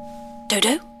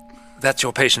 Dodo? That's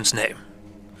your patient's name.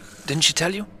 Didn't she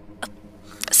tell you?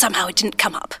 Somehow it didn't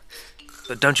come up.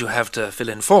 But don't you have to fill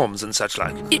in forms and such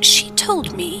like? She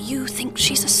told me you think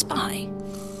she's a spy.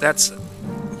 That's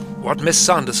what Miss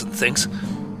Sanderson thinks.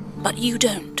 But you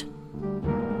don't.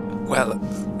 Well,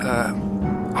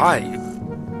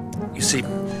 You see,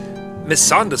 Miss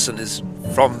Sanderson is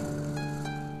from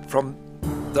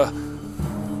the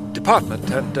department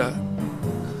and,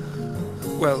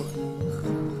 well...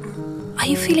 Are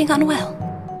you feeling unwell?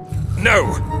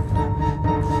 No!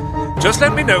 Just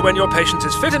let me know when your patient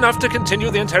is fit enough to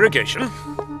continue the interrogation.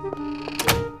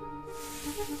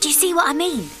 Do you see what I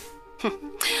mean?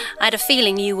 I had a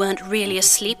feeling you weren't really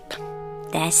asleep.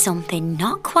 There's something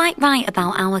not quite right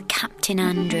about our Captain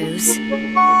Andrews.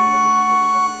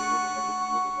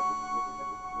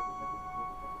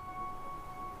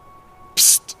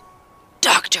 Psst!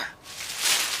 Doctor!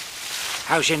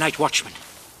 How's your night watchman?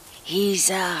 He's,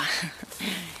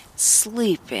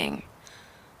 sleeping.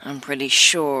 I'm pretty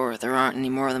sure there aren't any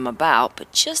more of them about,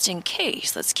 but just in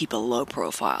case, let's keep a low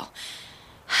profile.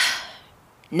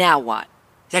 Now what?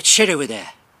 That shed over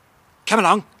there. Come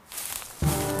along.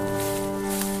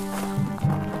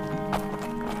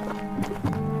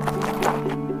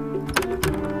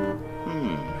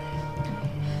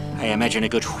 I imagine a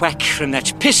good whack from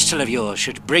that pistol of yours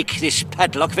should break this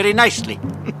padlock very nicely.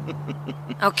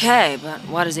 Okay, but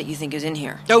what is it you think is in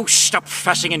here? Oh, stop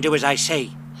fussing and do as I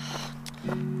say.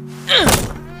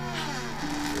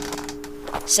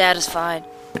 Satisfied?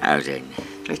 Now then,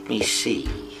 let me see.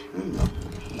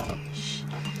 Yes.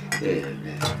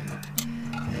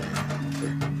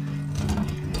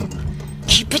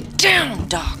 Keep it down,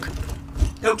 Doc.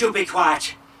 Oh, do be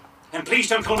quiet. And please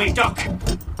don't call me Doc.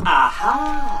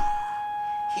 Aha!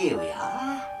 Here we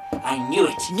are. I knew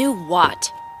it. Knew what?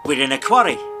 We're in a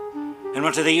quarry. And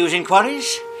what do they use in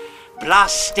quarries?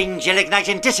 Blasting gelignite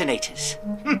and detonators.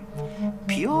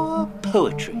 Pure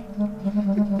poetry.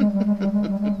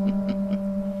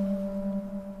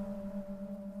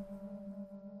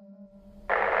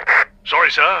 Sorry,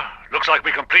 sir. Looks like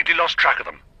we completely lost track of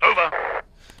them. Over.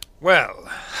 Well,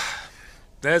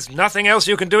 there's nothing else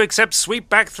you can do except sweep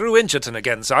back through Incherton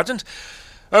again, Sergeant.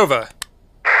 Over.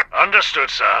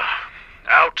 Understood, sir.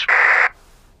 Out.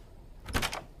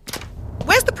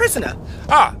 Where's the prisoner?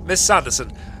 Ah, Miss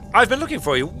Sanderson. I've been looking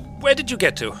for you. Where did you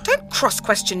get to? Don't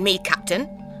cross-question me, Captain.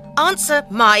 Answer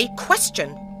my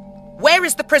question. Where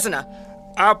is the prisoner?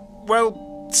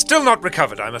 Well, still not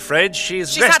recovered, I'm afraid.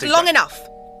 She's She's had resting. long enough.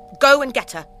 Go and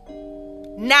get her.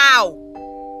 Now!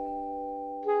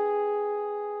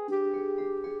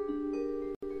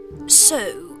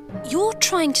 So, you're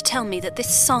trying to tell me that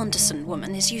this Sanderson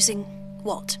woman is using,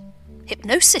 what?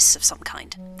 Hypnosis of some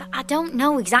kind? I don't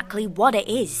know exactly what it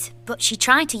is, but she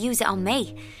tried to use it on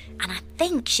me. And I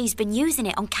think she's been using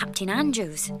it on Captain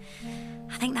Andrews.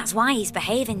 I think that's why he's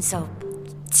behaving so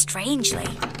strangely.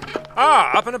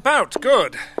 Ah, up and about.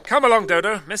 Good. Come along,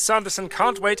 Dodo. Miss Sanderson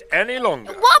can't wait any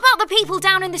longer. What about the people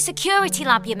down in the security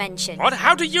lab you mentioned? What?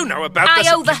 How do you know about I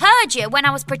this? overheard you when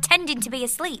I was pretending to be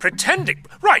asleep. Pretending?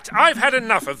 Right, I've had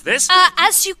enough of this.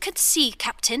 As you can see,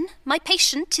 Captain, my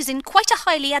patient is in quite a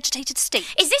highly agitated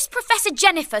state. Is this Professor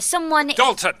Jennifer someone...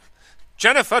 Dalton.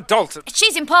 Jennifer Dalton.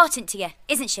 She's important to you,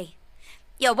 isn't she?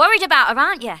 You're worried about her,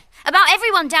 aren't you? About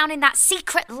everyone down in that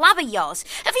secret lab of yours.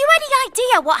 Have you any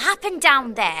idea what happened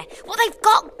down there? What they've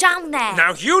got down there?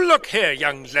 Now, you look here,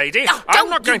 young lady. Oh,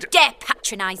 I'm not going to... dare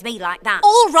patronise me like that.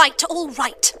 All right.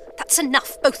 That's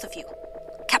enough, both of you.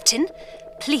 Captain,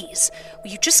 please, will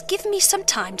you just give me some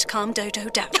time to calm Dodo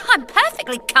down? I'm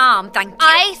perfectly calm, thank you.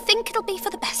 I think it'll be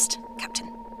for the best, Captain.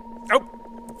 Oh,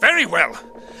 very well.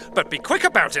 But be quick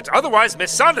about it, otherwise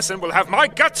Miss Sanderson will have my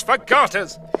guts for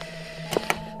garters.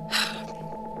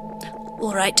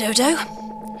 All right, Dodo.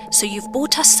 So you've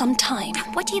bought us some time.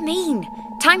 What do you mean?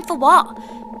 Time for what?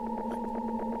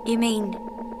 You mean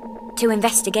to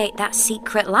investigate that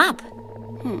secret lab?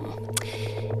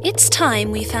 It's time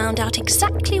we found out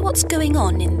exactly what's going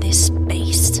on in this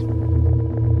base.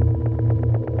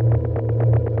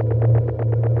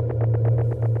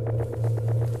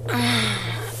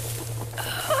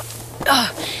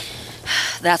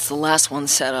 That's the last one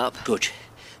set up. Good.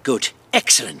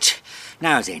 Excellent.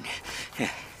 Now then.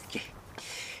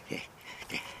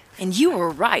 And you were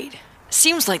right.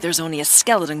 Seems like there's only a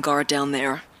skeleton guard down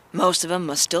there. Most of them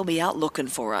must still be out looking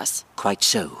for us. Quite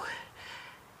so.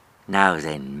 Now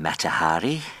then, Mata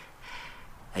Hari.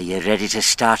 Are you ready to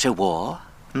start a war?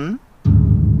 There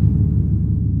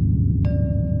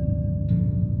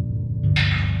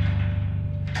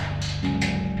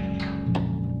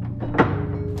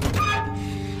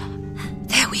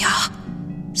we are.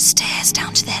 Stairs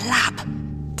down to their lab.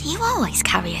 Do you always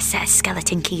carry a set of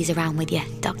skeleton keys around with you,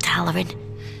 Dr. Halloran?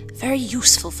 Very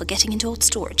useful for getting into old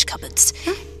storage cupboards.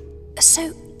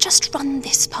 So, just run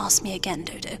this past me again,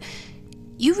 Dodo.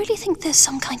 You really think there's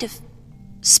some kind of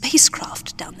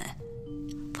spacecraft down there?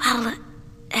 Well,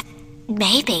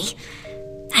 maybe.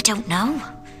 I don't know.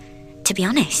 To be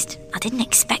honest, I didn't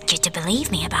expect you to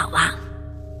believe me about that.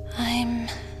 I'm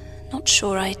not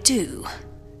sure I do.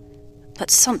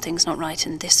 But something's not right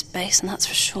in this base, and that's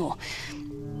for sure.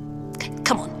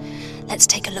 Come on, let's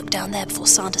take a look down there before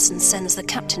Sanderson sends the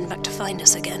captain back to find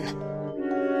us again.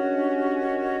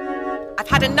 I've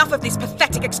had enough of these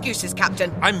pathetic excuses,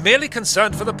 Captain. I'm merely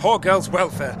concerned for the poor girl's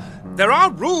welfare. There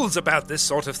are rules about this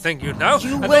sort of thing, you know.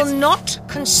 You will not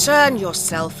concern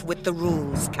yourself with the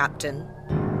rules, Captain.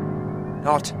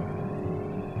 Not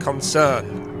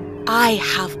concern. I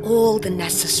have all the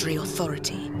necessary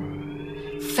authority.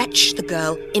 Fetch the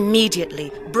girl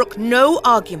immediately. Brook no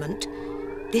argument.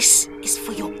 This is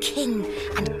for your king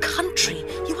and country,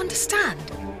 you understand?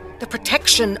 The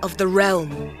protection of the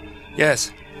realm.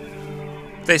 Yes.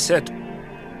 They said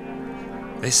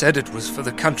it was for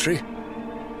the country.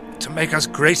 To make us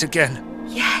great again.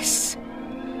 Yes.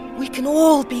 We can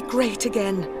all be great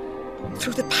again.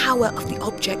 Through the power of the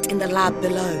object in the lab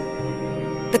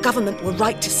below. The government were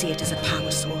right to see it as a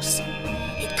power source.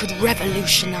 It could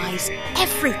revolutionize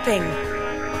everything.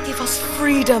 Give us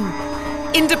freedom,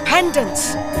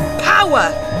 independence,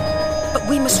 power. But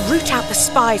we must root out the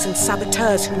spies and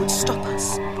saboteurs who would stop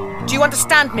us. Do you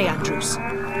understand me, Andrews?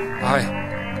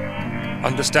 I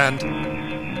understand.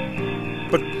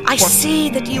 But I see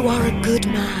that you are a good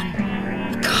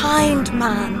man, a kind mind,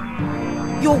 man.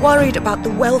 You're worried about the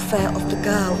welfare of the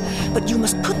girl, but you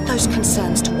must put those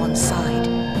concerns to one side.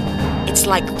 It's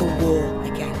like the war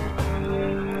again.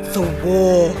 The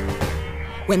war.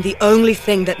 When the only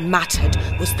thing that mattered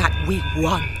was that we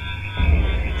won.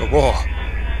 The war.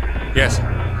 Yes,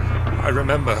 I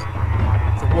remember.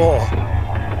 The war.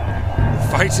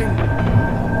 Fighting.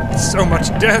 So much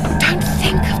death. Don't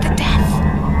think of the death.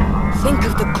 Think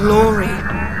of the glory.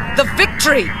 The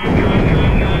victory.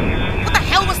 What the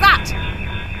hell was that?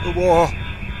 The war.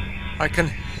 I can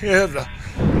hear the...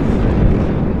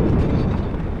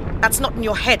 That's not in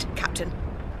your head, Captain.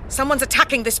 Someone's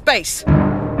attacking this base.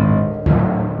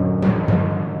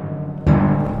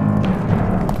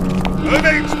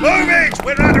 Movings! Movings!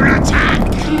 We're under attack!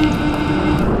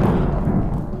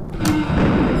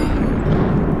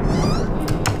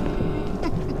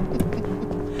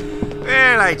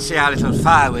 Well, I'd say our little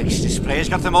fireworks display has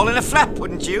got them all in a flap,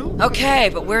 wouldn't you? Okay,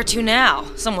 but where to now?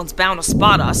 Someone's bound to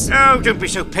spot us. Oh, don't be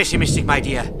so pessimistic, my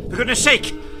dear. For goodness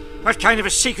sake, what kind of a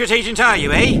secret agent are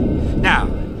you, eh? Now,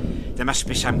 there must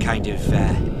be some kind of,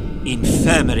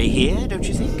 infirmary here, don't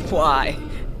you think? Why?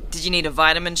 Did you need a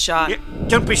vitamin shot? Yeah,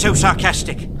 don't be so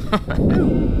sarcastic.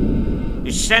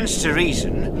 It stands to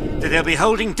reason that they'll be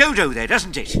holding Dodo there,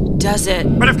 doesn't it? Does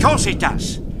it? But of course it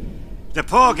does. The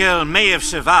poor girl may have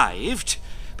survived,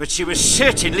 but she was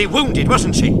certainly wounded,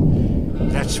 wasn't she?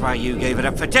 That's why you gave her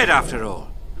up for dead after all.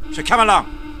 So come along,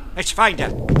 let's find her.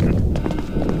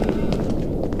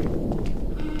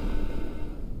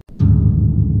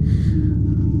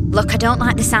 Look, I don't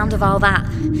like the sound of all that.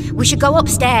 We should go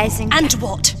upstairs and... And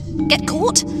what? Get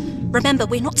caught? Remember,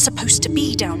 we're not supposed to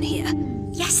be down here.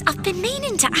 Yes, I've been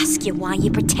meaning to ask you why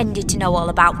you pretended to know all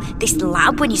about this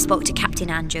lab when you spoke to Captain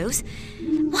Andrews.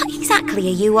 What exactly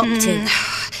are you up to?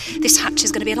 This hatch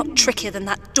is going to be a lot trickier than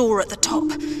that door at the top.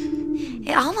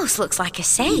 It almost looks like a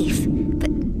safe,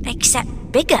 but except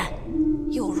bigger.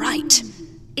 You're right.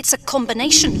 It's a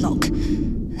combination lock.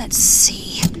 Let's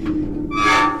see.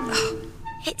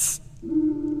 It's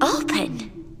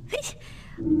open.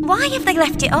 Why have they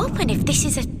left it open if this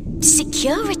is a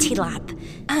security lab?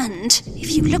 And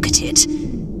if you look at it,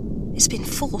 it's been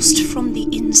forced from the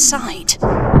inside.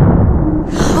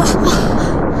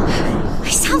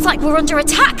 It sounds like we're under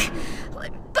attack.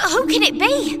 But who can it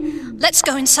be? Let's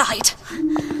go inside.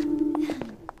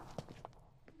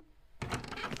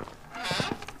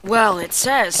 Well, it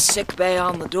says sick bay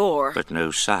on the door. But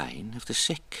no sign of the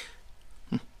sick.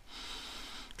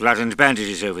 Blood and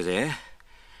bandages over there.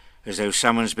 As though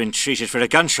someone's been treated for a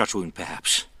gunshot wound,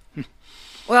 perhaps.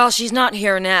 Well, she's not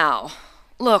here now.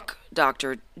 Look,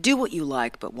 Doctor, do what you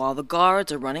like, but while the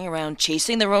guards are running around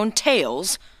chasing their own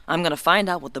tails, I'm going to find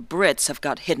out what the Brits have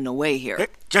got hidden away here.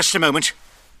 Just a moment.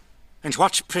 And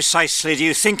what precisely do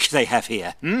you think they have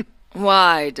here,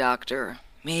 Why, Doctor?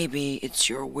 Maybe it's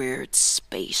your weird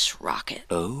space rocket.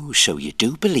 Oh, so you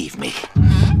do believe me.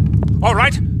 All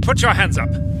right, put your hands up.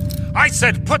 I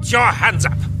said put your hands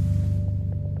up.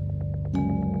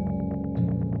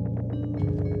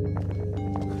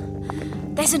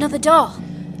 There's another door.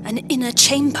 An inner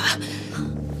chamber.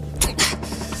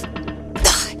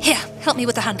 Here, help me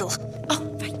with the handle.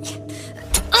 Oh, thank you.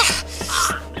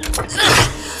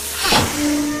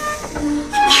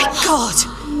 My God!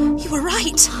 You were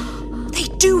right. They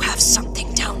do have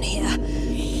something down here.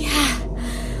 Yeah.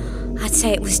 I'd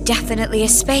say it was definitely a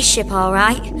spaceship, all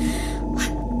right.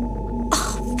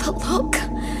 Oh, but look.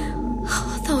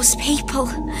 Oh, those people.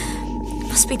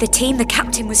 Must be the team the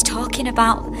captain was talking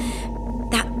about.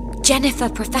 That Jennifer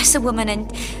professor woman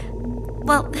and...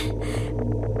 well,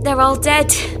 they're all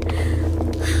dead.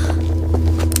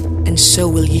 And so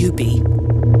will you be.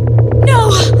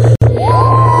 No!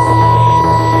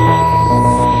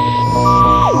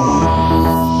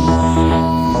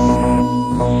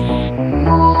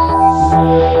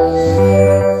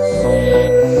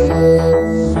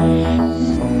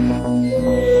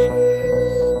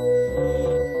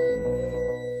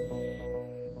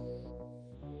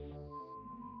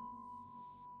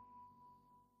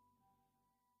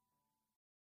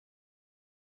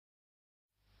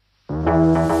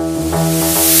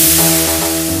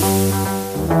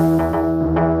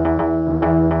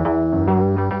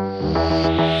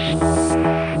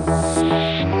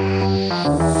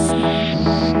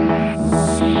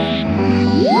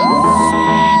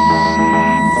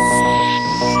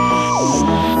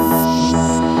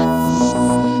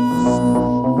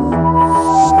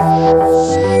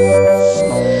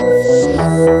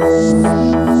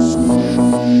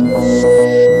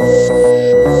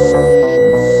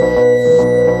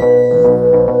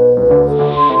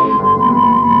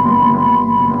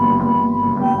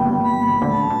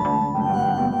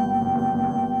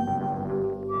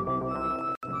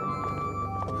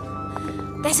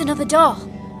 There's another door.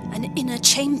 An inner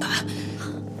chamber.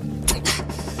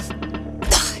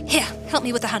 Here, help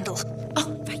me with the handle. Oh,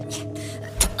 right.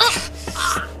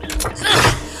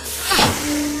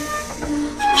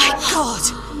 My God!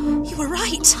 You were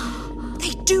right.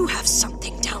 They do have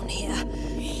something down here.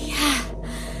 Yeah.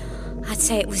 I'd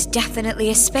say it was definitely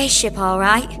a spaceship, all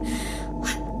right.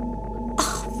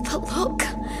 Oh, but look.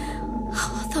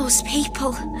 Oh, those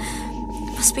people.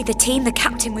 It must be the team the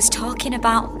captain was talking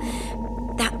about.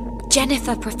 That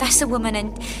Jennifer professor woman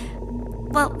and...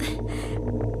 well,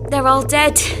 they're all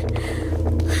dead.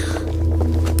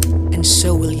 And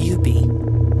so will you be.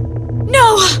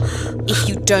 No! If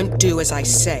you don't do as I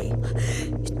say.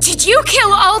 Did you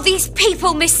kill all these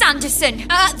people, Miss Sanderson?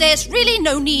 There's really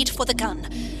no need for the gun.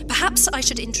 Perhaps I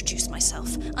should introduce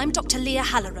myself. I'm Dr. Leah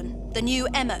Halloran, the new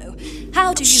MO.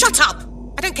 How do you... Shut up!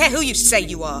 I don't care who you say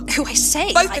you are. Who I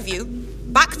say? Both of you,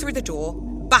 back through the door,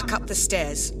 back up the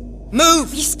stairs.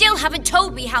 Move! You still haven't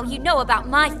told me how you know about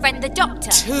my friend the doctor.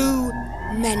 Too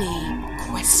many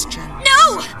questions.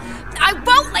 No! I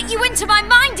won't let you into my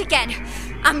mind again.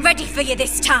 I'm ready for you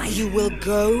this time. You will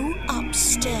go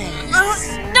upstairs.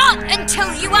 Not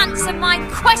until you answer my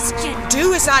question.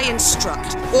 Do as I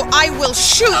instruct, or I will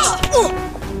shoot.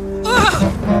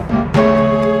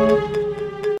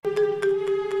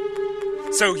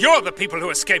 So you're the people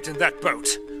who escaped in that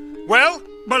boat. Well,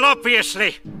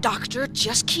 obviously. Doctor,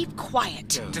 just keep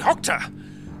quiet. Doctor,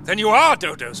 then you are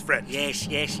Dodo's friend.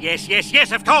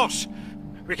 Yes, of course.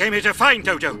 We came here to find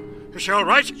Dodo. Is she all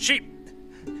right?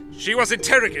 She was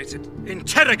interrogated.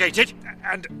 Interrogated?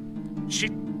 And she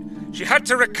had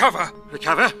to recover.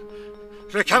 Recover?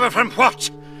 Recover from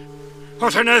what?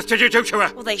 What on earth did you do to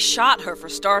her? Well, they shot her for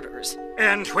starters.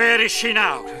 And where is she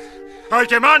now? I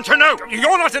demand to know!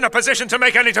 You're not in a position to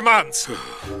make any demands.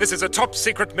 This is a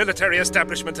top-secret military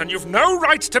establishment, and you've no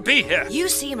right to be here. You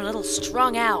seem a little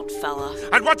strung out, fella.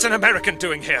 And what's an American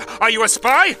doing here? Are you a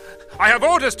spy? I have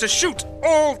orders to shoot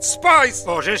all spies.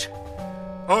 Orders?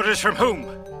 Orders from whom?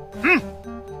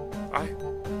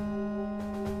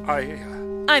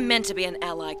 I'm meant to be an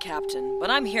ally captain, but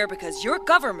I'm here because your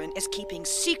government is keeping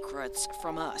secrets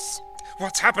from us.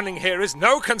 What's happening here is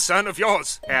no concern of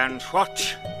yours. And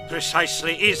what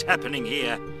precisely is happening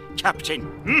here,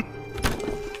 Captain?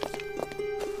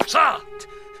 Sir!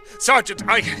 Sergeant,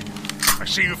 I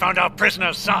see you found our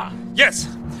prisoners, sir. Yes,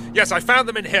 I found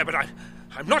them in here, but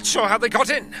I'm not sure how they got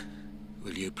in.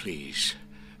 Will you please,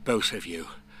 both of you,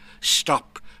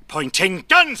 stop pointing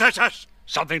guns at us?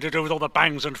 Something to do with all the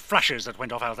bangs and flashes that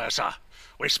went off out there, sir.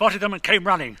 We spotted them and came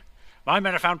running. My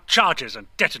men have found charges and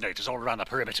detonators all around the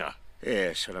perimeter.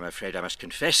 Yes, well, I'm afraid I must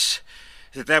confess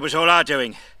that was all our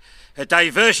doing. A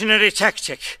diversionary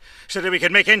tactic, so that we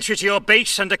could make entry to your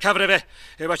base under cover of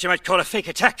what you might call a fake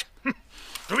attack.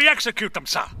 Do we execute them,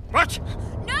 sir? What?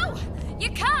 No, you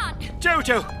can't.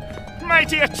 Dodo, my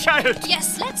dear child.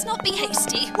 Yes, let's not be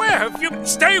hasty. Where have you...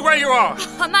 Stay where you are.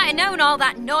 I might have known all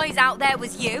that noise out there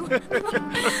was you.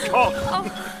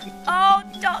 Oh,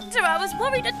 Doctor, I was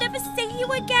worried I'd never see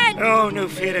you again. Oh, no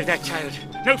fear of that, child.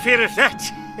 No fear of that.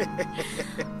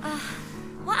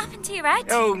 What happened to your head?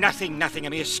 Oh, nothing. A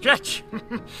mere scratch.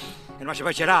 And what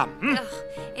about your arm? Ugh,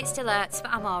 it still hurts,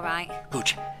 but I'm all right.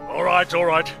 Good. All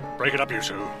right. Break it up, you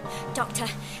two. Doctor,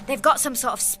 they've got some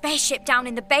sort of spaceship down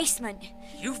in the basement.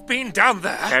 You've been down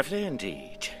there? Have they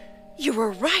indeed? You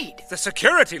were right. The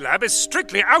security lab is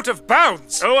strictly out of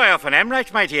bounds. Oh, I often am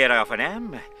right, my dear, I often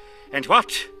am. And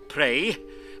what, pray,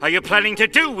 are you planning to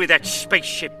do with that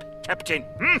spaceship, Captain?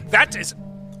 That is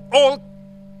all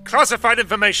classified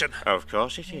information. Of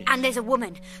course it is. And there's a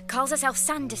woman, calls herself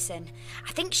Sanderson.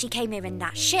 I think she came here in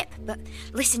that ship, but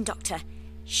listen, Doctor,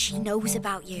 she knows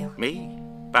about you. Me?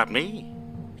 About me?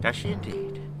 Does she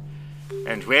indeed?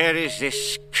 And where is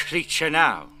this creature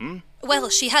now, Well,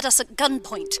 she had us at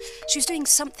gunpoint. She was doing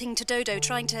something to Dodo,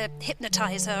 trying to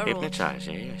hypnotize her. Hypnotize,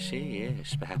 I see,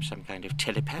 yes. Perhaps some kind of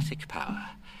telepathic power.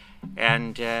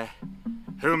 And,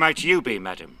 who might you be,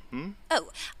 madam? Oh,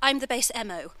 I'm the base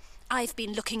MO. I've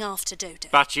been looking after Dodo.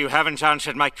 But you haven't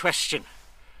answered my question.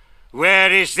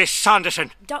 Where is this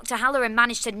Sanderson? Dr. Halloran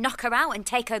managed to knock her out and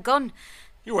take her gun.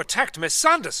 You attacked Miss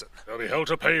Sanderson. There'll be hell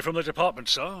to pay from the department,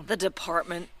 sir. The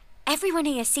department? Everyone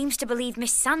here seems to believe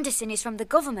Miss Sanderson is from the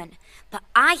government, but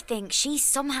I think she's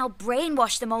somehow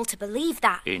brainwashed them all to believe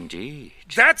that. Indeed.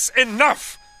 That's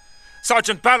enough!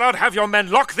 Sergeant Ballard, have your men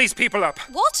lock these people up.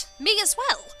 What? Me as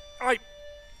well?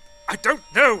 I don't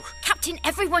know. Captain,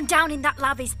 everyone down in that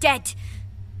lab is dead.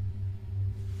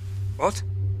 What?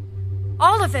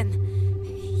 All of them.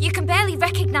 You can barely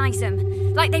recognize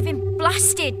them, like they've been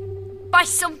blasted by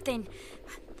something.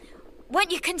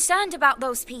 Weren't you concerned about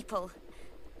those people?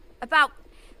 About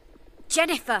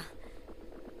Jennifer.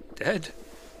 Dead?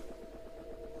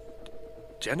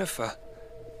 Jennifer?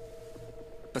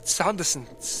 But Sanderson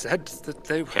said that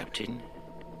they were... Captain,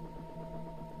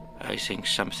 I think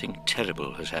something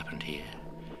terrible has happened here.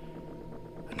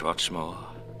 And what's more,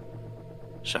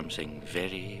 something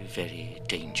very, very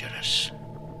dangerous.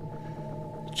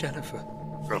 Jennifer.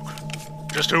 Look,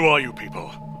 just who are you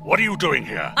people? What are you doing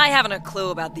here? I haven't a clue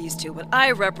about these two, but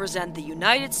I represent the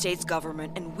United States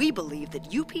government, and we believe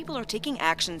that you people are taking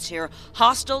actions here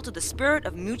hostile to the spirit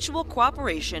of mutual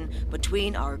cooperation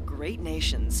between our great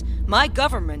nations. My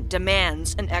government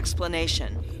demands an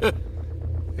explanation.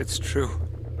 It's true.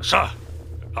 Sir,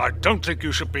 I don't think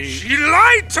you should be... She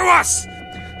lied to us!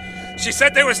 She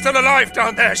said they were still alive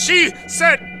down there. She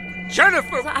said...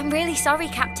 Jennifer... I'm really sorry,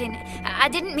 Captain. I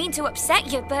didn't mean to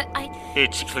upset you, but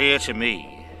It's clear to me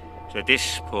that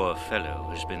this poor fellow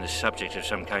has been the subject of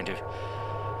some kind of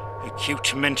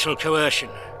acute mental coercion,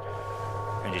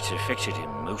 and it's affected him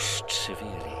most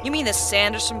severely. You mean the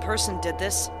Sanderson person did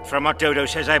this? From what Dodo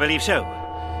says, I believe so.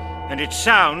 And it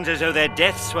sounds as though their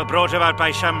deaths were brought about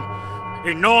by some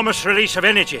enormous release of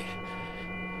energy.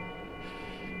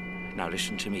 Now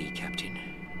listen to me, Captain.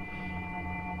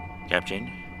 Captain?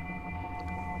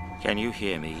 Can you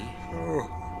hear me?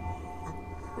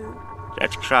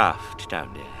 That craft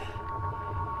down there.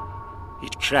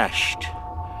 It crashed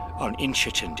on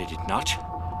Incherton, did it not?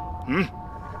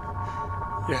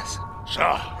 Yes.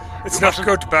 Sir, It's not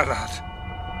good, Ballard.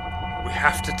 We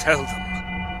have to tell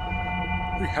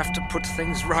them. We have to put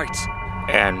things right.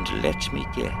 And let me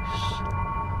guess.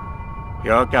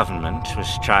 Your government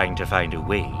was trying to find a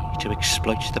way to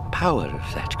exploit the power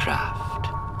of that craft.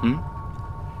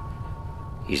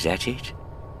 Is that it?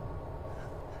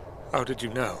 How did you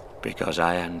know? Because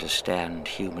I understand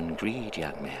human greed,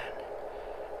 young man.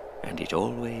 And it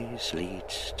always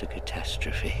leads to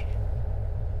catastrophe.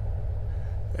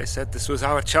 They said this was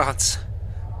our chance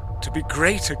to be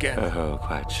great again. Oh,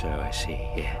 quite so, I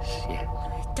see. Yes, yes.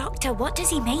 Doctor, what does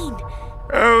he mean?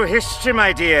 Oh, history,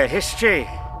 my dear, history.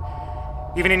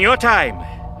 Even in your time,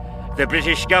 the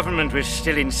British government was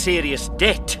still in serious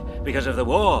debt because of the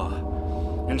war,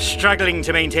 and struggling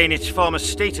to maintain its former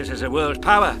status as a world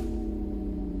power.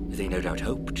 They no doubt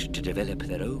hoped to develop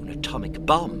their own atomic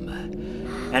bomb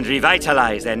and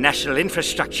revitalize their national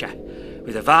infrastructure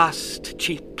with a vast,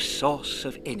 cheap source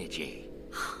of energy.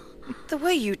 The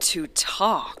way you two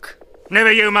talk.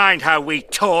 Never you mind how we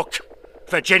talk,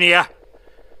 Virginia.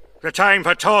 The time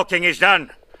for talking is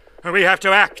done, and we have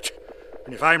to act.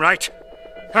 And if I'm right,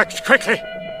 act quickly.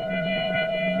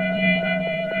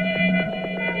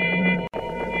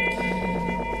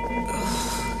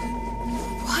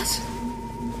 What?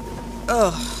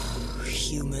 Oh,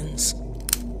 humans.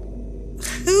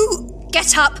 Who?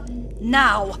 Get up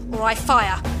now, or I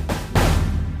fire.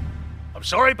 I'm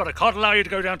sorry, but I can't allow you to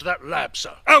go down to that lab,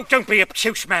 sir. Oh, don't be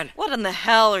obtuse, man. What in the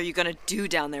hell are you gonna do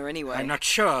down there anyway? I'm not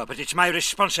sure, but it's my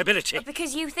responsibility.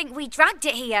 Because you think we dragged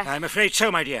it here. I'm afraid so,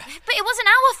 my dear. But it wasn't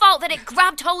our fault that it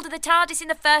grabbed hold of the TARDIS in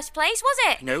the first place, was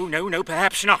it? No,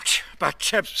 perhaps not. But,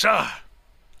 Sir,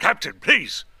 Captain,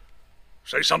 please,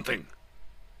 say something.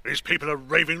 These people are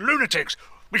raving lunatics.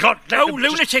 We can't let them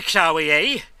lunatics, are we,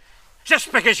 eh?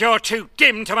 Just because you're too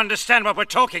dim to understand what we're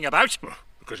talking about.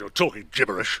 Because you're talking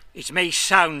gibberish. It may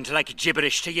sound like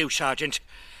gibberish to you, Sergeant,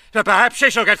 but perhaps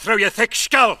this'll get through your thick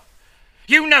skull.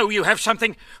 You know you have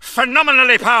something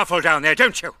phenomenally powerful down there,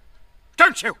 don't you?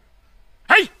 Don't you?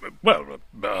 Hey?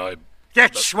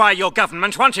 That's why your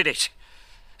government wanted it.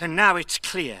 And now it's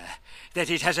clear that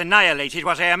it has annihilated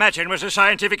what I imagine was a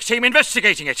scientific team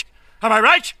investigating it. Am I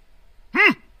right?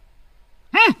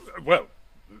 Well,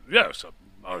 yes,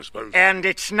 I suppose. And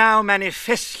it's now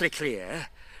manifestly clear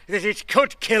that it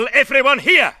could kill everyone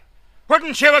here.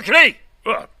 Wouldn't you agree?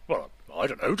 Well, I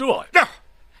don't know, do I? No,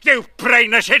 you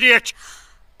brainless idiot!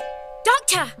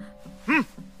 Doctor!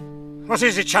 What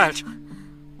is it, child?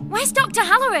 Where's Dr.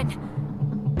 Halloran?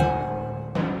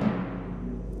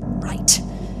 Right.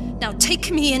 Now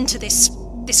take me into this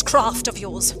craft of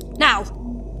yours. Now!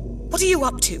 What are you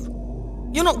up to?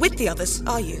 You're not with the others,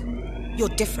 are you? You're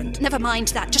different. Never mind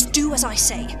that. Just do as I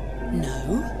say.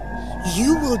 No,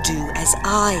 you will do as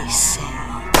I say.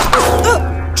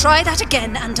 Try that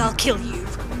again and I'll kill you.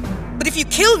 But if you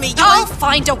kill me, I'll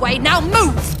find a way. Now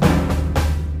move!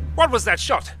 What was that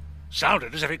shot?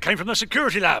 Sounded as if it came from the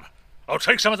security lab. I'll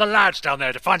take some of the lads down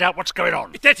there to find out what's going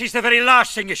on. That is the very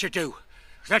last thing you should do.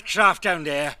 That craft down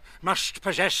there must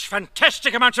possess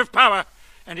fantastic amounts of power,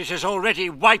 and it has already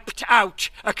wiped out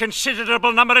a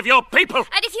considerable number of your people.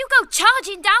 And if you go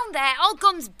charging down there, all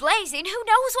guns blazing, who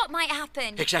knows what might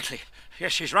happen? Exactly.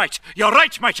 Yes, she's right. You're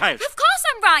right, my child. Of course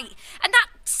I'm right. And that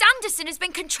Sanderson has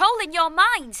been controlling your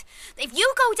mind. If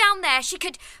you go down there, she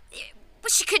could...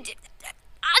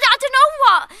 I don't know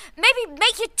what. Maybe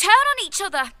make you turn on each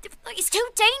other. It's too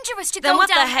dangerous to go down... Then what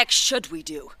the heck should we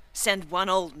do? Send one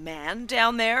old man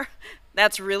down there?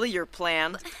 That's really your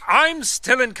plan? I'm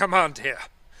still in command here.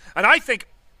 And I think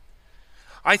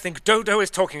Dodo is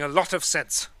talking a lot of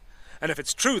sense. And if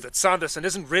it's true that Sanderson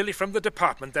isn't really from the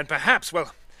department, then perhaps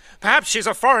she's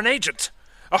a foreign agent.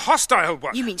 A hostile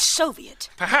one. You mean Soviet?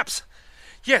 Perhaps.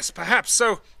 Yes, perhaps.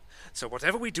 So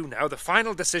whatever we do now, the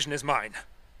final decision is mine.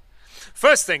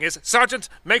 First thing is, Sergeant,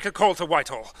 make a call to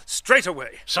Whitehall. Straight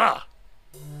away. Sir!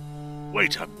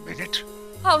 Wait a minute.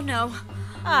 Oh, no.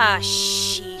 Ah,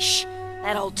 sheesh.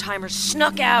 That old-timer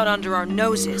snuck out under our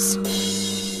noses.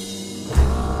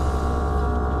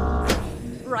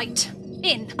 Right.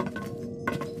 In.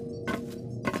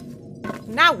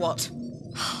 Now what?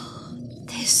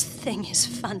 This thing is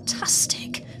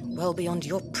fantastic. Well beyond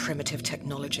your primitive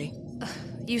technology.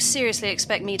 You seriously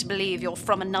expect me to believe you're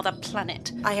from another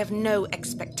planet? I have no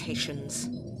expectations.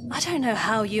 I don't know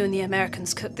how you and the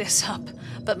Americans cooked this up,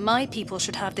 but my people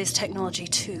should have this technology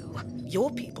too.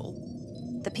 Your people?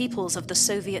 The peoples of the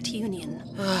Soviet Union.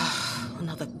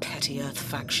 Another petty Earth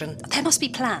faction. There must be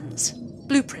plans,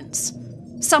 blueprints,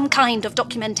 some kind of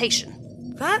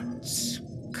documentation. That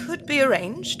could be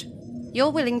arranged.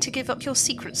 You're willing to give up your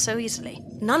secrets so easily?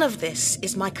 None of this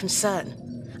is my concern.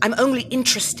 I'm only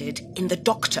interested in the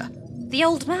Doctor. The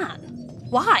old man?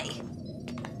 Why?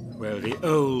 Well, the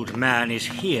old man is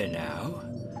here now.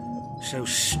 So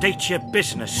state your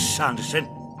business, Sanderson.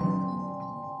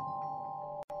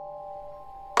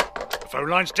 The phone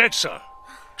line's dead, sir.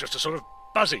 Just a sort of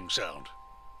buzzing sound.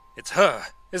 It's her,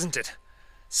 isn't it?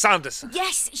 Sanderson.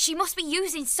 Yes, she must be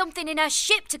using something in her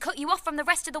ship to cut you off from the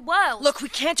rest of the world. Look, we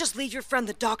can't just leave your friend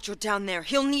the Doctor down there.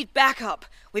 He'll need backup.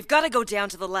 We've got to go down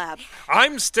to the lab.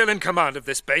 I'm still in command of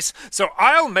this base, so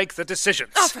I'll make the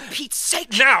decisions. Oh, for Pete's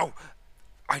sake! Now!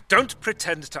 I don't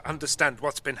pretend to understand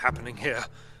what's been happening here.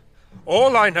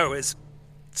 All I know is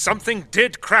something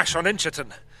did crash on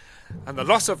Incherton, and the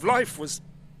loss of life was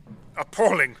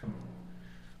appalling.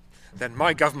 Then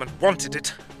my government wanted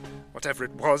it, whatever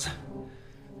it was.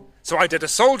 So I did a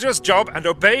soldier's job and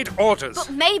obeyed orders. But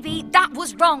maybe that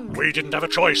was wrong. We didn't have a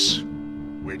choice.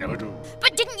 We never do.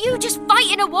 But didn't you just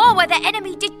fight in a war where the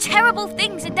enemy did terrible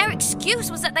things and their excuse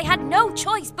was that they had no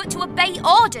choice but to obey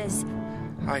orders?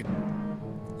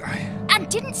 And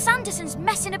didn't Sanderson's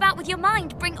messing about with your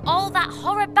mind bring all that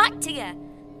horror back to you?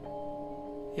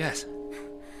 Yes.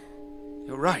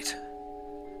 You're right.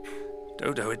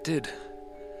 Dodo, it did.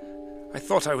 I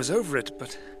thought I was over it,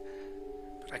 but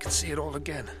I could see it all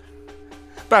again.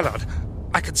 Ballard,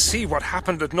 I could see what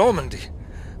happened at Normandy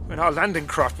when our landing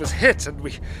craft was hit and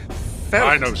we fell.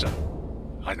 I know, sir.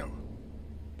 I know.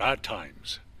 Bad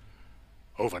times.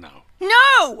 Over now.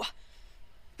 No!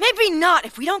 Maybe not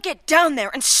if we don't get down there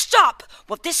and stop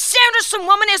what this Sanderson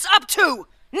woman is up to!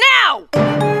 Now!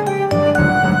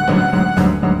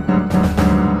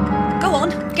 Go on,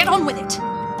 get on with it.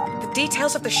 The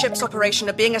details of the ship's operation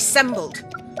are being assembled.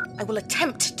 I will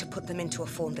attempt to put them into a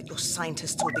form that your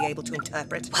scientists will be able to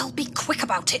interpret. Well, be quick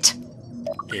about it.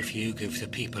 If you give the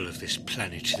people of this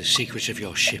planet the secrets of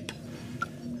your ship,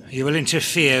 you will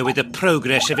interfere with the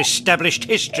progress of established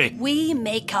history. We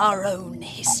make our own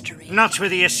history. Not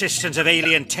with the assistance of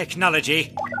alien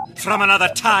technology from another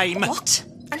time. What?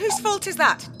 And whose fault is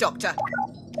that, Doctor?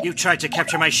 You tried to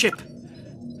capture my ship.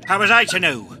 How was I to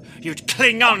know? You'd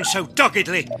cling on so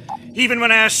doggedly, even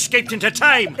when I escaped into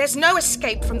time. There's no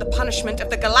escape from the punishment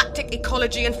of the Galactic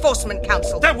Ecology Enforcement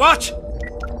Council. The what?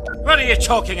 What are you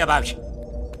talking about?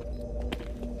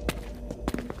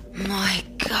 My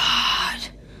God.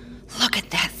 Look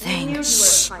at that thing.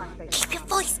 Shh! Keep your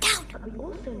voice down. We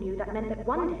also knew that meant that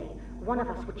one day, one of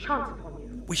us would chance upon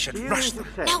you. We should rush them.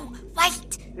 No,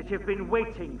 wait! That you've been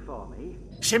waiting for me?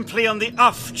 Simply on the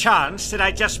off chance that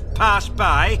I just passed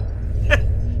by?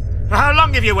 How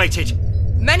long have you waited?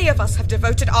 Many of us have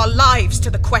devoted our lives to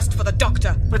the quest for the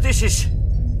Doctor. But this is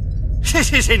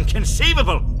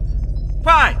inconceivable.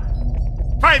 Why?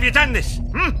 Why have you done this?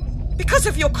 Because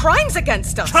of your crimes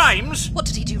against us. Crimes? What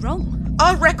did he do wrong?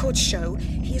 Our records show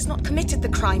he has not committed the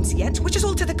crimes yet, which is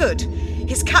all to the good.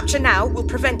 His capture now will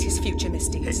prevent his future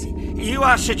misdeeds. You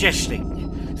are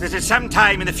suggesting that at some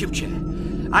time in the future,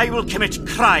 I will commit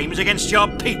crimes against your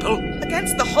people?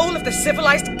 Against the whole of the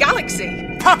civilized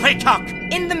galaxy. Poppycock!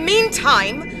 In the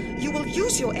meantime, you will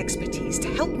use your expertise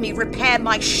to help me repair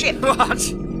my ship. What?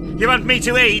 You want me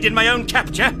to aid in my own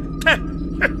capture?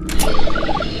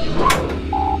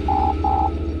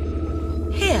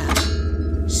 Here,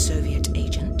 Soviet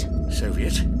agent.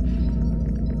 Soviet?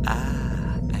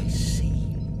 I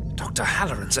Dr.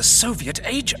 Halloran's a Soviet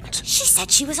agent. She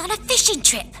said she was on a fishing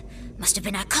trip. Must have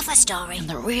been her cover story. And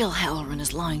the real Halloran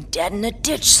is lying dead in a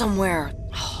ditch somewhere.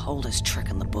 Oldest trick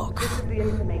in the book. The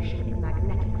information in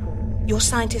magnetic form. Your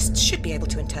scientists should be able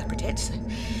to interpret it.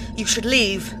 You should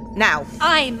leave now.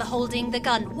 I'm holding the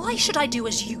gun. Why should I do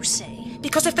as you say?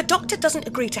 Because if the Doctor doesn't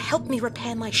agree to help me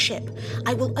repair my ship,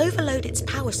 I will overload its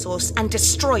power source and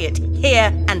destroy it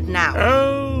here and now.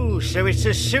 Oh, so it's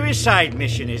a suicide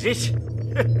mission, is it?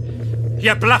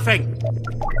 You're bluffing.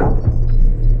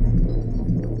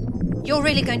 You're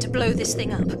really going to blow this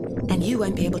thing up? And you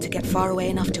won't be able to get far away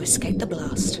enough to escape the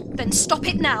blast. Then stop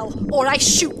it now, or I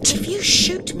shoot. If you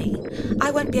shoot me, I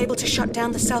won't be able to shut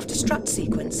down the self-destruct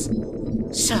sequence.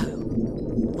 So,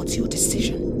 what's your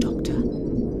decision, Doctor?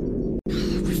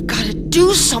 We've got to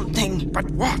do something.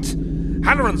 But what?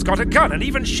 Halloran's got a gun and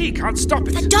even she can't stop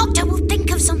it. The Doctor will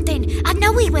think of something. I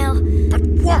know he will. But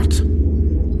what?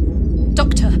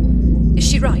 Doctor, is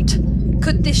she right?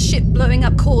 Could this ship blowing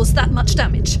up cause that much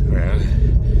damage? Well,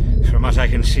 from what I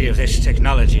can see of this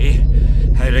technology,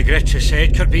 I regret to say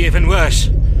it could be even worse.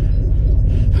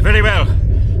 Very well.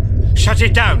 Shut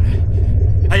it down.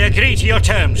 I agree to your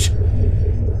terms.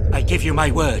 I give you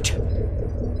my word.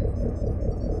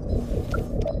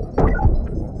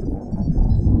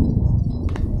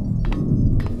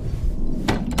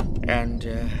 And,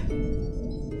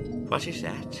 what is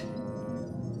that?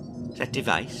 That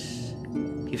device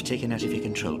you've taken out of your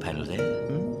control panel there?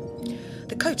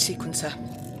 The code sequencer.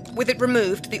 With it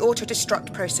removed, the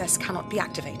auto-destruct process cannot be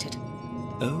activated.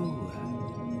 Oh,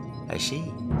 I see.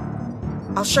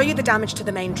 I'll show you the damage to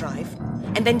the main drive,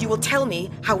 and then you will tell me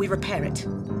how we repair it.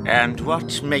 And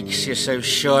what makes you so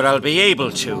sure I'll be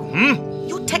able to,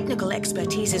 Your technical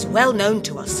expertise is well known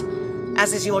to us,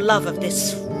 as is your love of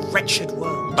this wretched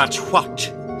world. But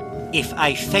what if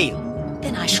I fail?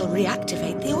 Then I shall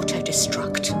reactivate the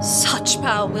auto-destruct. Such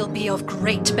power will be of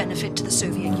great benefit to the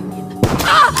Soviet Union.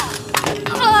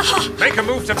 Make a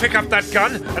move to pick up that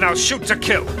gun, and I'll shoot to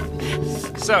kill.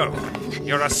 So,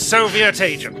 you're a Soviet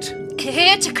agent.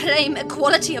 Here to claim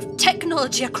equality of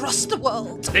technology across the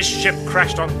world. This ship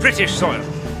crashed on British soil.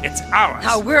 It's ours.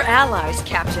 Now, we're allies,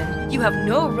 Captain. You have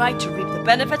no right to reap the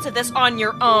benefits of this on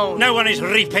your own. No one is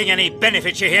reaping any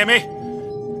benefits, you hear me?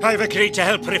 I've agreed to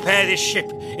help repair this ship.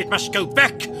 It must go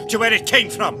back to where it came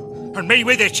from, and me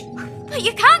with it. But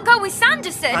you can't go with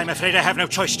Sanderson. I'm afraid I have no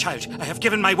choice, child. I have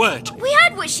given my word. We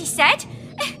heard what she said.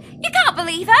 You can't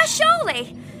believe her,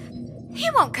 surely. He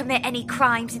won't commit any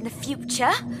crimes in the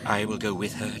future. I will go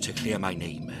with her to clear my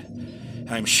name.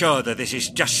 I'm sure that this is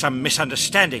just some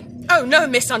misunderstanding. Oh, no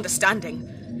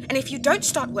misunderstanding. And if you don't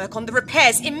start work on the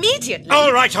repairs immediately...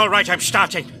 All right, I'm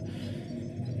starting.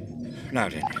 Now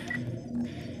then.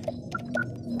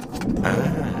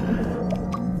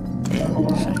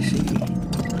 Yes, I see.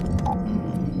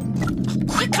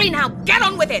 Quickly now, get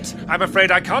on with it! I'm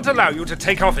afraid I can't allow you to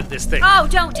take off in this thing. Oh,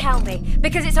 don't tell me,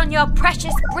 because it's on your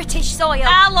precious British soil.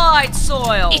 Allied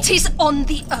soil! It is on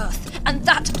the Earth, and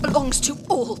that belongs to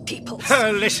all peoples.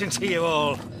 Oh, listen to you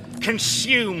all.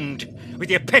 Consumed with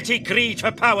your petty greed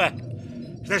for power.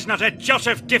 There's not a jot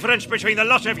of difference between the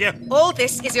lot of you. All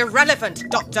this is irrelevant,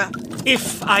 Doctor.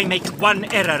 If I make one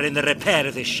error in the repair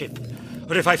of this ship,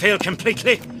 or if I fail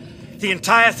completely, the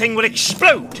entire thing will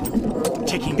explode,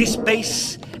 taking this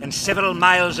base and several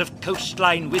miles of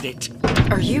coastline with it.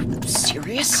 Are you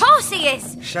serious? Of course he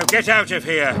is. So get out of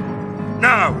here,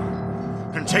 now,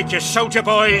 and take your soldier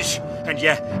boys and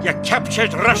your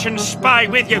captured Russian spy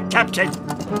with you, Captain.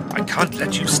 I can't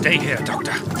let you stay here,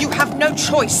 Doctor. You have no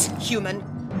choice, human.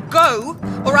 Go,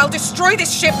 or I'll destroy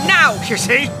this ship now! You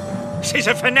see? She's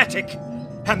a fanatic.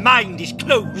 Her mind is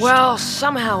closed. Well,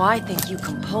 somehow I think you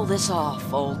can pull this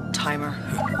off, old-timer.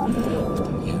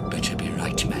 You better be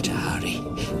right, Mata Hari.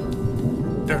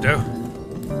 Dodo,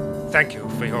 thank you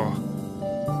for your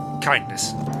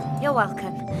kindness. You're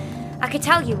welcome. I could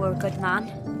tell you were a good man.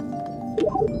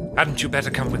 Hadn't you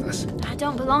better come with us? I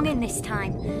don't belong in this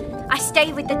time. I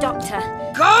stay with the Doctor.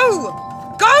 Go!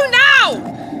 Go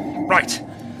now! Right.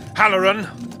 Halloran,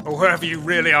 or wherever you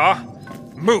really are,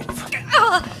 move.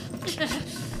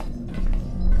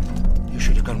 You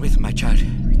should have gone with my child.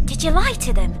 Did you lie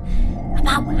to them?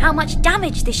 About how much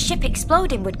damage this ship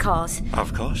exploding would cause?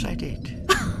 Of course I did.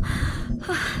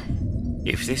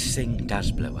 If this thing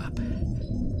does blow up,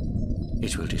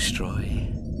 it will destroy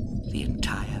the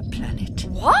entire planet.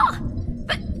 What?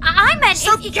 But I meant...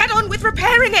 So get on with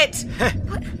repairing it!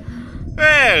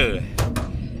 Well,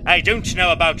 I don't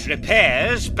know about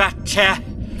repairs, but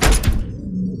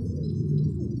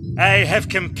I have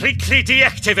completely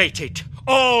deactivated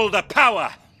all the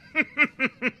power.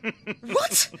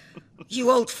 What? You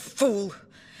old fool.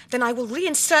 Then I will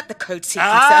reinsert the code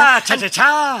sequencer.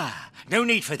 Ta-ta-ta! No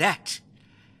need for that.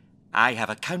 I have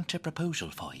a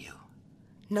counter-proposal for you.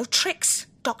 No tricks,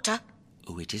 Doctor.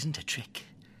 Oh, it isn't a trick.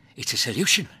 It's a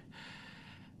solution.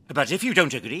 But if you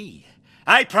don't agree,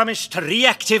 I promise to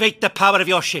reactivate the power of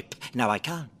your ship. Now, I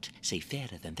can't say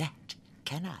fairer than that,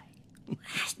 can I?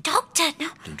 Doctor, no.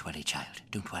 Don't worry, child.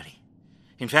 Don't worry.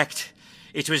 In fact,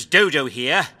 it was Dodo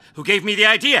here who gave me the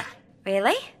idea.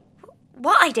 Really?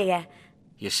 What idea?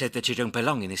 You said that you don't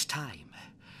belong in this time.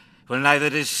 Well, neither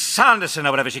does Sanderson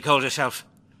or whatever she calls herself.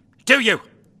 Do you?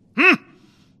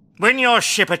 When your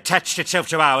ship attached itself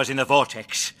to ours in the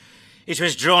vortex, it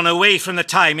was drawn away from the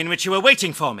time in which you were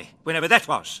waiting for me, whenever that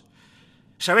was.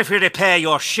 So if we repair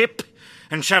your ship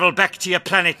and travel back to your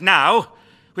planet now,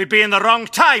 we'd be in the wrong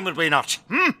time, would we not?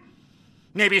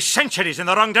 Maybe centuries in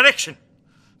the wrong direction.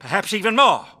 Perhaps even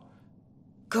more.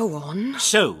 Go on.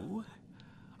 So,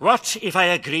 what if I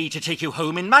agree to take you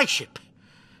home in my ship?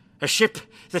 A ship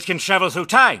that can travel through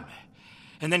time,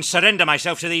 and then surrender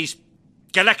myself to these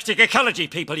galactic ecology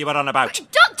people you were on about.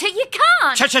 Doctor, you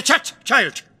can't! Chat,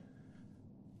 child!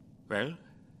 Well,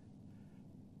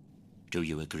 do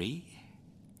you agree?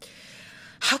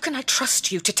 How can I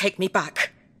trust you to take me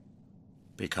back?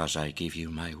 Because I give you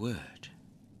my word.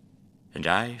 And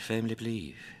I firmly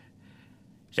believe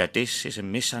that this is a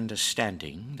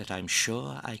misunderstanding that I'm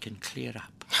sure I can clear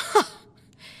up.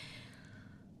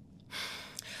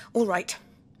 All right.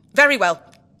 Very well.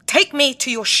 Take me to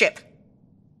your ship.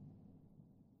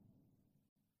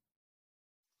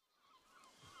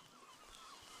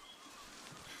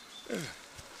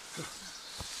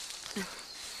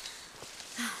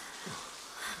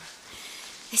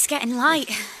 It's getting light.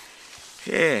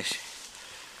 Yes.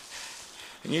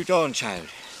 A new dawn, child.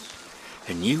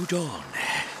 A new dawn.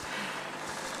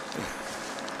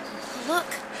 Look.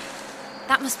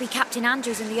 That must be Captain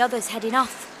Andrews and the others heading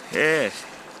off. Yes.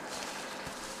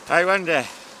 I wonder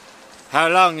how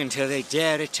long until they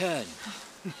dare return.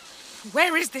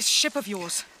 Where is this ship of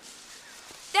yours?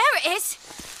 There it is.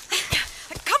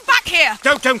 Come back here!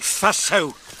 Don't fuss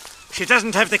so. She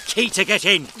doesn't have the key to get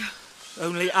in.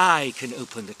 Only I can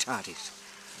open the TARDIS.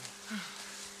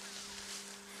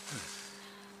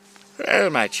 Well,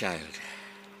 my child.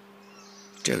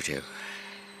 Dodo.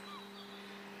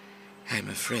 I'm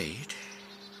afraid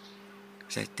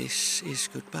that this is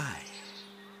goodbye.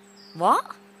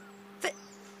 What? But...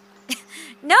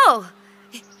 No.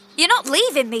 You're not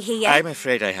leaving me here. I'm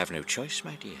afraid I have no choice,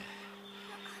 my dear.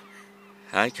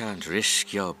 I can't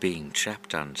risk your being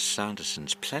trapped on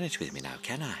Sanderson's planet with me now,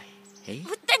 can I? Eh?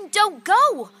 But then don't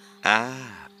go.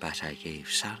 But I gave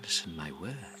Sanderson my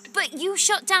word. But you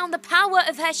shut down the power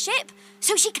of her ship,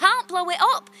 so she can't blow it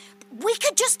up. We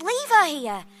could just leave her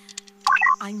here.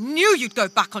 I knew you'd go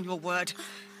back on your word,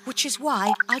 which is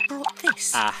why I brought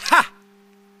this. Aha!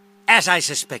 As I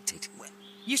suspected.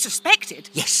 You suspected?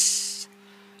 Yes.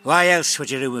 Why else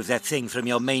would you remove that thing from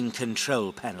your main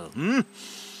control panel,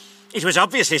 It was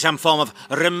obviously some form of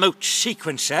remote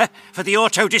sequencer for the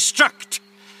auto-destruct.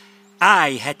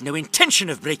 I had no intention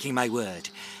of breaking my word,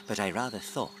 but I rather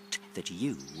thought that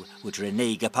you would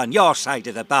renege upon your side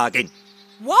of the bargain.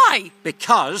 Why?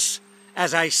 Because,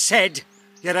 as I said,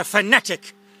 you're a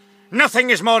fanatic. Nothing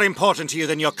is more important to you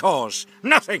than your cause.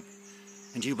 Nothing.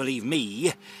 And you believe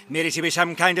me merely to be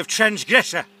some kind of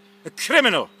transgressor, a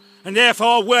criminal, and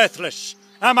therefore worthless.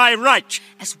 Am I right?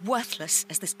 As worthless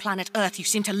as this planet Earth you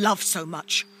seem to love so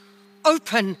much.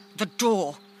 Open the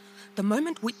door. The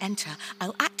moment we enter,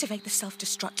 I'll activate the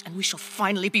self-destruct and we shall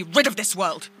finally be rid of this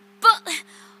world. But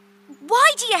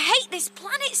why do you hate this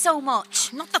planet so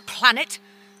much? Not the planet,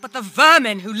 but the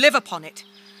vermin who live upon it.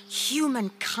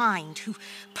 Humankind who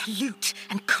pollute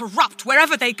and corrupt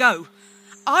wherever they go.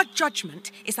 Our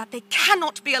judgment is that they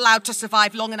cannot be allowed to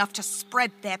survive long enough to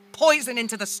spread their poison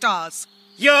into the stars.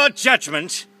 Your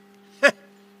judgment?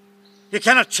 You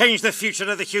cannot change the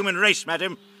future of the human race,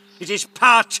 madam. It is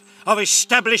part of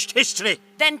established history.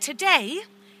 Then today,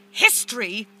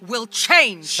 history will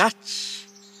change. Such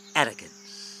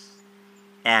arrogance.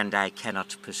 And I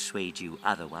cannot persuade you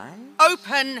otherwise.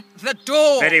 Open the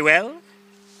door. Very well.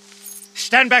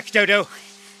 Stand back, Dodo.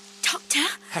 Doctor?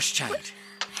 Hush, child.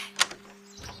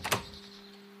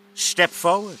 Step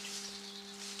forward.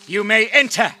 You may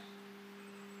enter.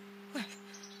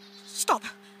 Stop.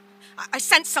 I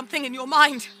sense something in your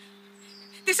mind.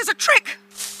 This is a trick.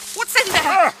 What's in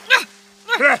there?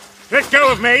 Let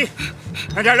go of me,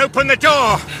 and I'll open the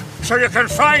door so you can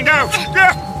find out.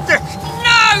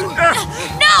 No!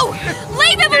 No!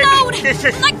 Leave him alone!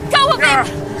 Let go of him!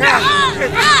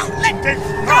 Let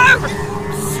go!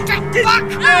 Step back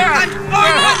and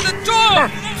open the door!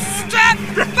 Step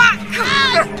back!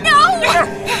 No!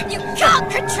 You can't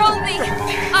control me!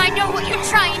 I know what you're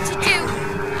trying to do!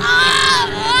 I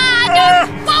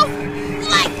won't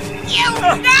let you!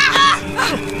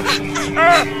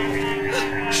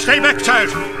 Stay back,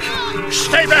 child!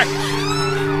 Stay back!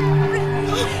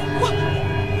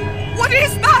 What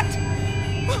is that?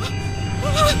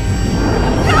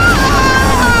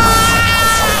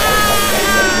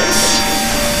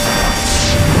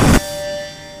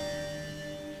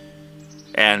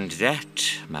 And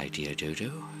that, my dear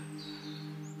Dodo,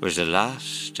 was the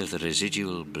last of the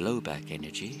residual blowback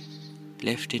energy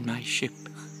left in my ship.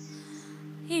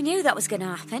 You knew that was going to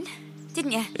happen,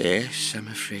 didn't you? Yes, I'm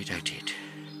afraid I did.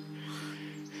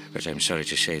 But I'm sorry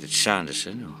to say that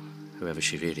Sanderson, or whoever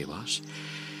she really was,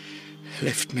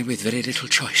 left me with very little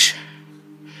choice.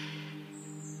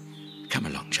 Come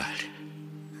along, child.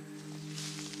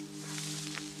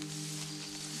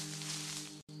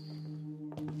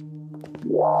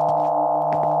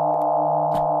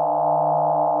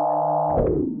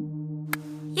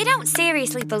 You don't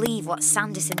seriously believe what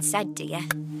Sanderson said, do you?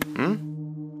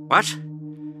 What?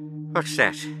 What's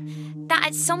that? That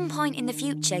at some point in the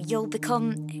future you'll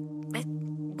become,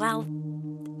 well,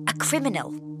 a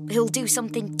criminal who'll do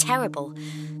something terrible.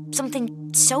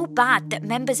 Something so bad that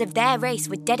members of their race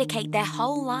would dedicate their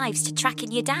whole lives to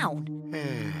tracking you down.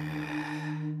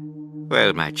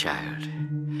 Well, my child,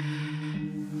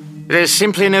 there's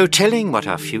simply no telling what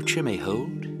our future may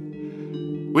hold.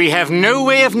 We have no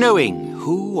way of knowing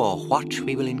who or what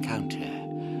we will encounter,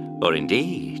 or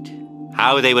indeed,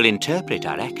 how they will interpret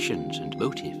our actions and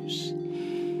motives.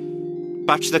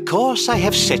 But the course I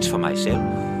have set for myself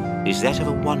is that of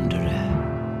a wanderer.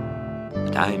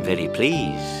 And I am very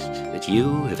pleased that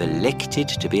you have elected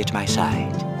to be at my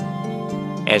side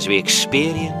as we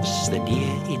experience the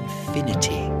near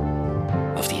infinity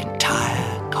of the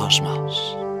entire cosmos.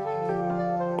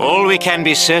 All we can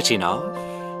be certain of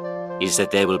is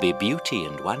that there will be beauty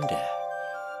and wonder,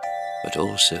 but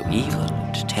also evil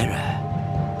and terror.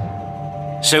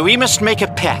 So we must make a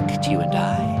pact, you and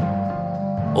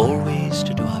I, always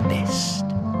to do our best,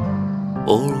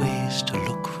 always to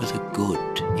look for the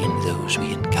good in those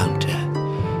we encounter,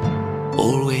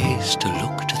 always to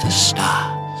look to the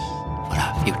stars for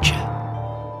our future.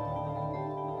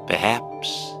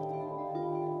 Perhaps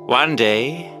one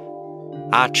day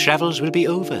our travels will be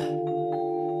over,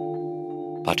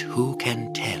 but who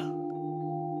can tell?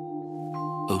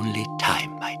 Only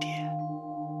time, my dear.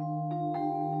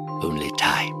 Only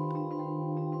time.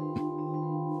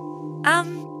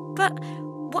 But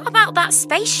what about that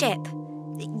spaceship?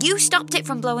 You stopped it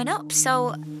from blowing up,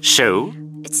 so... So?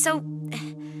 So,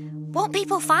 won't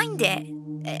people find it?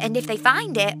 And if they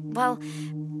find it, well,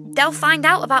 they'll find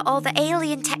out about all the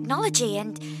alien technology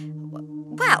and...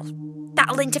 Well,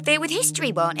 that'll interfere with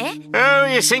history, won't it? Oh,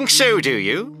 you think so, do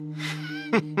you?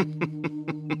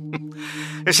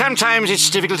 Sometimes it's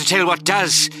difficult to tell what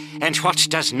does and what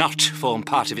does not form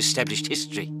part of established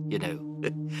history, you know.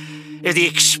 The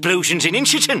explosions in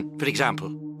Incherton, for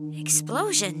example.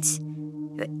 Explosions?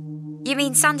 You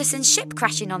mean Sanderson's ship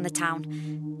crashing on the town?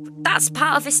 That's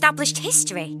part of established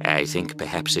history. I think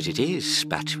perhaps that it is,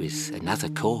 but with another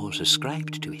cause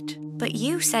ascribed to it. But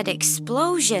you said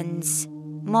explosions.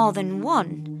 More than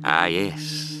one. Ah,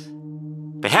 yes.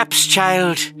 Perhaps,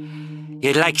 child,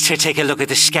 you'd like to take a look at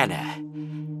the scanner.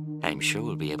 I'm sure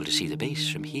we'll be able to see the base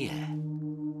from here.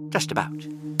 Just about.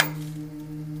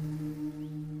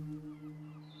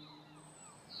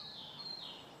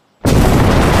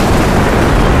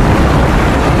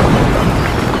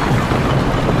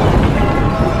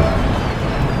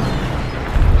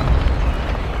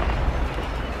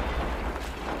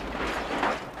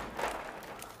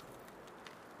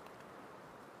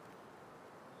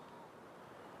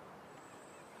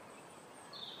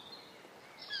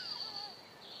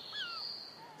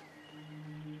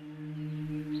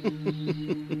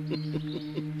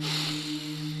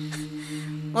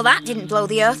 Well, that didn't blow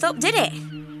the Earth up, did it?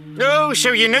 Oh,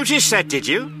 so you noticed that, did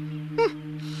you?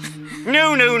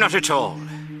 No, not at all.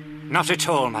 Not at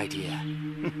all, my dear.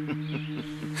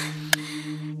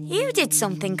 You did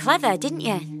something clever, didn't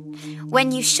you?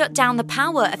 When you shut down the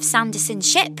power of Sanderson's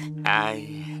ship.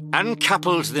 I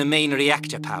uncoupled the main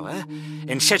reactor power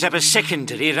and set up a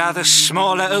secondary, rather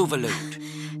smaller overload.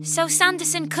 So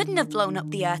Sanderson couldn't have blown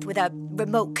up the Earth with a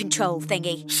remote control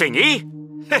thingy? Thingy?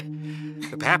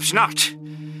 Perhaps not.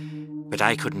 But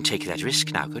I couldn't take that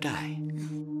risk now, could I?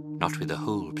 Not with the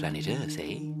whole planet Earth,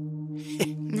 eh?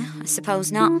 No, I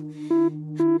suppose not.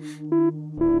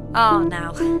 Oh,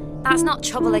 now. That's not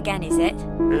trouble again, is it?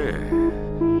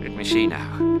 Let me see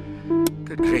now.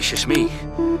 Good gracious me.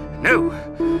 No.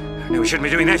 No, we shouldn't be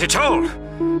doing that at all.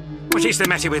 What is the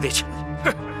matter with it?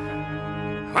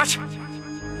 What?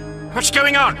 What's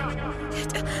going on?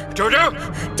 Dodo?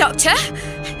 Doctor?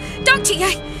 Doctor,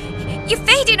 you're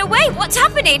fading away. What's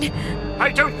happening?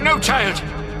 I don't know, child.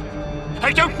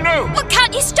 I don't know. Well,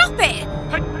 can't you stop it?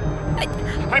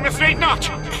 I'm afraid not.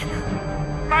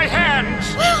 My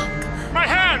hands. My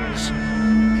hands.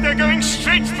 They're going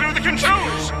straight through the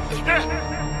controls.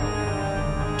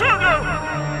 Dodo!